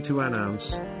are happy to announce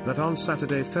that on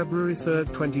Saturday, February 3,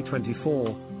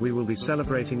 2024, we will be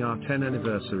celebrating our 10th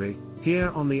anniversary here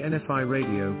on the NFI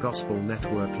Radio Gospel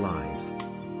Network Live.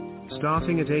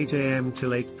 Starting at 8 a.m.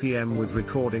 till 8 p.m. with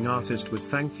recording artists with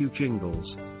thank you jingles,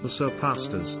 also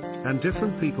pastors, and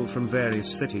different people from various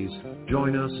cities.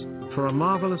 Join us for a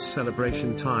marvelous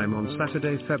celebration time on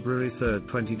Saturday, February 3,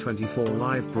 2024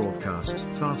 live broadcast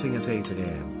starting at 8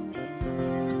 a.m.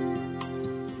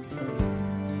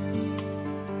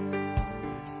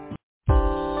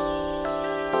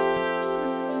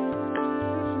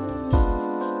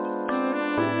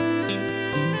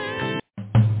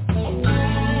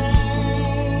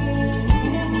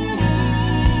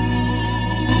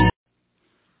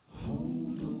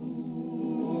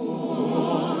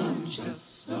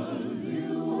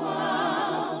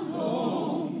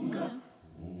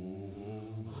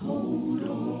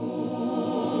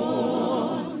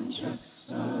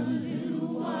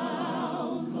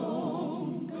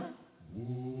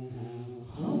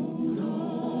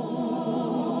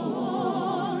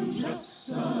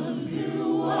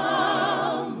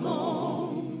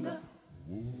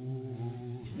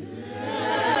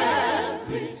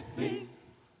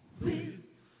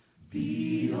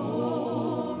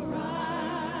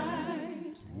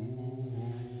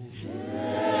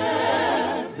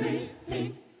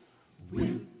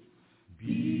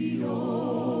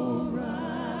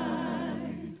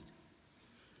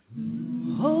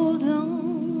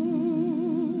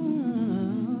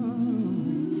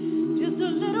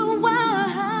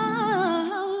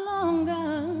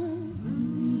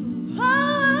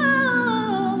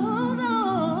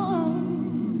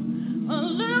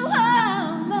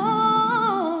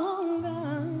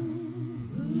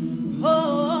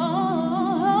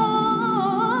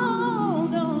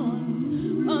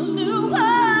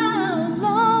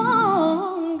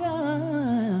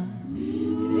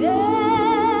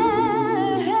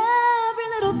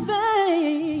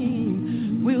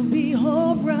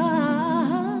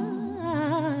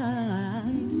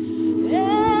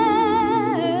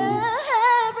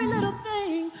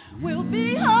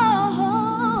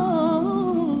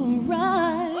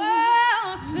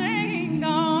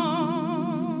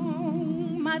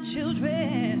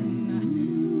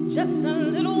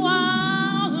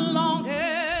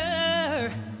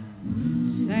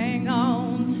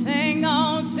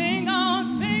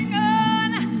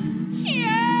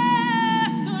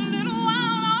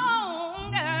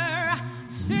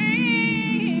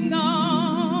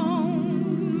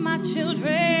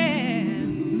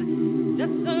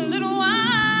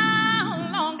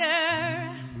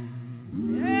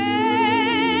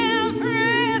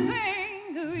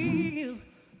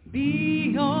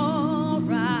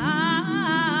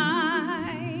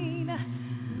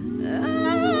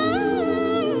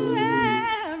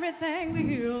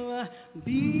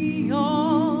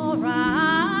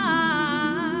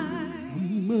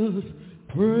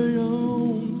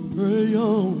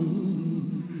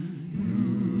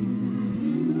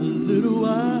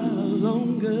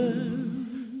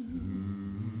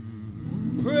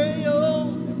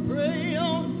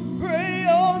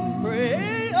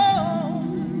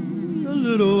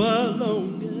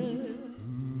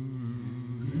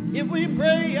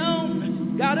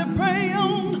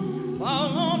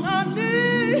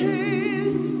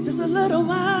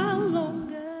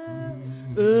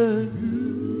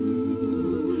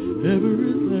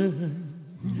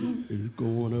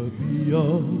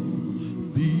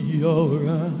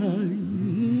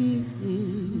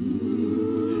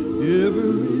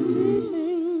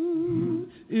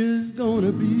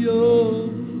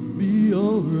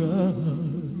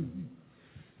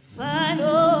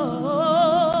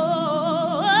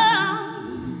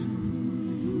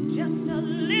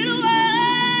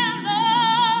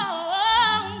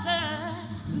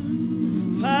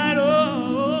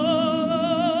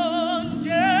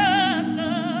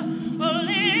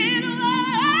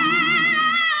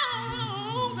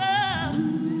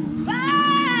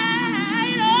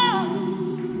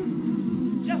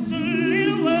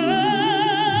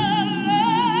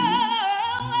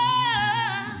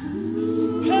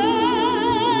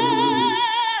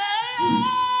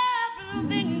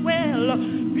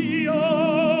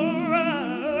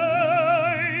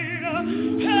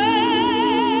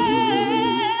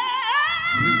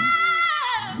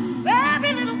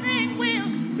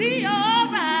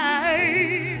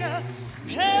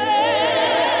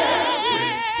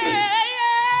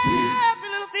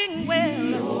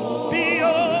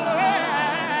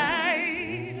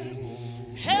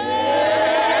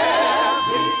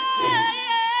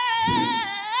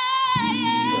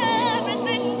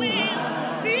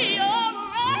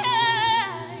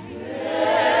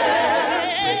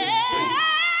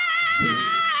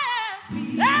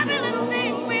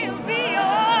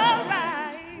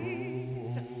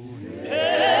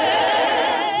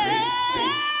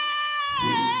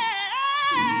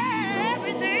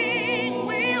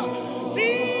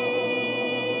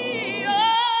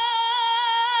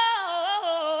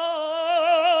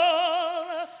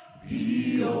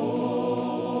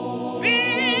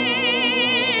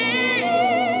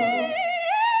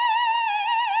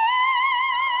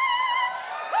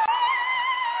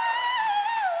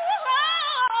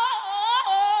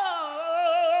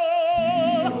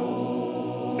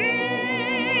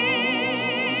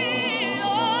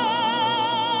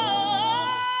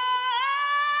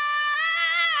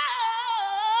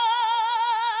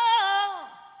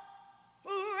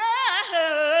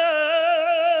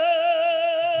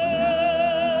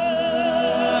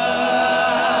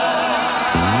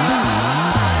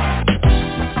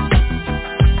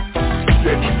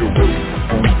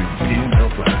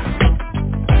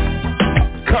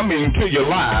 coming to you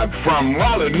live from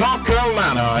Raleigh, North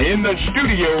Carolina, in the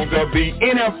studios of the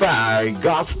NFI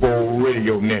Gospel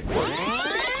Radio Network.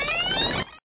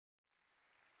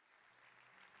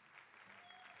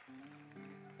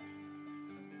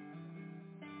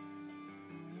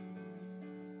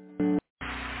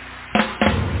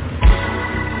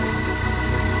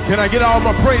 Can I get all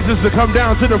my praises to come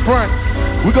down to the front?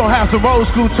 We're going to have some old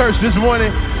school church this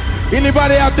morning.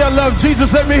 Anybody out there love Jesus?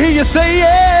 Let me hear you say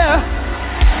yeah.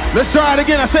 Let's try it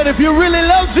again. I said if you really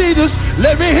love Jesus,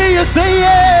 let me hear you say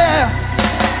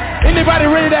yeah. Anybody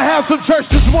ready to have some church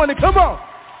this morning? Come on.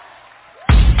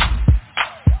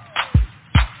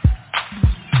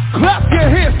 Clap your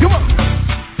hands. Come on.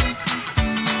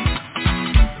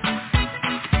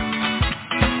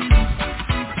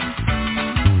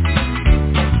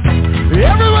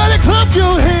 Everybody clap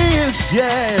your hands,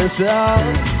 yes, yes,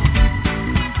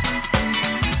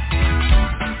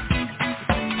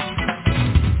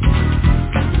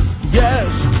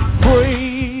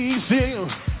 praise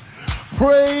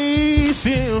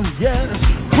him, yes,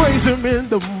 praise him in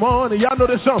the morning, y'all know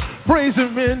this song, praise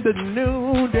him in the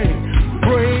noonday,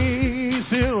 praise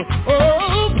him,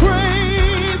 oh,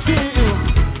 praise him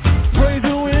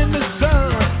when the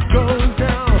sun goes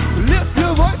down, lift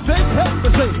your voice and help me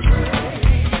say,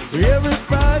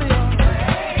 everybody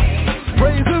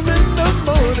praise him in the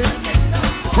morning,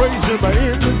 praise him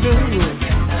in the noon.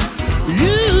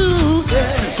 You,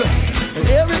 yes,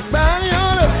 everybody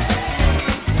ought to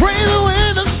praise him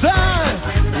in the sun.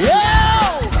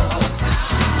 Yeah,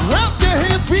 wrap your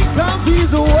hands because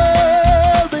he's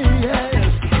worthy, yes,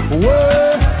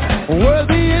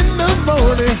 worthy in the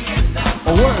morning,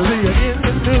 worthy in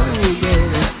the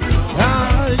noon.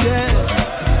 Ah, yes,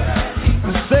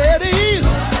 said he's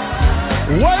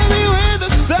worthy with the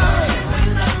sun.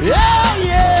 Yeah,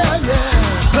 yeah, yeah.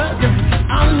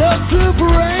 I love to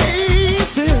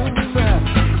praise him.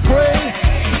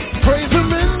 Praise him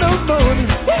in the morning.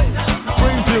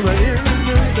 Praise him in the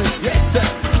noon. Yes,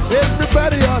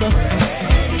 everybody ought to.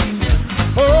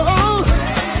 Oh,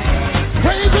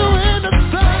 praise him in the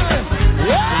sun.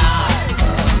 Yeah.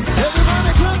 Everybody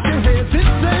clap your hands. His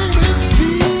name is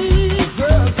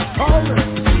Jesus. Oh,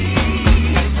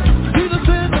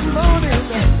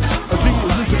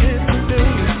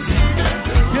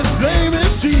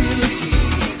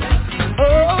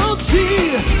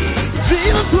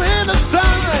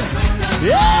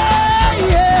 yeah,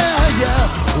 yeah,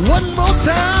 yeah. One more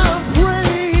time,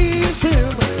 praise him,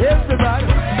 everybody.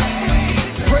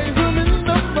 Praise him in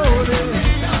the morning,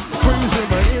 praise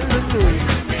him in the noon.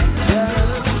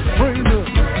 Yeah, praise him.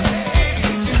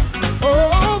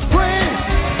 Oh,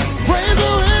 praise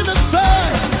him in the sun.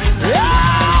 Yeah.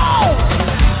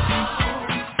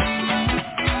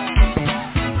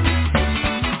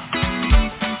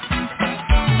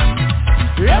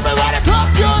 Everybody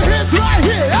clap your hands right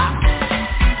here.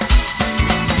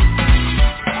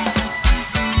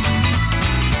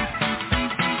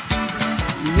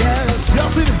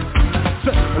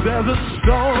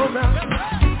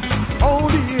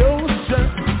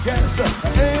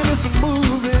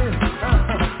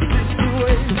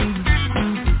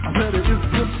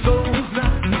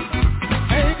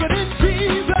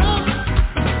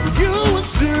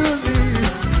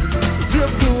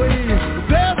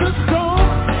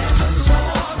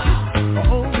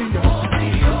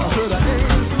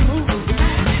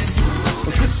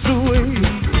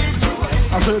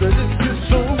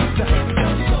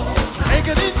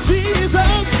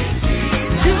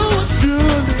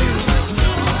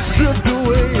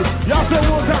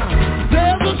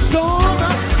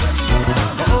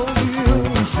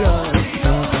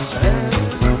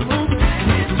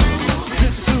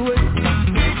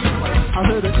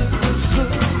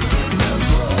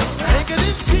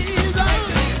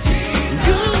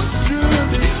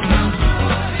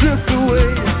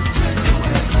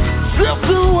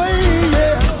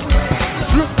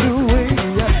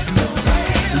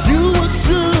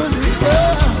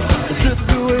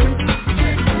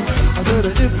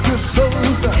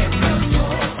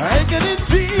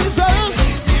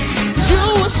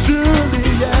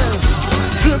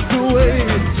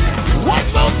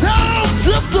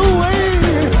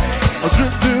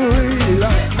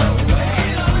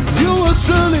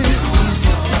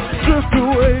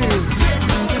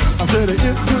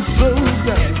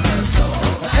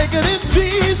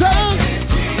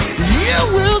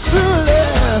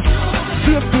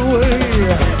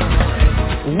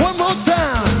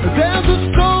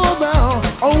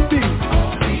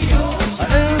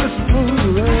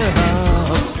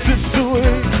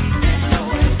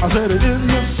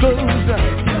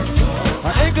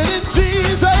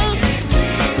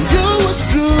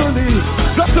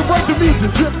 need to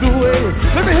drift away.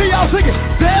 Let me hear y'all singing.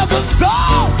 There's a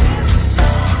song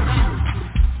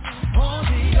on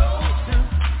the ocean.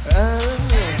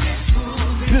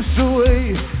 Just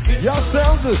away. Y'all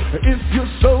sound good if your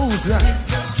soul's right.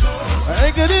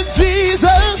 Anchored in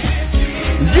Jesus,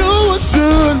 you will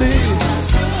surely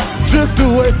drift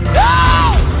away.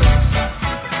 Oh!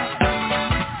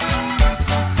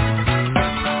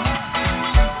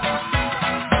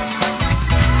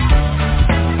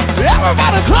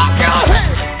 Everybody clap your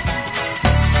hands.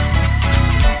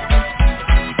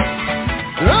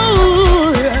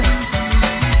 Oh, yeah.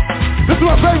 This is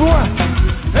my favorite one.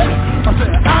 Hey, I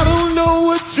said, I don't know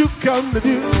what you come to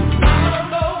do. I don't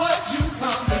know what you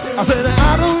come to do. I said,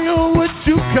 I don't know what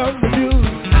you come to do.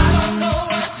 I don't know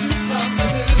what you come to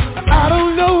do. I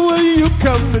don't know what you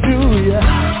come to do, yeah. I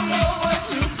don't know what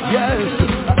you come to do. Yes,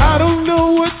 I don't know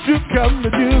what you come to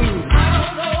do.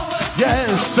 Yes,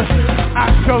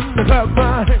 I come to clap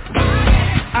my hands.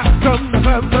 I come to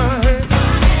clap my hands.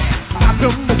 I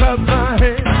come to clap my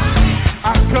hands.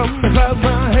 I come to clap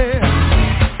my hands.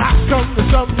 I come to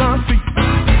stomp my feet.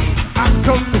 I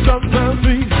come to stomp my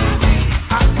feet.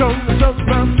 I come to stomp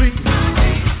my feet.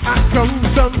 I come to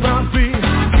stomp my feet.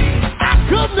 I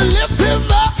come to lift him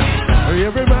up.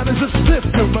 Everybody just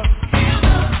lift him up.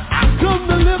 I come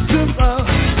to lift him up.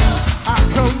 I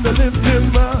come to lift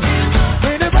him up.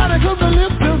 Anybody come to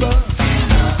lift him up?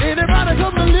 Anybody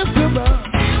come to lift him up?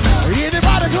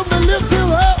 Anybody come to lift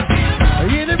him up?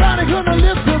 Anybody come to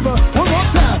lift him up? One more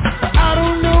time. I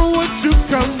don't know what you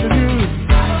come to do.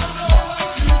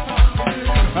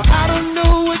 I don't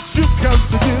know what you come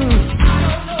to do.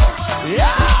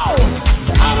 Yeah,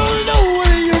 I don't know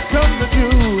what you come to do.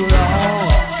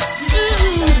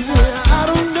 I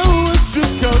don't know what you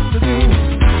come to do.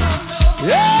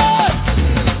 Yeah,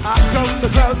 I come to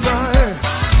clap my hands.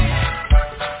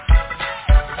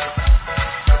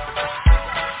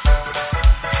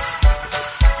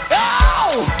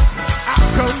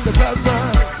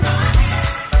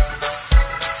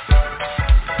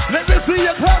 Let me see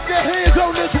you clap your hands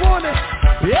on this morning.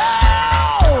 Yeah!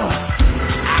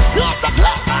 I come to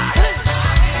clap my hands.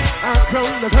 I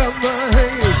come to clap my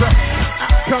hands. I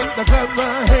come to clap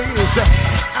my hands.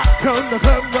 I come to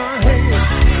clap my hands.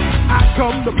 I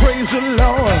come to praise the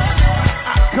Lord.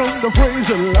 I come to praise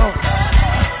the Lord.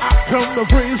 I come to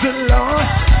praise the Lord.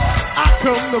 I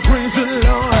come to praise the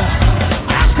Lord.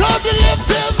 I come to lift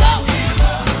him up.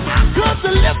 I come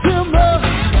to lift him up.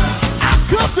 I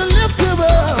come to lift him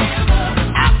up.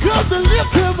 I come to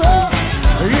lift him up.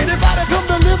 Anybody come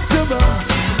to lift him up?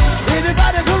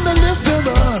 Anybody come to lift him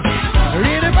up?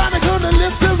 Anybody come to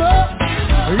lift him up?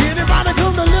 Anybody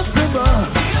come to lift him up?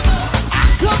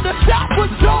 I come to shout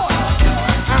with joy.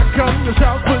 I come to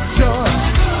shout with joy.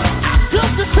 I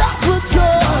come to shout with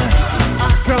joy. I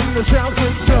come to shout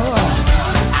with joy.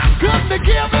 I come to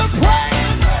give him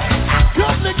praise. I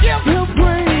come to give him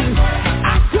praise.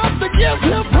 I come to give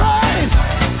him praise.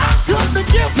 I come to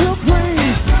give him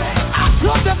praise. I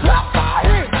come to clap my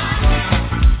hands.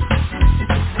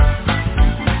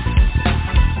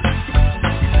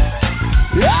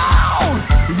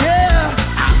 Yeah,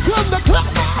 I come to clap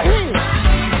my hands.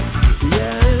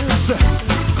 Yes,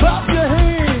 clap your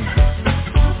hands.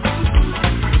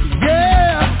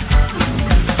 Yeah,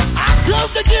 I come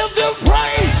to give them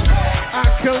praise. I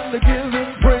come to give them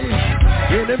praise.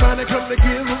 Anybody come to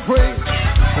give them praise?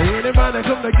 Anybody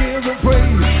come to give them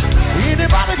praise?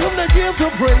 Anybody come to give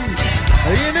them praise?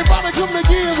 Anybody come to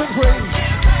give them praise?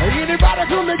 Anybody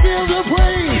come to give them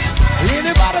praise?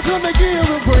 Anybody come to give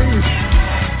them praise?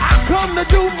 I come to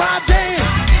do my dance.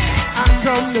 I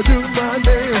come to do my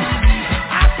dance.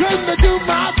 I come to do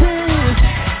my dance.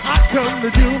 I come to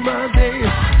do my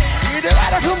dance.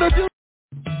 Anybody come to do?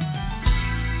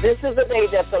 This is the day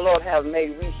that the Lord has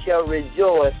made. We shall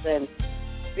rejoice and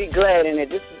be glad in it.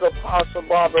 This is Apostle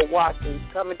Barbara Watkins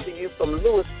coming to you from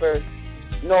Lewisburg,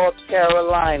 North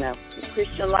Carolina, the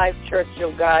Christian Life Church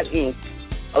of God, Inc.,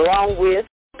 along with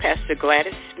Pastor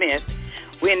Gladys Smith.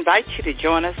 We invite you to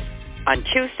join us on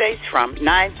Tuesdays from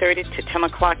 9:30 to 10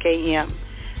 o'clock a.m.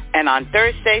 and on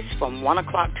Thursdays from 1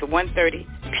 o'clock to 1:30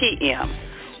 p.m.,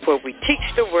 where we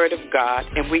teach the Word of God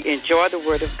and we enjoy the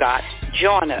Word of God.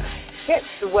 Join us. Catch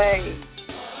the wave.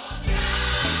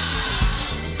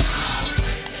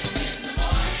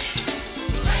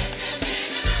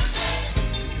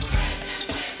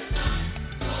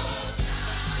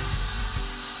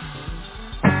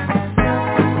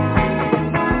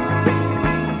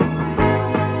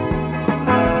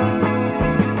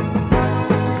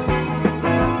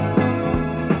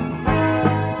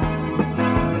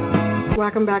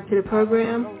 Welcome back to the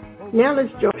program. Now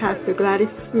let's join Pastor Gladys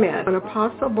Smith and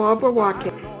Apostle Barbara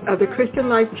Watkins of the Christian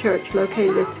Life Church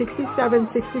located at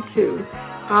 6762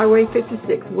 Highway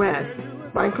 56 West,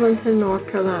 Franklinton, North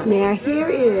Carolina. Now here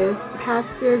is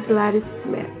Pastor Gladys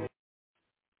Smith.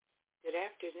 Good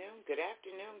afternoon, good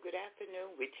afternoon, good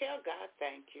afternoon. We tell God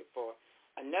thank you for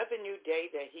another new day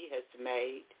that he has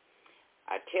made.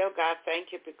 I tell God thank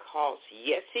you because,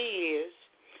 yes, he is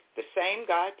the same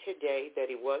God today that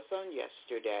he was on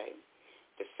yesterday,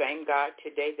 the same God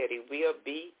today that he will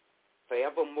be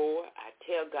forevermore. I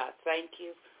tell God thank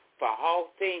you for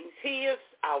all things. He is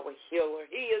our healer.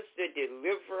 He is the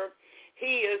deliverer.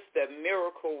 He is the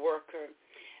miracle worker.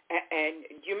 And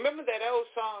you remember that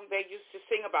old song they used to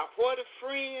sing about what a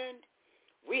friend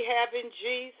we have in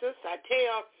Jesus? I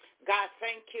tell God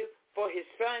thank you for his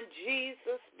son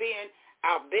Jesus being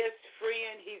our best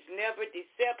friend. He's never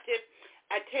deceptive.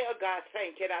 I tell God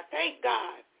thank you. And I thank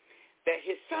God that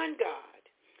his son God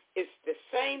is the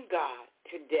same God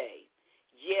today.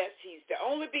 Yes, he's the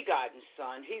only begotten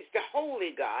son. He's the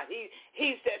holy God.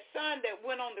 He's that son that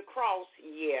went on the cross.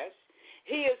 Yes.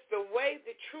 He is the way,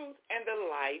 the truth, and the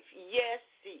life. Yes,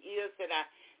 he is. And I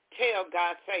tell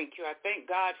God thank you. I thank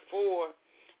God for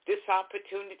this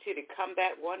opportunity to come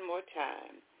back one more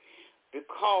time.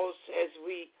 Because as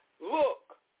we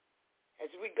look, as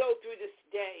we go through this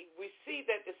day, we see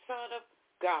that the Son of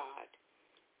God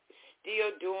is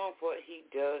still doing what he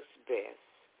does best,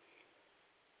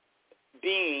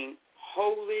 being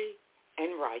holy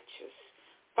and righteous.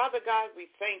 Father God, we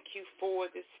thank you for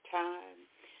this time.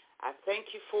 I thank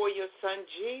you for your son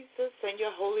Jesus and your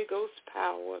Holy Ghost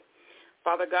power.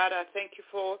 Father God, I thank you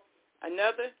for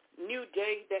another new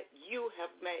day that you have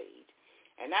made.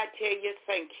 And I tell you,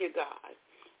 thank you, God.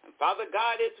 And Father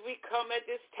God, as we come at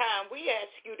this time, we ask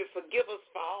you to forgive us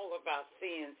for all of our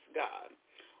sins, God.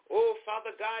 Oh,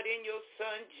 Father God, in your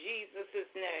son Jesus'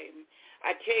 name,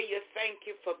 I tell you, thank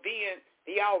you for being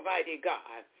the Almighty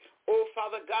God. Oh,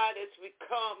 Father God, as we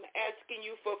come asking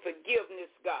you for forgiveness,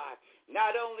 God,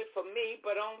 not only for me,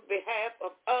 but on behalf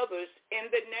of others in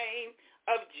the name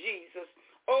of Jesus.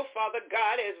 Oh, Father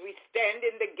God, as we stand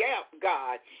in the gap,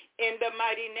 God, in the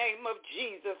mighty name of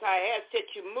Jesus, I ask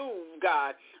that you move,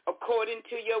 God, according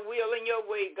to your will and your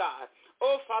way, God.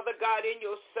 Oh, Father God, in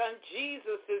your son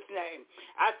Jesus' name,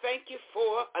 I thank you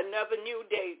for another new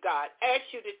day, God. Ask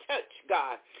you to touch,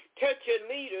 God. Touch your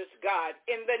leaders, God,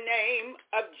 in the name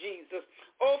of Jesus.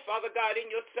 Oh, Father God, in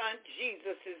your son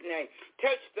Jesus' name,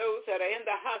 touch those that are in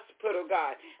the hospital,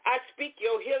 God. I speak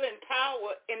your healing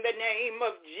power in the name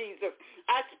of Jesus.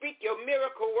 I speak your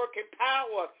miracle-working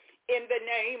power in the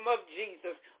name of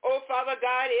Jesus. Oh, Father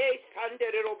God,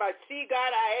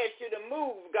 God, I ask you to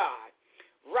move, God,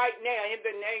 right now in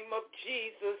the name of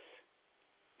Jesus,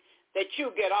 that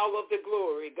you get all of the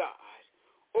glory, God.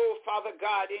 Oh, Father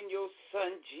God, in your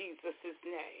son Jesus'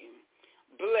 name,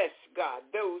 bless, God,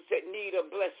 those that need a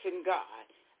blessing, God.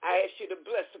 I ask you to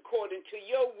bless according to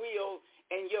your will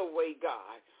and your way,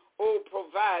 God. Oh,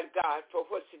 provide, God, for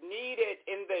what's needed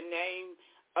in the name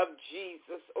of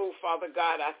Jesus. Oh, Father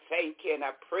God, I thank you and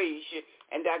I praise you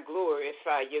and I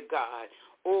glorify you, God.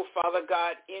 Oh, Father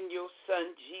God, in your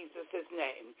son Jesus'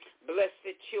 name, bless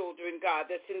the children, God,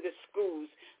 that's in the schools,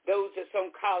 those that's on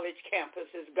college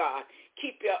campuses, God.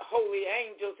 Keep your holy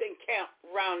angels encamped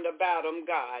round about them,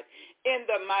 God. In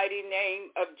the mighty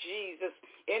name of Jesus,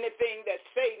 anything that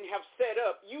Satan have set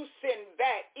up, you send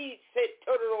back,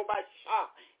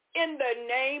 in the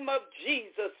name of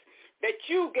Jesus, that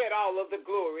you get all of the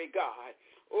glory, God.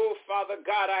 Oh, Father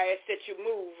God, I ask that you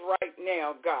move right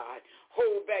now, God.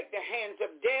 Hold back the hands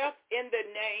of death in the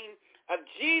name of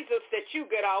Jesus, that you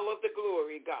get all of the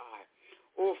glory, God.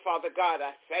 Oh, Father God,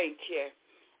 I thank you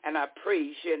and I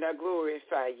praise you and I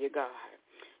glorify you, God,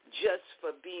 just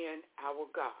for being our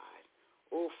God.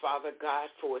 Oh, Father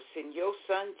God, for it's in your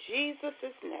son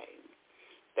Jesus' name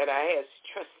that I ask,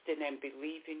 trusting and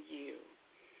believing you.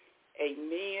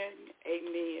 Amen,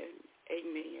 amen,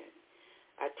 amen.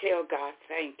 I tell God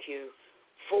thank you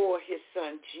for his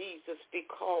son Jesus,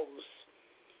 because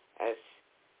as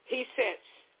he sits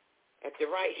at the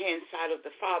right-hand side of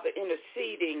the Father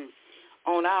interceding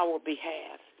on our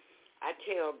behalf, I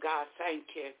tell God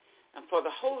thank you, and for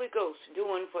the Holy Ghost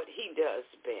doing what he does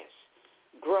best,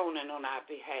 groaning on our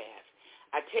behalf.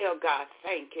 I tell God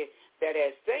thank you that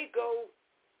as they go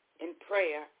in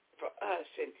prayer for us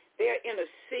and they're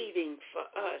interceding for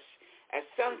us, as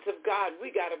sons of God,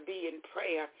 we got to be in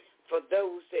prayer for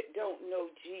those that don't know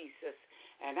Jesus.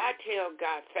 And I tell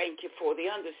God thank you for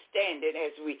the understanding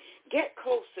as we get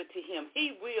closer to him.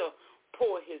 He will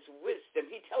pour his wisdom.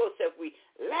 He tells us if we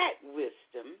lack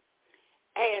wisdom,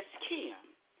 ask him.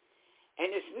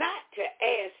 And it's not to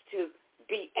ask to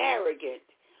be arrogant,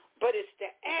 but it's to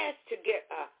ask to get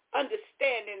an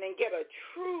understanding and get a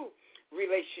true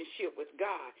relationship with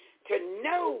God, to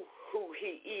know who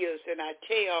he is. And I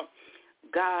tell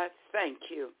God, thank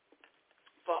you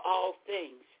for all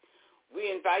things. We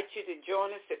invite you to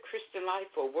join us at Christian Life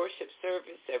for worship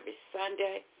service every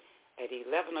Sunday at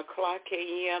 11 o'clock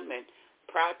a.m. And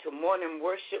prior to morning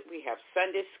worship, we have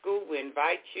Sunday school. We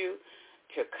invite you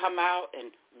to come out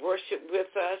and worship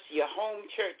with us. Your home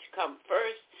church come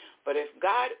first, but if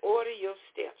God order your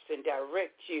steps and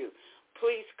direct you,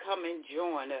 please come and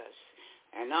join us.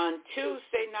 And on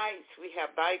Tuesday nights, we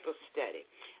have Bible study.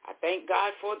 I thank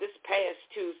God for this past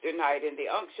Tuesday night and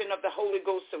the unction of the Holy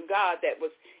Ghost of God that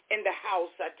was in the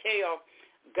house. I tell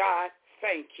God,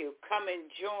 thank you. Come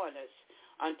and join us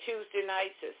on Tuesday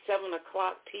nights at 7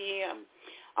 o'clock p.m.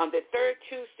 On the third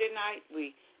Tuesday night,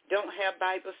 we don't have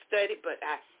Bible study, but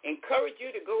I encourage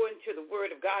you to go into the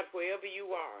Word of God wherever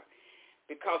you are,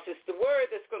 because it's the Word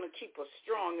that's going to keep us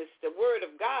strong. It's the Word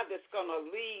of God that's going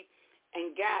to lead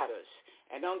and guide us.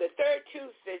 And on the third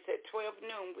Tuesdays at 12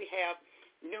 noon, we have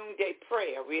noonday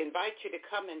prayer. We invite you to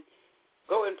come and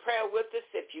go in prayer with us.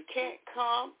 If you can't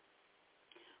come,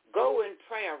 go in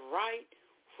prayer right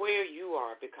where you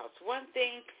are, because one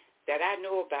thing that I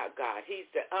know about God, he's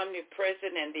the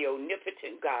omnipresent and the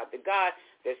omnipotent God, the God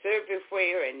that's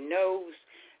everywhere and knows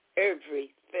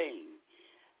everything.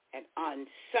 And on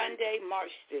Sunday,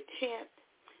 March the 10th,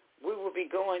 we will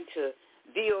be going to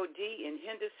DOD in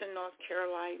Henderson, North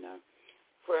Carolina,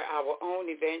 where our own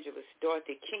evangelist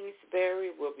Dorothy Kingsbury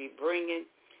will be bringing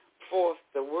forth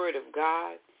the Word of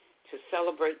God to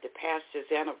celebrate the pastor's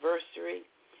anniversary.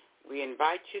 We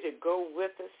invite you to go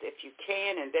with us if you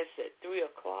can, and that's at 3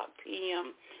 o'clock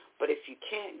p.m. But if you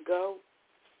can't go,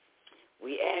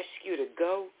 we ask you to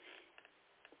go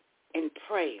in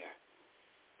prayer,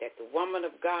 that the woman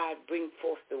of God bring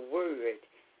forth the word,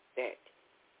 that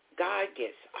God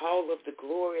gets all of the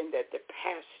glory, and that the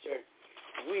pastor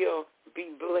will be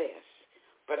blessed.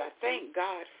 But I thank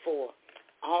God for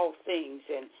all things,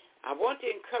 and I want to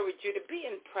encourage you to be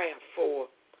in prayer for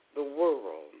the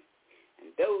world and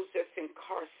those that's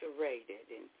incarcerated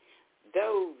and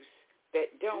those that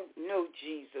don't know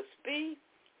Jesus. Be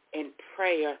in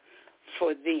prayer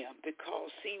for them,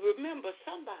 because, see, remember,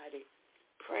 somebody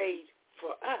prayed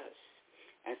for us,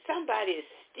 and somebody is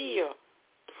still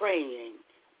praying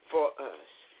for us.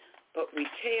 But we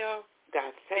tell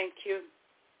God, thank you.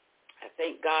 I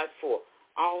thank God for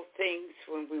all things.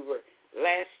 When we were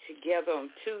last together on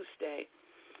Tuesday,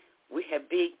 we have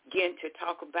begun to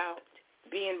talk about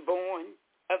being born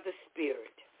of the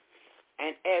Spirit.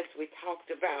 And as we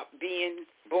talked about being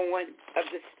born of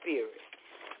the Spirit,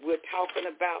 we're talking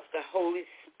about the Holy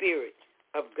Spirit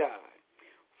of God.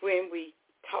 When we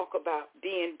talk about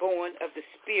being born of the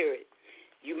Spirit,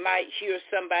 you might hear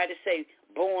somebody say,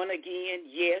 born again.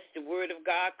 Yes, the Word of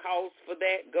God calls for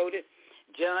that. Go to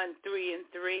John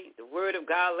 3:3. The Word of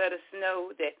God let us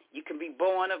know that you can be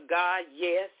born of God.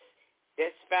 Yes,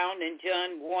 that's found in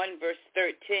John 1, verse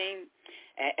 13.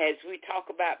 As we talk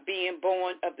about being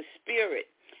born of the Spirit,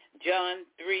 John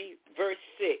 3, verse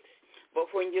 6.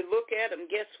 But when you look at them,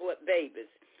 guess what,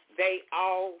 babies? They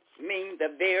all mean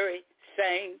the very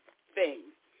same thing,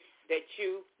 that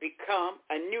you become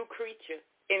a new creature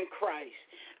in Christ,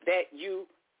 that you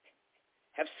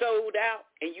have sold out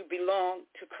and you belong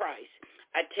to Christ.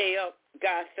 I tell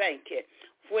God, thank you.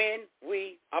 When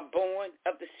we are born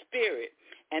of the Spirit,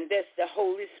 and that's the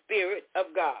Holy Spirit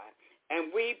of God,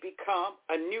 and we become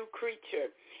a new creature,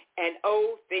 and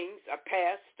old things are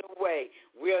passed away.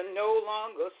 We are no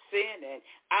longer sinning.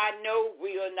 I know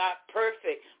we are not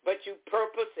perfect, but you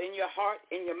purpose in your heart,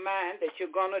 in your mind, that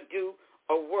you're going to do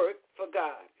a work for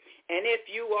God. And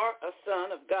if you are a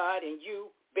son of God and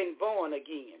you've been born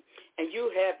again, and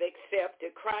you have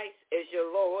accepted Christ as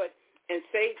your Lord and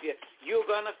Savior, you're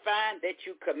going to find that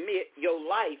you commit your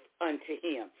life unto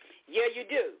him. Yeah, you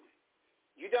do.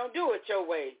 You don't do it your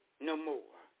way no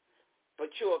more. But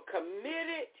you are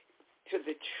committed to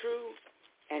the true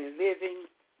and living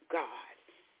God,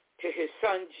 to his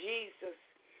Son Jesus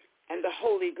and the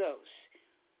Holy Ghost.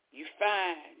 You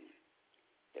find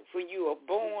that when you are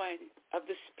born of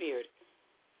the Spirit,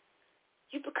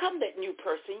 you become that new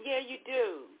person. Yeah, you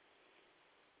do.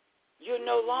 You're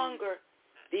no longer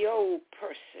the old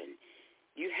person.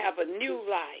 You have a new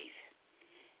life.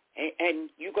 And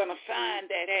you're going to find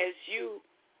that as you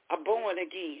are born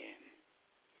again,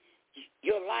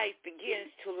 your life begins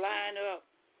to line up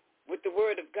with the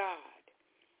Word of God.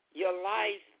 Your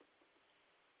life,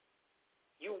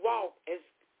 you walk as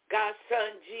God's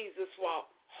Son Jesus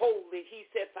walked, holy. He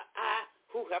said, for I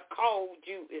who have called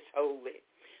you is holy.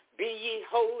 Be ye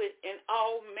holy in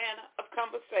all manner of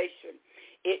conversation.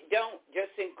 It don't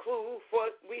just include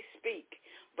what we speak,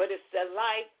 but it's the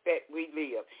life that we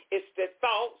live. It's the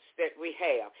thoughts that we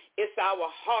have. It's our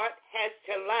heart has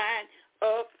to line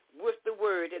up with the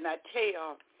word. And I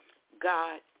tell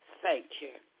God, thank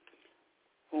you.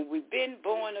 When we've been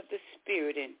born of the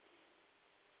Spirit and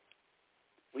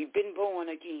we've been born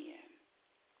again,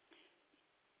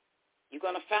 you're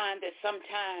going to find that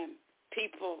sometimes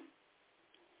people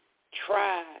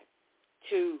try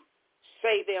to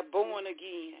say they're born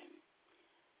again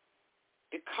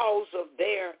because of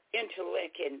their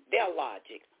intellect and their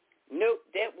logic. Nope,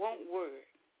 that won't work.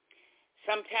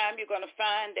 Sometimes you're going to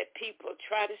find that people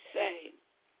try to say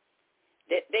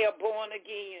that they're born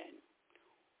again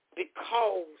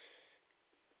because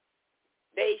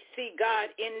they see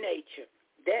God in nature.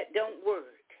 That don't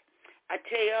work. I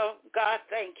tell God,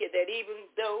 thank you, that even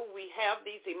though we have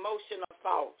these emotional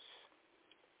thoughts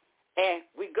and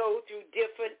we go through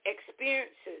different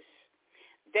experiences,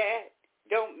 that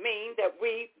don't mean that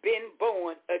we've been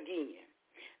born again.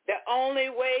 The only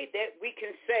way that we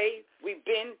can say we've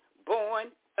been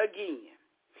born again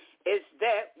is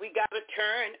that we got to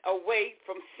turn away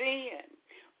from sin,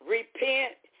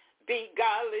 repent, be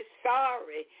godly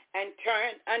sorry, and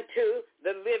turn unto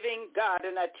the living God.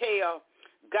 And I tell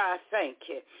God, thank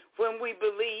you. When we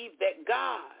believe that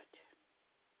God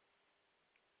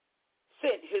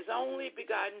sent his only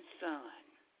begotten Son,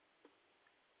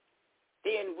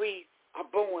 then we are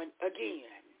born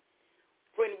again.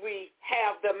 When we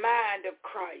have the mind of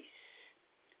Christ,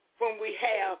 when we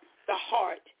have the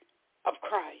heart of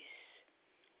Christ,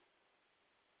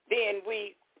 then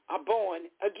we are born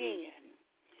again.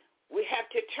 We have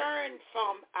to turn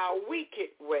from our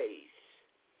wicked ways,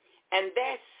 and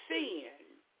that's sin,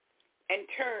 and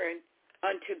turn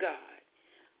unto God.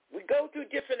 We go through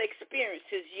different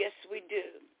experiences, yes we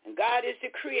do. And God is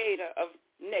the creator of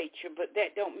nature, but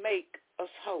that don't make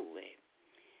us holy.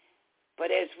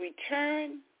 But as we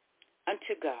turn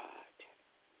unto God,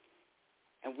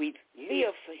 and we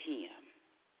live for him,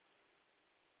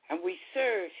 and we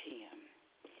serve him,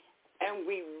 and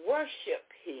we worship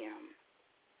him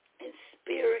in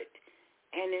spirit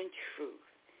and in truth.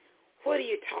 What are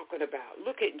you talking about?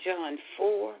 Look at John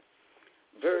 4,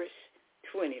 verse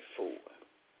 24.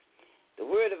 The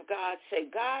word of God say,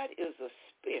 God is a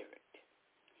spirit,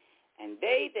 and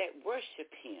they that worship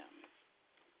him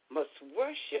must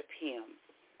worship him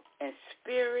in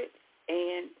spirit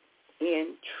and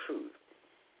in truth.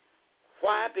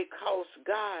 Why? Because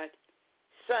God,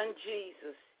 Son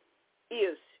Jesus,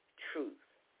 is truth.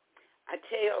 I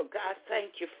tell God,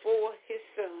 thank you for his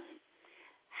Son.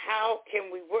 How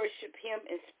can we worship him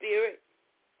in spirit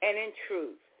and in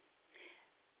truth?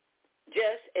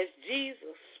 Just as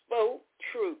Jesus spoke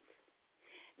truth,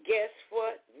 guess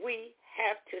what? We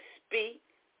have to speak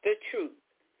the truth.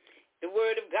 The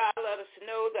word of God let us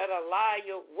know that a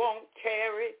liar won't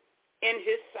tarry in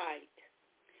his sight.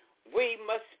 We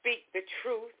must speak the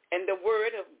truth, and the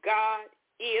word of God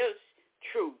is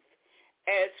truth.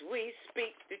 As we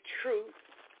speak the truth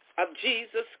of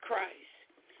Jesus Christ,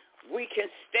 we can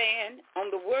stand on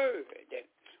the word.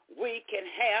 We can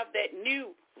have that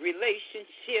new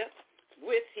relationship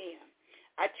with him.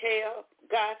 I tell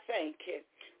God, thank you.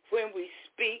 When we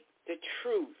speak the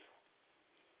truth,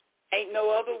 ain't no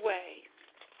other way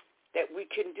that we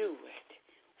can do it.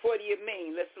 What do you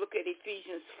mean? Let's look at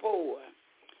Ephesians 4,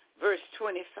 verse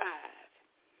 25.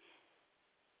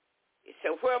 It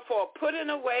said, wherefore, putting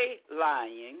away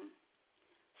lying,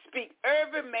 speak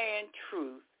every man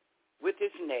truth with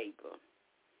his neighbor,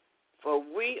 for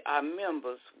we are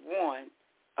members one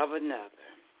of another.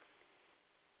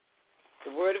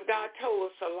 The word of God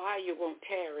told us a liar won't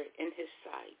tarry in his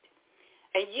sight.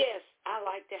 And yes, I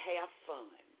like to have fun,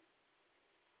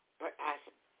 but I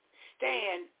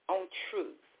stand on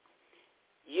truth.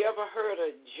 You ever heard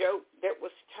a joke that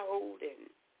was told? And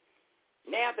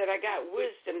now that I got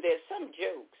wisdom, there's some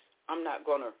jokes I'm not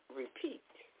going to repeat.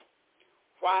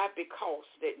 Why? Because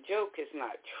that joke is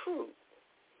not truth.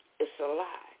 It's a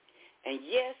lie. And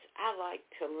yes, I like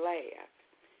to laugh,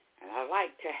 and I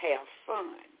like to have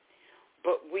fun.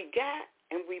 But we got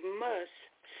and we must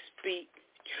speak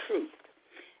truth.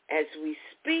 As we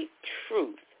speak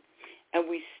truth and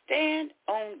we stand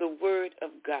on the word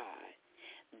of God,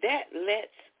 that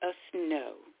lets us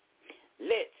know,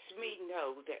 lets me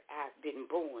know that I've been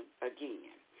born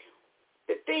again.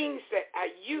 The things that I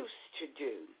used to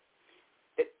do,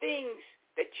 the things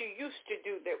that you used to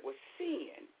do that was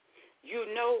sin, you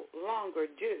no longer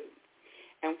do.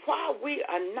 And while we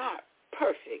are not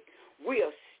perfect, we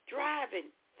are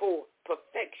striving for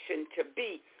perfection to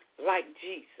be like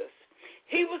Jesus.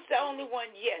 He was the only one,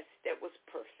 yes, that was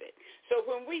perfect. So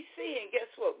when we sin,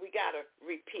 guess what? We got to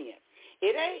repent.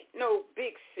 It ain't no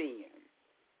big sin.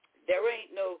 There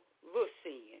ain't no little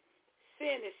sin.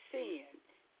 Sin is sin,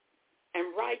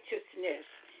 and righteousness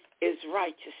is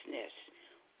righteousness.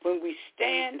 When we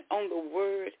stand on the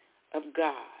word of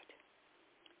God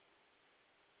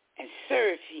and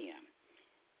serve him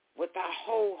with our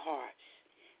whole hearts,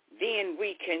 then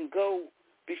we can go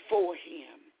before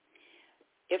him.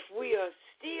 If we are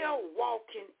still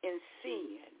walking in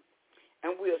sin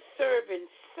and we are serving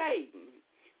Satan,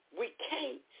 we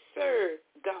can't serve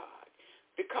God,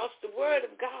 because the word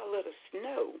of God let us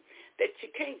know that you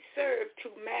can't serve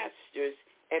two masters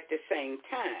at the same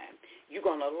time. You're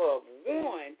going to love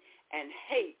one and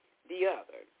hate the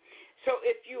other. So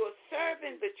if you are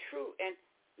serving the true and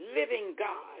living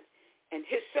God and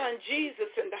his son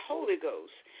Jesus and the Holy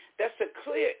Ghost, that's a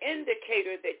clear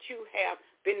indicator that you have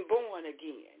been born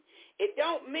again. It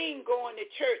don't mean going to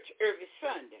church every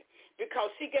Sunday, because,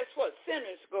 see, guess what?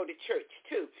 Sinners go to church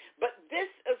too. But this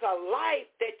is a life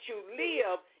that you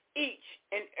live each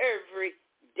and every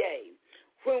day.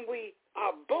 When we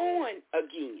are born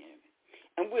again,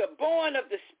 and we are born of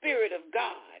the Spirit of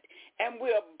God, and we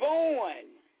are born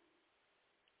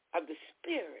of the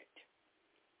Spirit,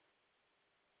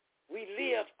 we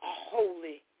live a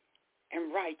holy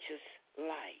and righteous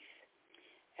life.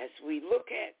 As we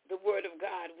look at the word of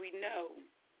God, we know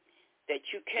that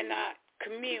you cannot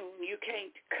commune, you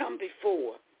can't come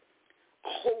before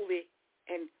a holy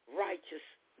and righteous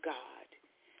God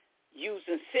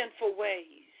using sinful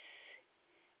ways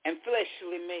and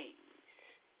fleshly means.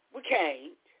 We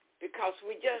can't, because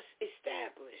we just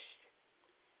established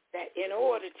that in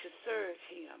order to serve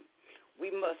him,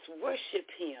 we must worship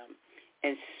him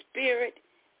in spirit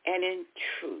and in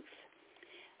truth.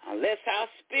 Unless our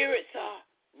spirits are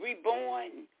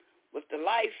reborn with the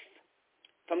life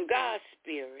from God's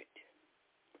Spirit,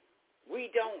 we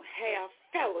don't have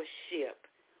fellowship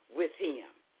with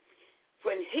him.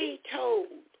 When he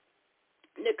told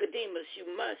Nicodemus, you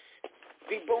must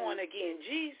be born again,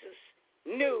 Jesus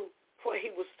knew what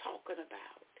he was talking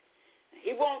about.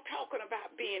 He wasn't talking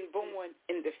about being born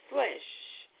in the flesh,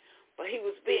 but he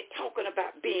was talking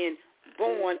about being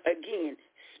born again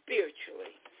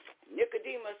spiritually.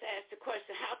 Nicodemus asked the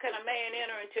question, how can a man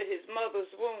enter into his mother's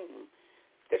womb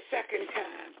the second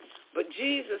time? But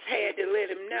Jesus had to let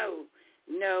him know,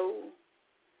 no,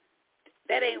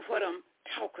 that ain't what I'm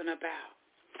talking about.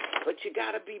 But you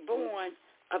got to be born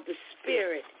of the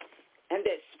Spirit, and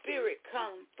that Spirit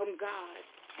comes from God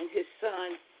and his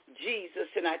son,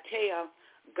 Jesus. And I tell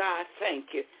God,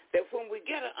 thank you, that when we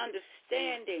get an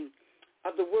understanding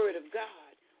of the word of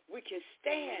God, we can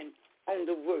stand on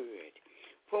the word.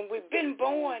 When we've been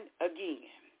born again,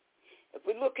 if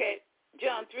we look at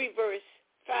John 3, verse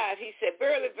 5, he said,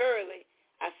 verily, verily,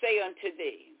 I say unto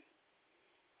thee,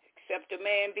 except a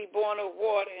man be born of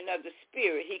water and of the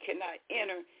Spirit, he cannot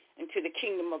enter into the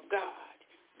kingdom of God.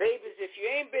 Babies, if you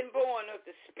ain't been born of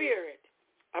the Spirit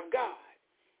of God,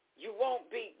 you won't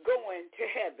be going to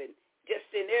heaven just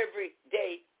in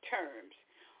everyday terms.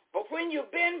 But when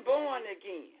you've been born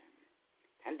again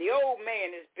and the old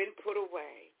man has been put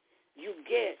away, you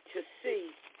get to see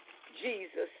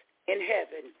Jesus in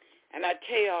heaven. And I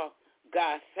tell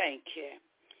God, thank you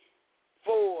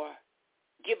for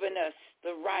giving us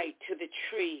the right to the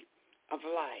tree of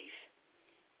life.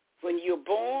 When you're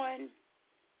born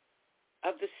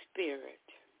of the Spirit,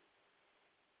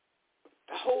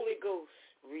 the Holy Ghost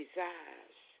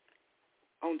resides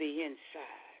on the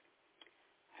inside.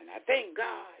 And I thank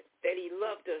God that he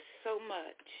loved us so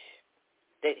much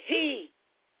that he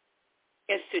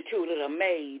instituted or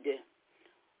made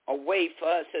a way for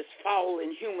us as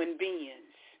fallen human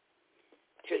beings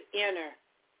to enter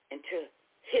into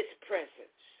his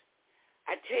presence.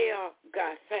 I tell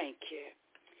God, thank you.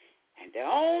 And the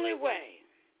only way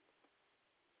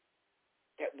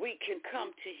that we can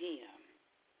come to him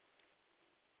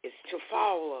is to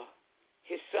follow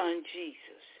his son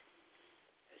Jesus.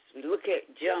 As we look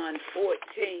at John 14,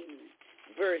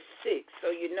 verse 6, so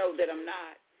you know that I'm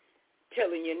not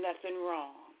telling you nothing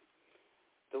wrong.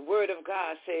 The word of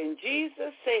God saying,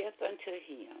 Jesus saith unto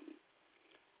him,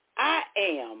 I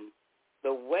am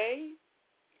the way,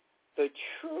 the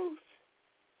truth,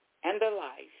 and the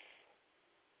life.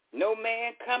 No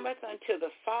man cometh unto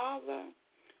the Father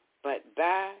but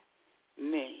by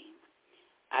me.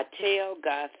 I tell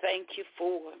God, thank you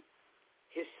for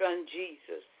his son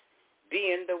Jesus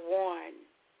being the one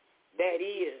that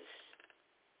is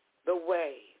the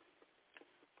way,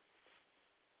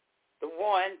 the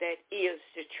one that is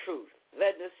the truth.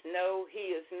 Let us know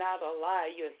he is not a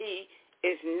liar. He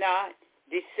is not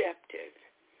deceptive.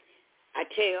 I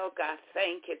tell God,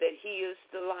 thank you that he is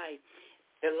the life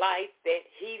that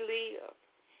he lived.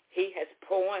 He has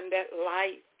poured that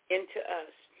life into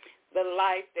us. The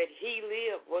life that he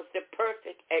lived was the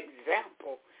perfect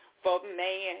example for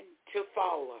man to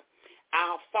follow.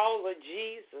 I'll follow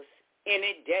Jesus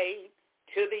any day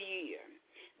to the year.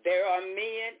 There are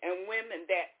men and women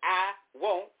that I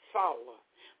won't follow,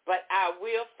 but I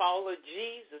will follow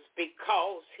Jesus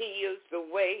because he is the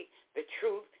way, the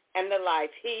truth, and the life.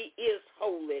 He is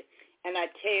holy. And I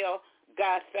tell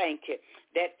God, thank you,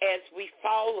 that as we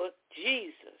follow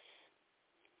Jesus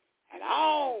and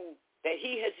all that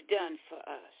he has done for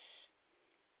us,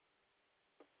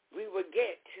 we will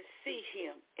get to see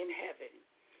him in heaven.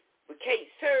 We can't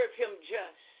serve him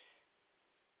just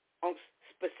on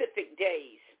specific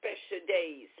days,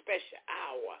 special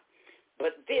hour,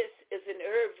 but this is an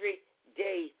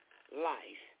everyday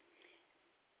life.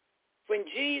 When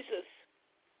Jesus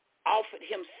offered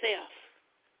himself,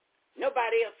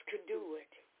 nobody else could do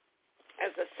it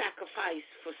as a sacrifice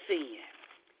for sin.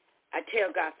 I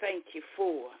tell God, thank you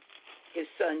for his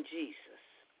son Jesus.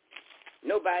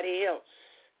 Nobody else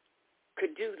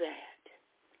could do that.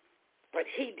 But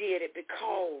he did it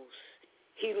because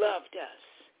he loved us.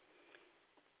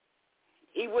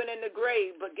 He went in the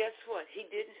grave, but guess what? He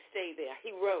didn't stay there.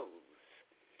 He rose.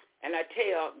 And I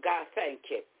tell God,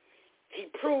 thank you. He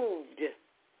proved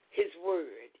his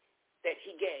word that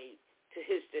he gave to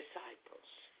his disciples.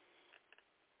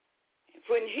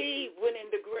 When he went in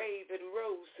the grave and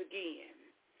rose again,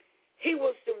 he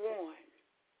was the one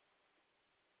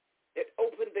that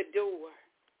opened the door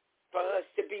for us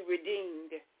to be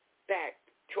redeemed back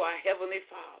to our Heavenly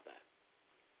Father.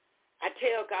 I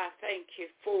tell God, thank you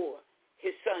for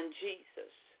his son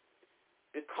Jesus,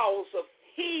 because of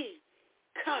he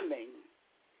coming,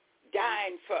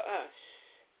 dying for us.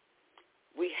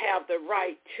 We have the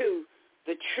right to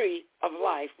the tree of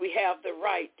life. We have the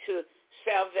right to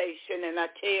salvation. And I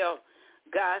tell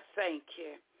God, thank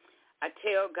you. I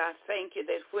tell God, thank you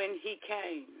that when he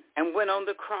came and went on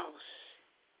the cross,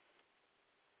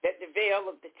 that the veil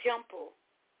of the temple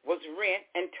was rent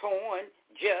and torn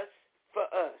just for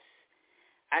us.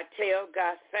 I tell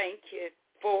God, thank you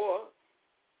for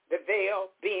the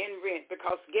veil being rent,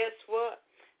 because guess what?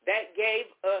 That gave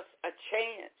us a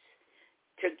chance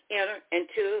to enter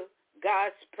into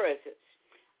God's presence.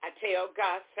 I tell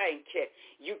God, thank you.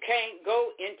 You can't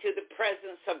go into the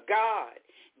presence of God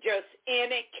just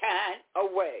any kind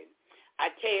of way. I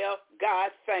tell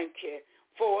God, thank you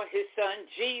for his son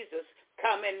Jesus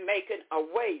coming, making a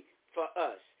way for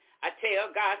us. I tell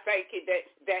God, thank you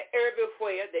that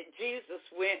everywhere that Jesus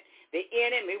went, the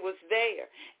enemy was there.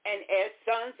 And as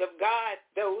sons of God,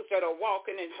 those that are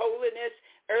walking in holiness,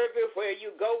 everywhere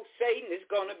you go, Satan is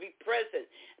going to be present.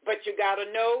 But you got to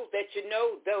know that you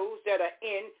know those that are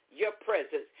in your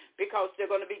presence, because there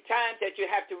are going to be times that you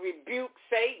have to rebuke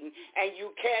Satan, and you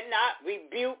cannot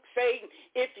rebuke Satan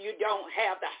if you don't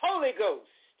have the Holy Ghost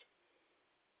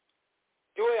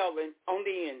dwelling on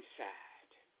the inside.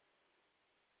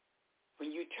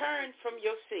 When you turn from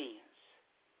your sins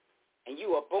and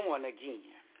you are born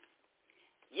again,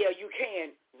 yeah, you can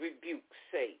rebuke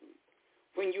Satan.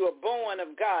 When you are born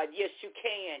of God, yes, you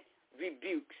can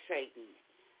rebuke Satan.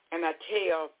 And I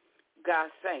tell God,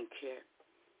 thank you.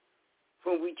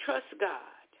 When we trust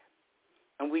God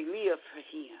and we live for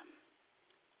him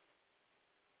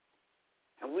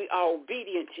and we are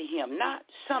obedient to him, not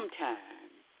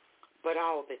sometimes, but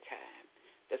all the time.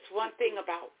 That's one thing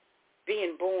about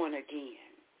being born again.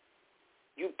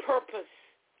 You purpose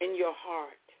in your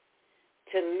heart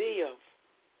to live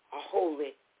a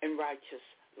holy and righteous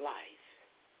life.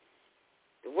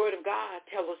 The word of God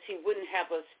tells us he wouldn't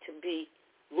have us to be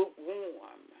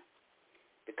lukewarm,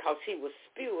 because he will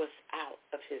spew us out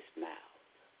of his mouth.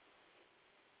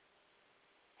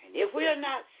 And if we are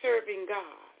not serving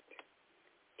God,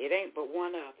 it ain't but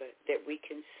one other that we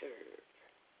can serve.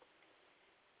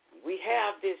 We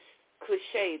have this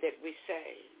cliche that we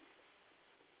say,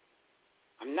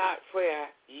 I'm not where I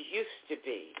used to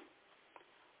be,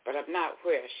 but I'm not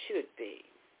where I should be.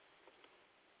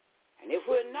 And if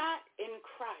we're not in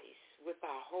Christ with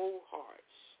our whole hearts,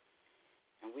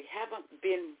 and we haven't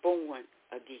been born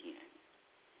again,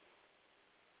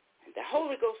 and the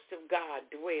Holy Ghost of God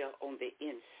dwell on the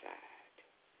inside,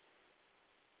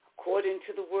 according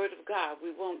to the word of God, we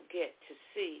won't get to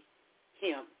see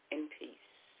him in peace.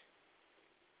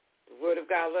 The word of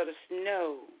God let us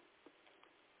know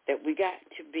that we got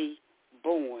to be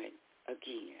born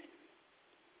again.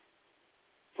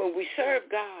 When we serve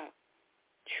God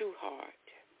true heart,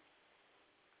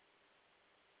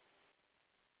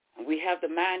 and we have the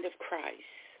mind of Christ,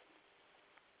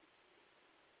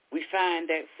 we find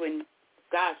that when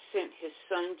God sent his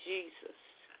son Jesus,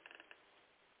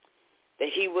 that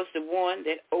he was the one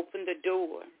that opened the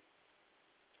door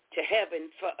to heaven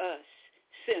for us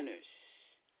sinners.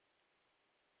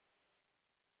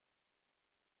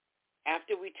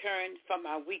 After we turn from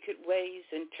our wicked ways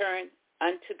and turn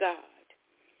unto God,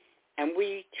 and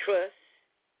we trust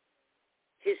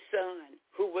his son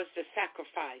who was the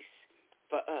sacrifice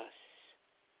for us,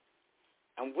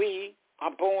 and we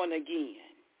are born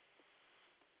again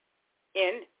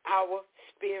in our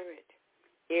spirit.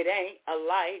 It ain't a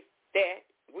life that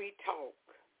we talk,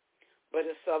 but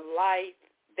it's a life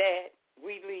that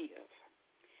we live.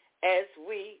 As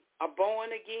we are born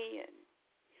again,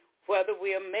 whether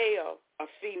we are male or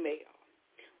female,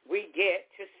 we get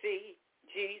to see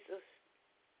Jesus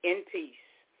in peace.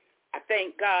 I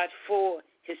thank God for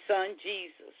his son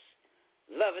Jesus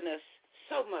loving us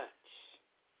so much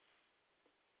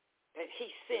that he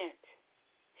sent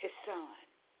his son.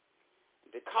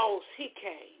 Because he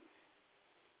came,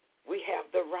 we have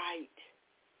the right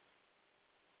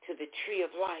to the tree of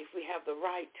life. We have the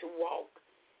right to walk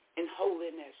in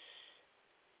holiness.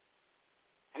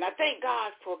 And I thank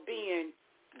God for being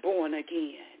born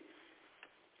again.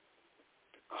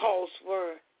 Because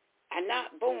were I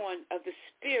not born of the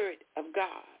Spirit of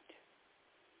God,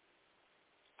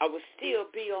 I would still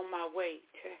be on my way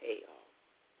to hell.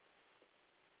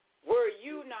 Were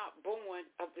you not born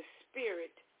of the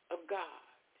Spirit of God,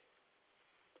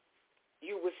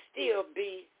 you would still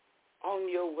be on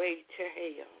your way to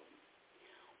hell.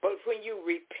 But when you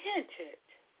repented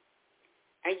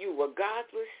and you were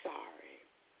godly sorry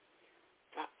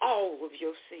for all of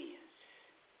your sins,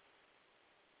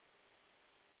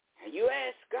 and you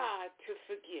asked God to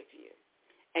forgive you,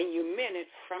 and you meant it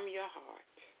from your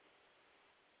heart,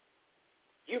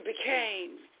 you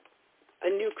became a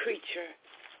new creature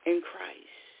in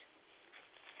Christ.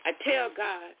 I tell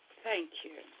God, thank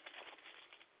you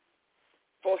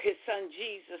for his son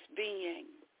Jesus being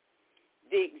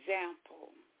the example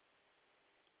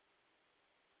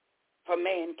for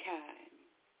mankind.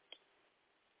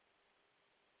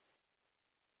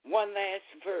 One last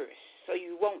verse, so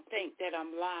you won't think that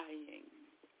I'm lying.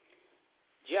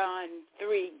 John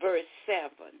 3, verse 7.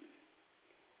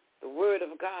 The word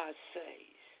of God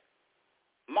says,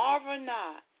 marvel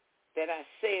not that I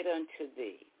said unto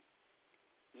thee,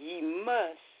 ye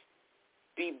must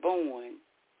be born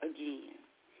again.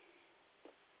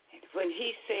 And when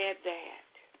he said that,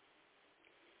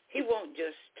 he wasn't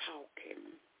just talking,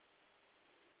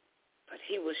 but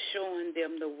he was showing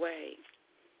them the way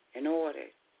in order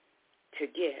to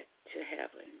get to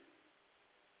heaven.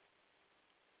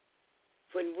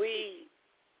 When we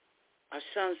are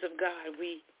sons of God,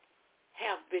 we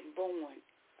have been born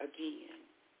again.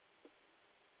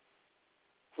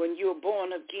 When you're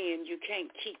born again, you can't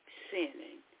keep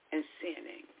sinning and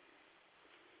sinning.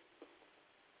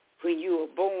 When you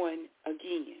are born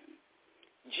again,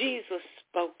 Jesus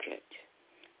spoke it,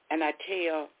 and I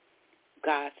tell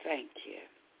God, thank you.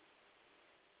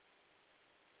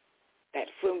 That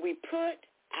when we put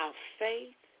our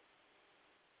faith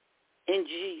in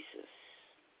Jesus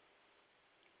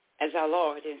as our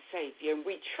Lord and Savior, and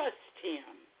we trust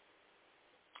him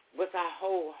with our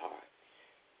whole hearts,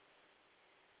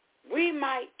 we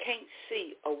can't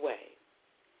see a way.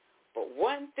 But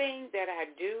one thing that I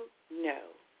do know,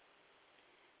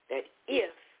 that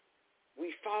if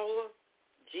we follow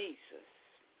Jesus,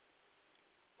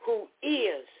 who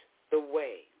is the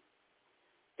way,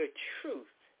 the truth,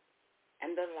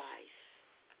 and the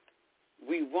life,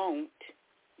 we won't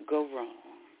go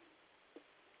wrong.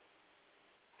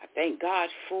 I thank God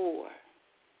for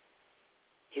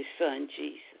his son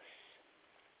Jesus.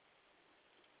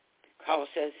 Because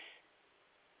as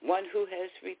one who has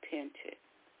repented,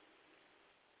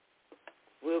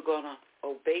 we're going to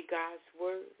obey God's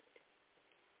word.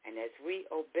 And as we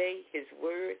obey his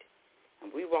word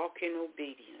and we walk in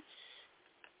obedience,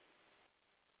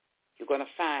 you're going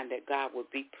to find that God will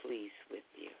be pleased with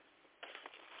you.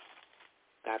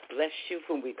 God bless you.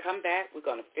 When we come back, we're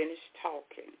going to finish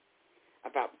talking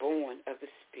about born of the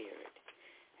Spirit.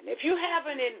 And if you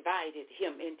haven't invited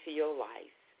him into your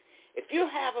life, if you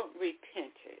haven't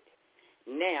repented,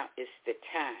 now is the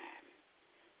time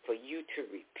for you to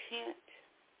repent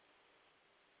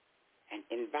and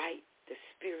invite the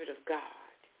Spirit of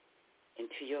God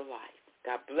into your life.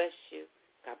 God bless you.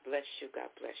 God bless you. God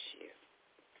bless you.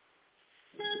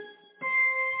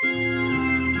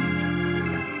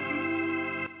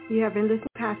 You have been listening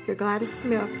to Pastor Gladys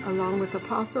Smith along with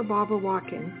Apostle Barbara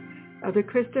Watkins of the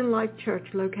Christian Life Church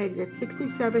located at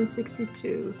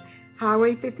 6762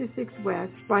 Highway 56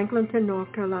 West, Franklinton,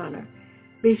 North Carolina.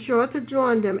 Be sure to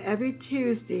join them every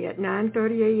Tuesday at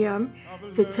 9:30 a.m.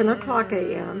 to 10 o'clock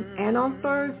a.m. and on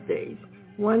Thursdays,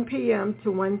 1 p.m.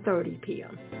 to 1:30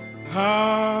 p.m.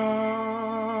 How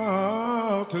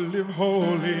to live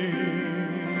holy.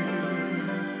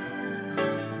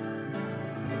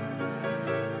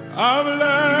 I've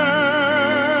learned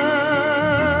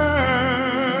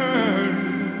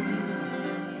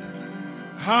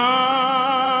how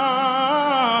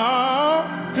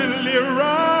to live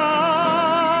right.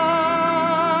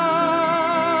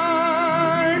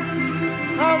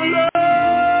 I've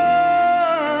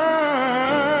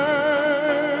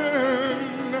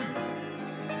learned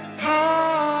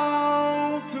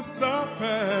how to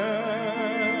suffer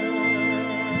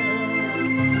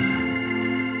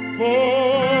for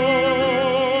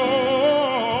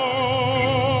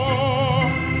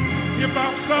if I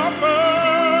suffer,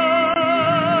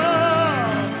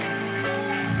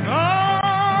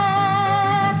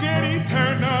 I'll get eternal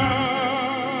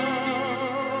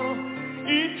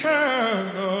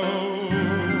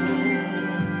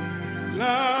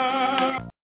life.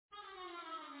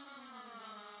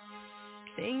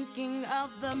 Thinking of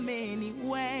the many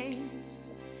ways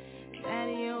that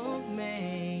you've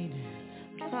made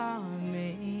for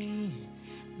me,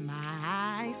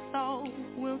 my soul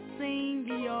will sing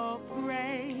your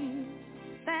praise.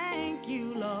 Thank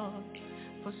you, Lord,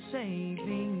 for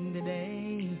saving the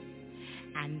day.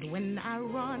 And when I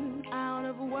run out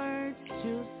of words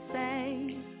to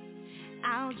say,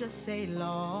 I'll just say,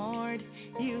 Lord,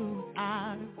 you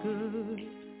are good.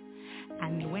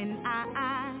 And when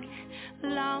I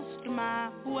lost my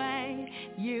way,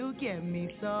 you give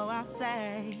me, so I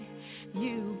say,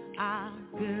 you are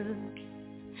good.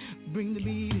 Bring the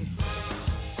beat in.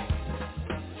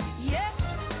 Yeah.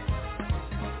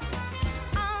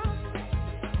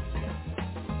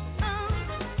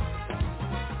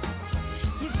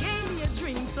 You gave me a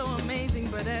dream so amazing,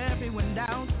 but everyone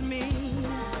doubts me.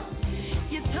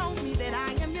 You told me that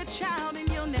I am your child and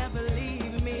you'll never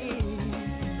leave me.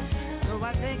 So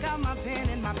I take out my pen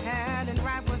and my pad and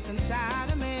write what's inside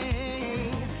of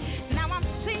me. Now I'm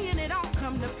seeing it all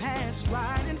come to pass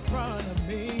right in front of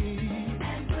me.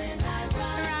 And when I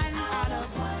run out of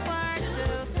words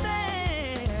to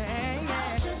say,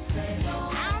 I'll just say,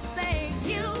 Lord, I'll say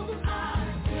you are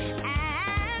good.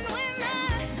 And when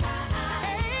I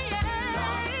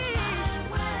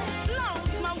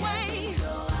lost my way,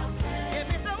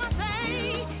 every so I say,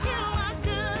 you are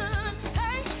good.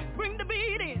 Hey, bring the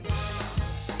beat in.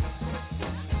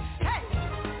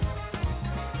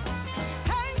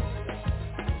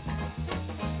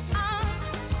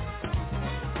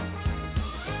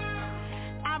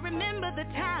 The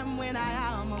time when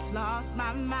I almost lost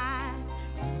my mind,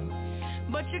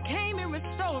 but you came and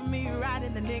restored me right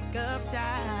in the nick of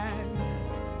time.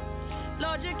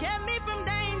 Lord, you kept me from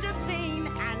danger seen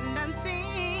and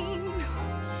unseen,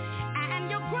 and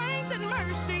your grace and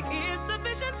mercy is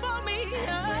sufficient for me.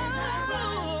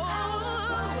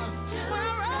 When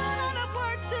I run out of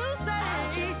words to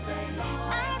say,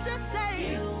 I'll just say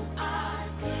you are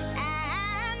good.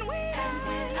 And when I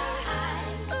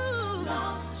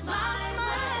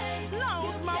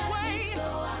lost my way,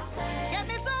 get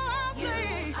me, so I'll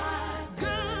say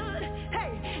good.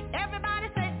 Hey, everybody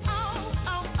say oh,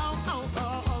 oh, oh, oh,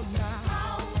 oh, oh, now.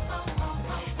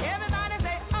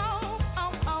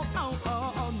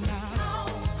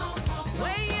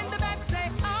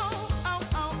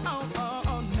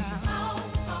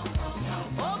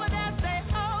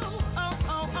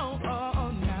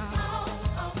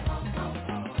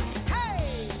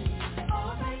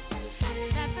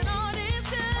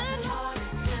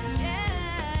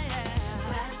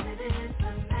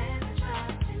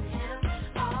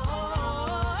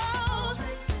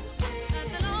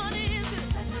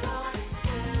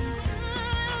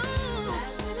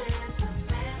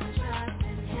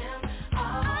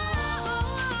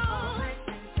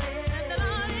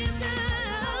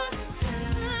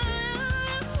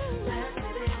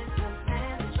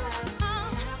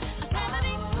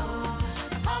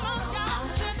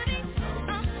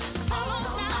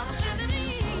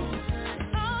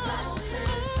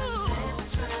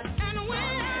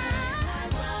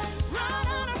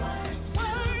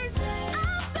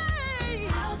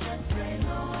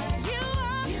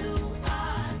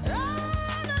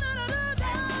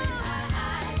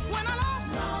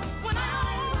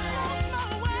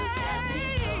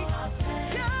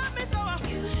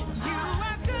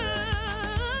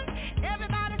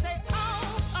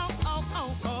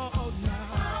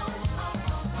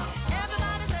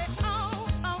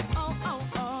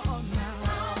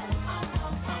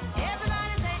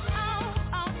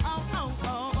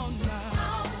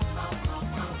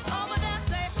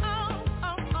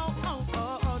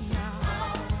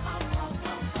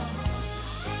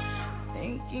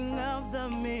 thinking of the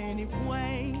many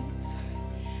ways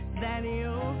that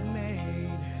you've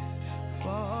made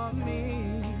for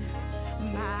me.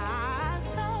 My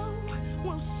soul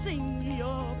will sing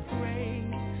your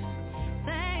praise.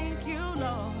 Thank you,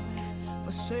 Lord,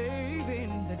 for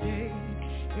saving the day.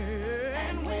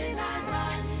 And when I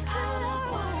run out of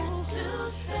words to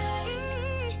say,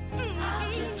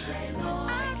 I'll just say,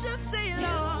 Lord,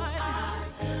 Lord.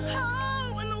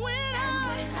 Oh, and when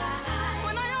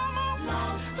I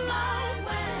almost lost my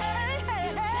way,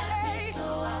 so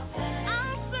I'll say,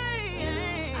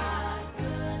 I'm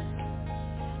good.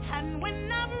 And when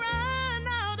I've run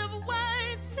out of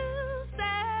words to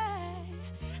say,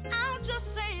 I'll just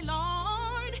say,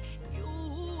 Lord, you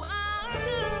are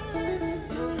good.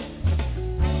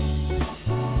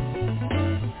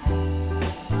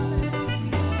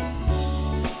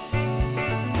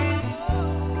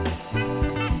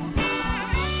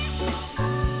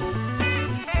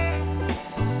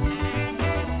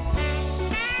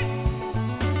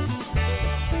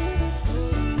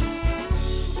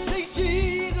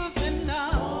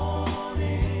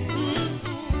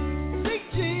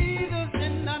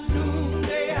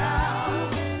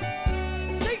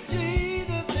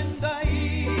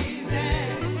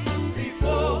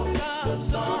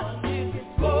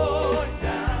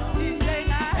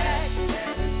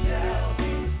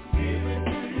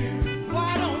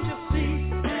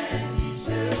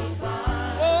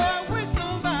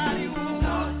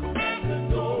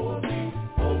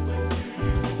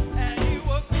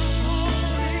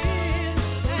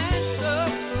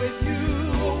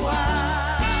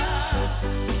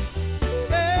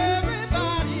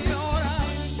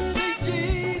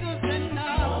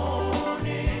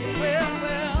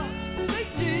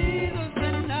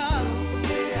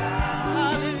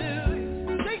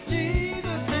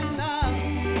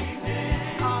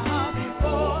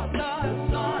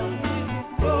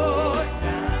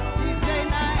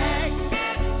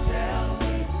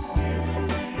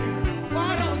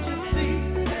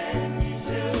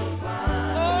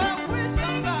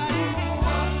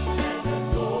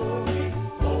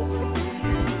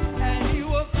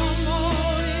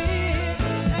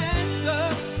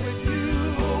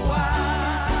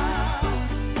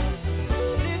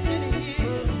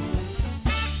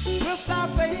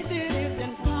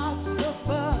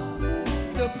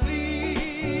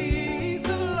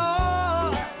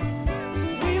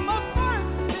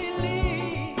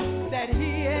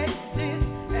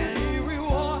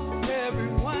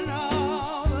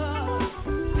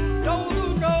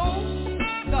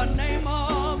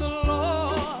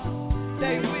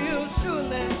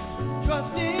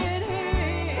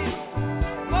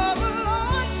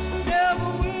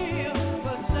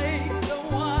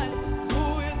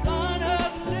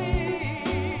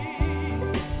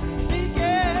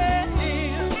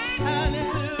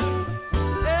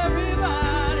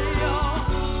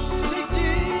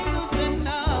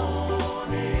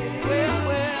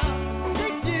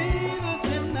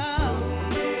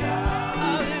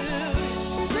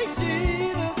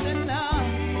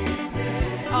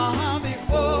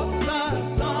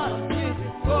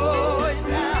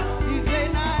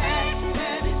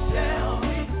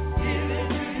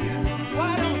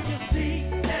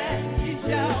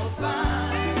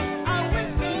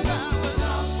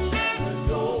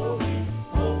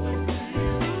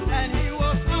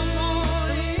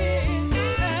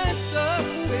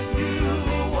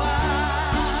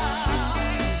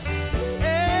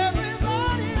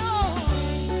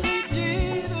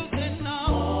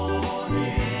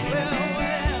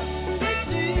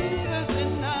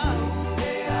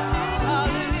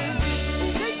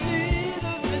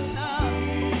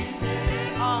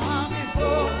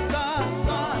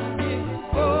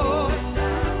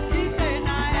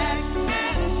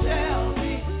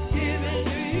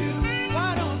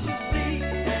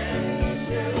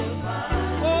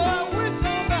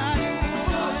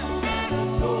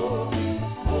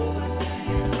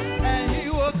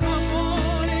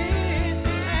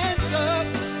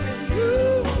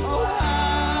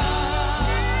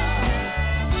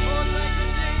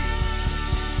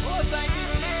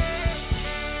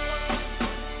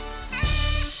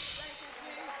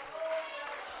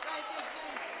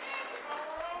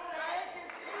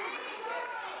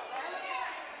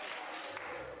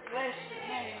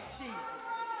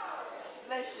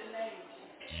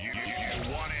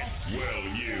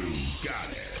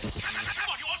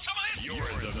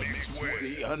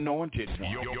 Anointed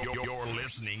One. You're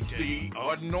listening to the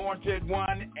Anointed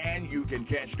One, and you can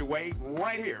catch the wave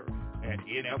right here at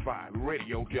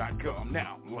NFIRadio.com.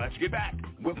 Now, let's get back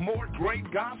with more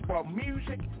great gospel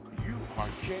music. You are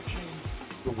catching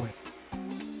the wave.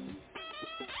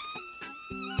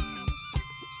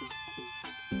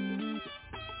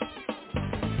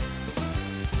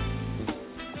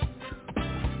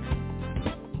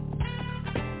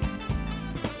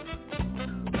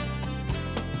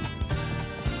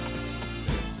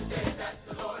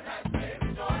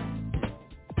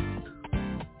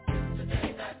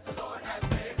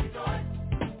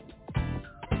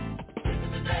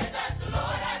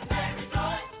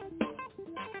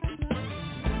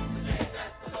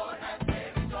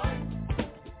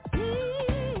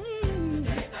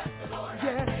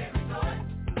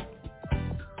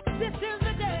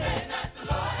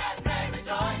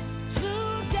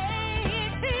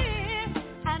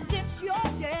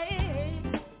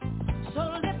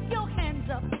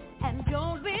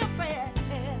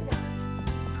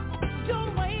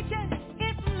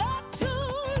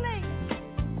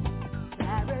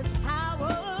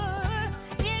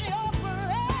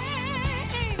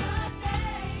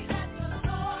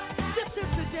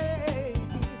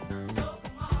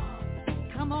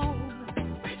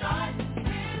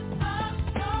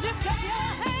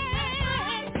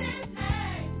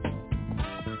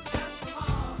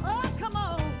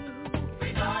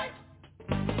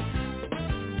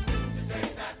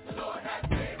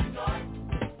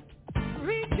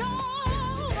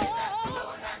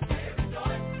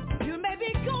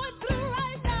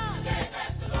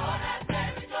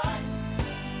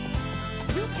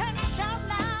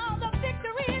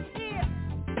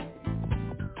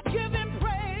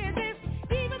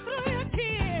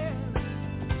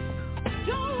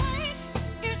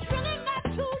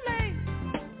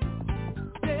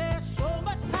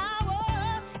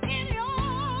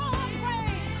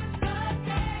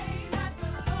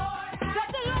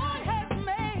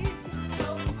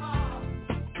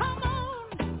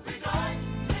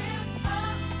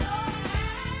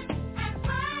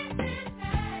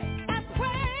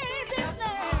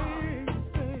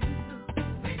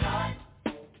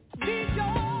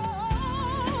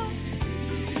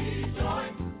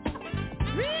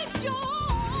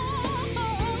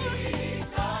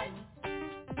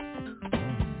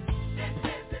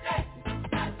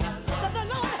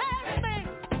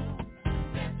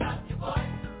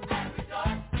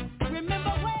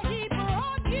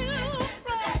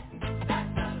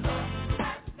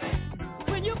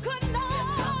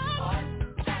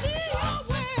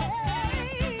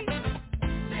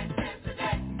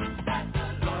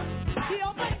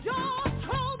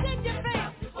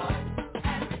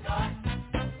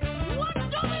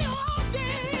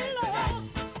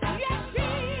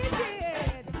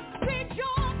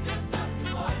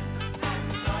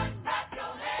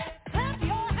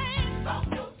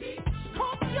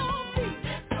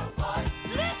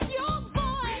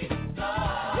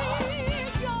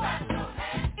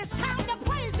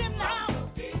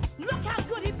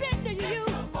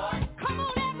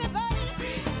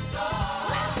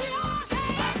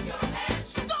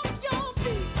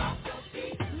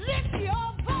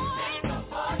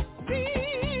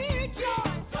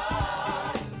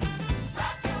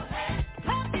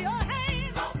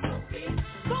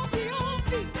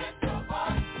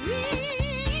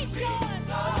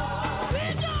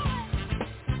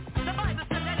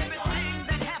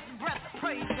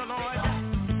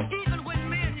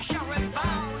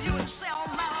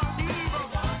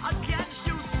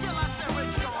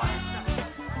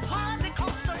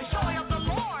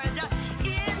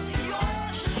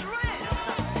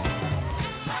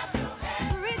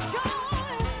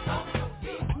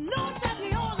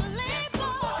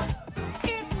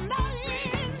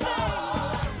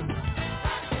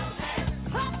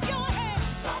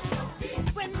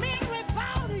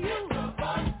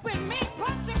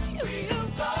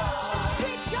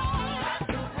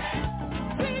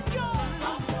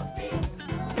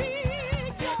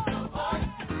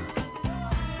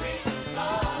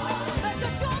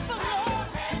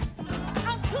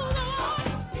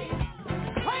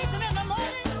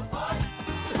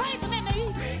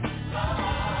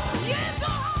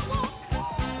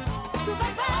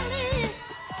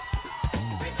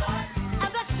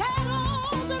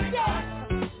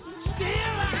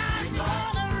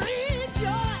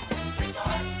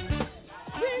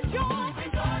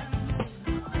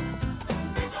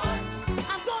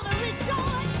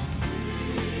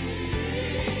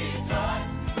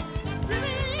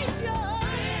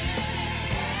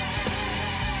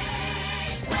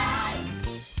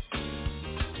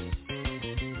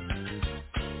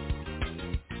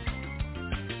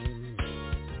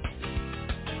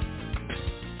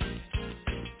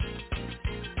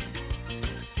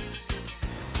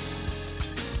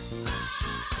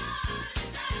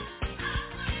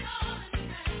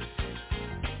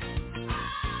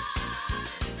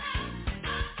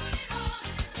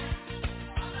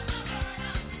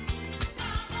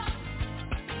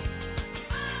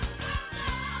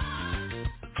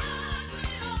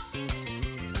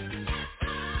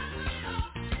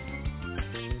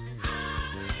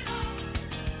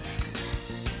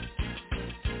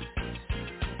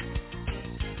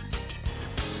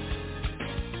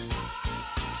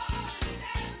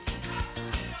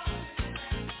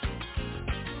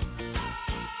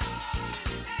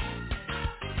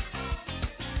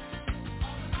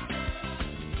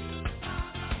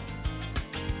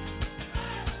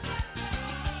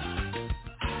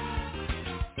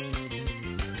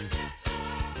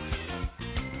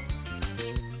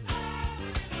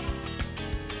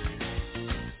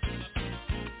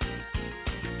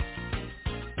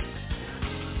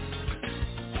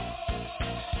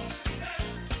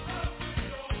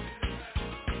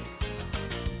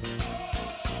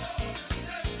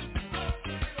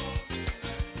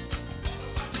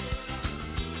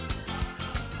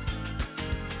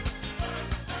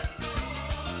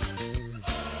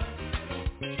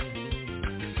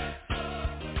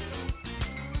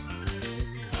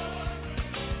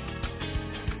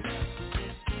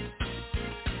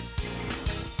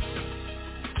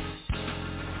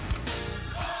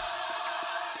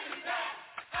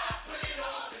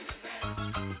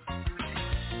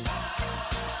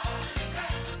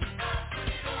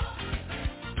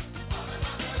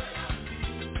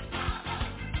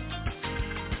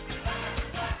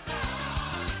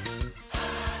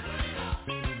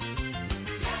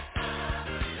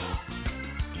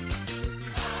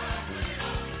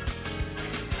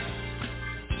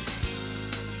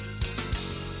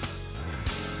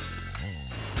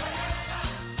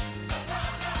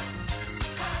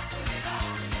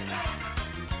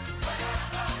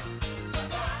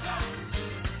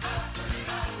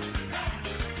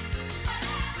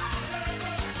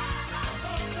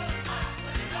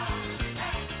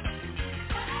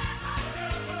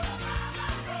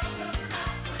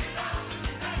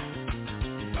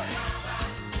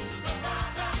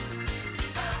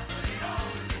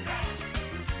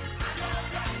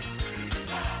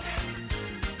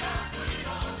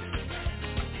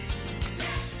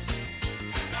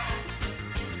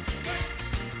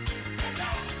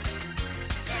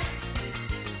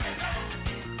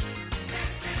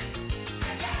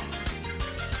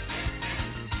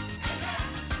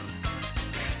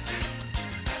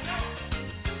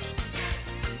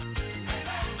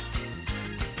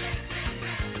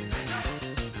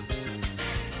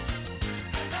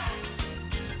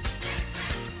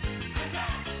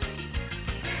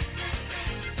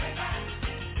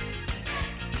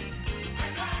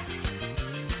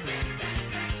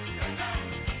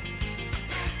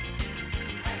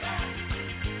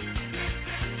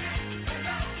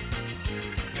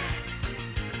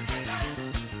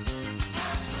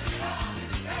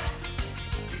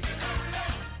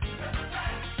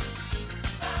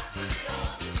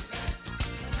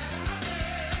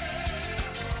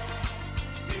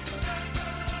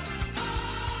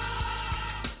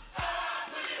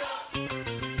 Catch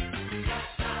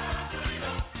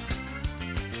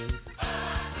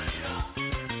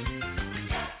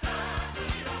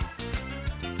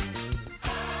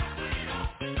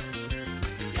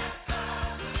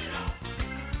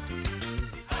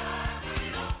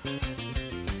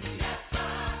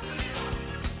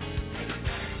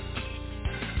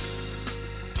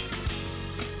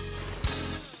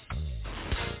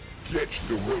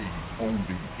the wave on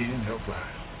the NFI.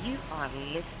 You are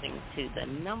listening to the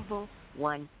number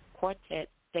one quartet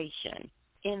station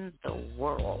in the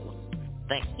world,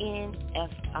 the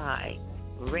NFI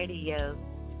Radio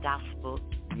Gospel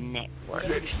Network.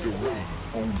 Catch the wave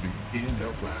on the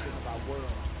NFI.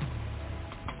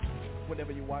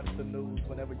 Whenever you watch the news,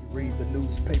 whenever you read the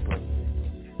newspaper,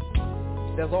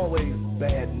 there's always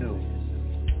bad news.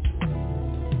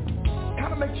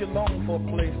 Kind of makes you long for a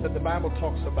place that the Bible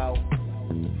talks about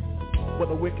where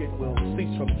the wicked will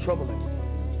cease from troubling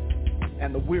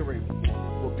and the weary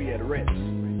will be at rest.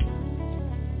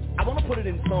 I want to put it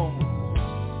in song,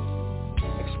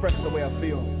 express the way I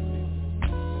feel.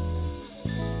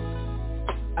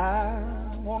 I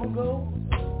want to go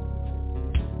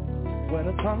where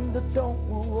the thunder don't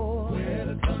roar, where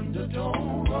the thunder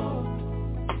don't roar,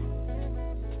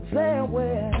 there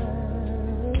where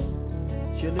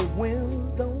chilly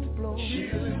winds don't blow.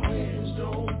 Chilly winds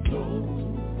don't blow.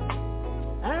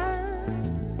 I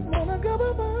wanna go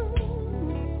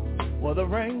where the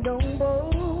rain don't blow.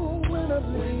 When I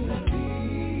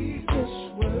leave this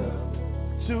world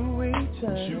to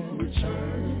return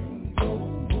no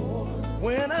more.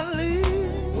 When I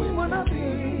leave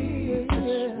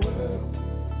this world,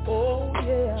 oh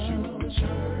yeah, to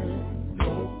return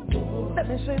no more. Let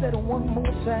me say that one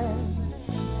more time.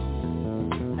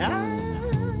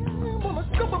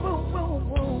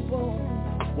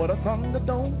 Where the thunder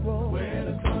don't roll, where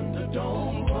the thunder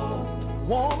don't roll.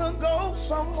 Wanna go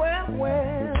somewhere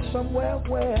where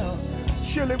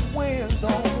chilly winds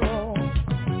don't blow.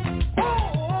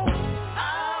 Oh,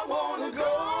 I wanna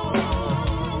go,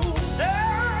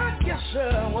 yes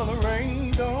sir, where the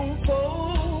rain don't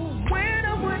fall. When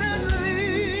I leave,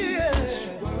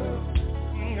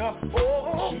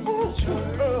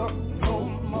 no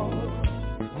more.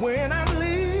 When I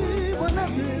leave.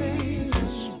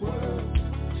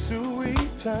 To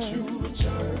return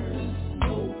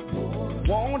no more.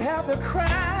 Won't have to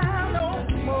cry no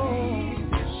more.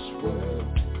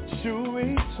 To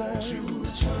return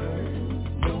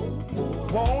no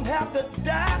more. Won't have to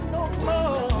die no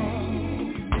more.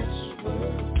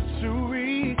 To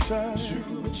return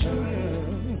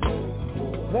no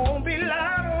more. Won't be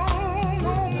lied on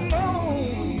no more.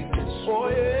 Oh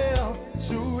yeah,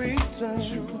 to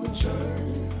return.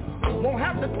 Won't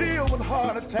have to deal with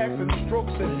heart attacks and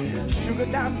strokes and sugar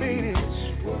diabetes,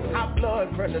 high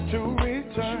blood pressure to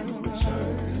return.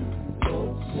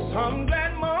 Some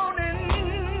glad morning,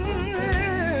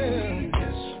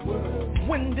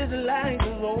 when this life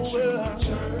is over,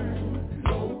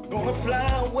 gonna fly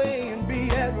away and be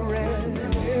at rest.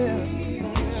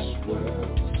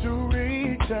 To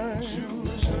return.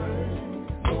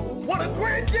 What a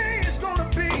great day it's gonna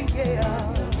be,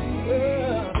 yeah.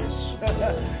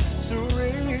 To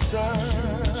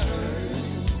return.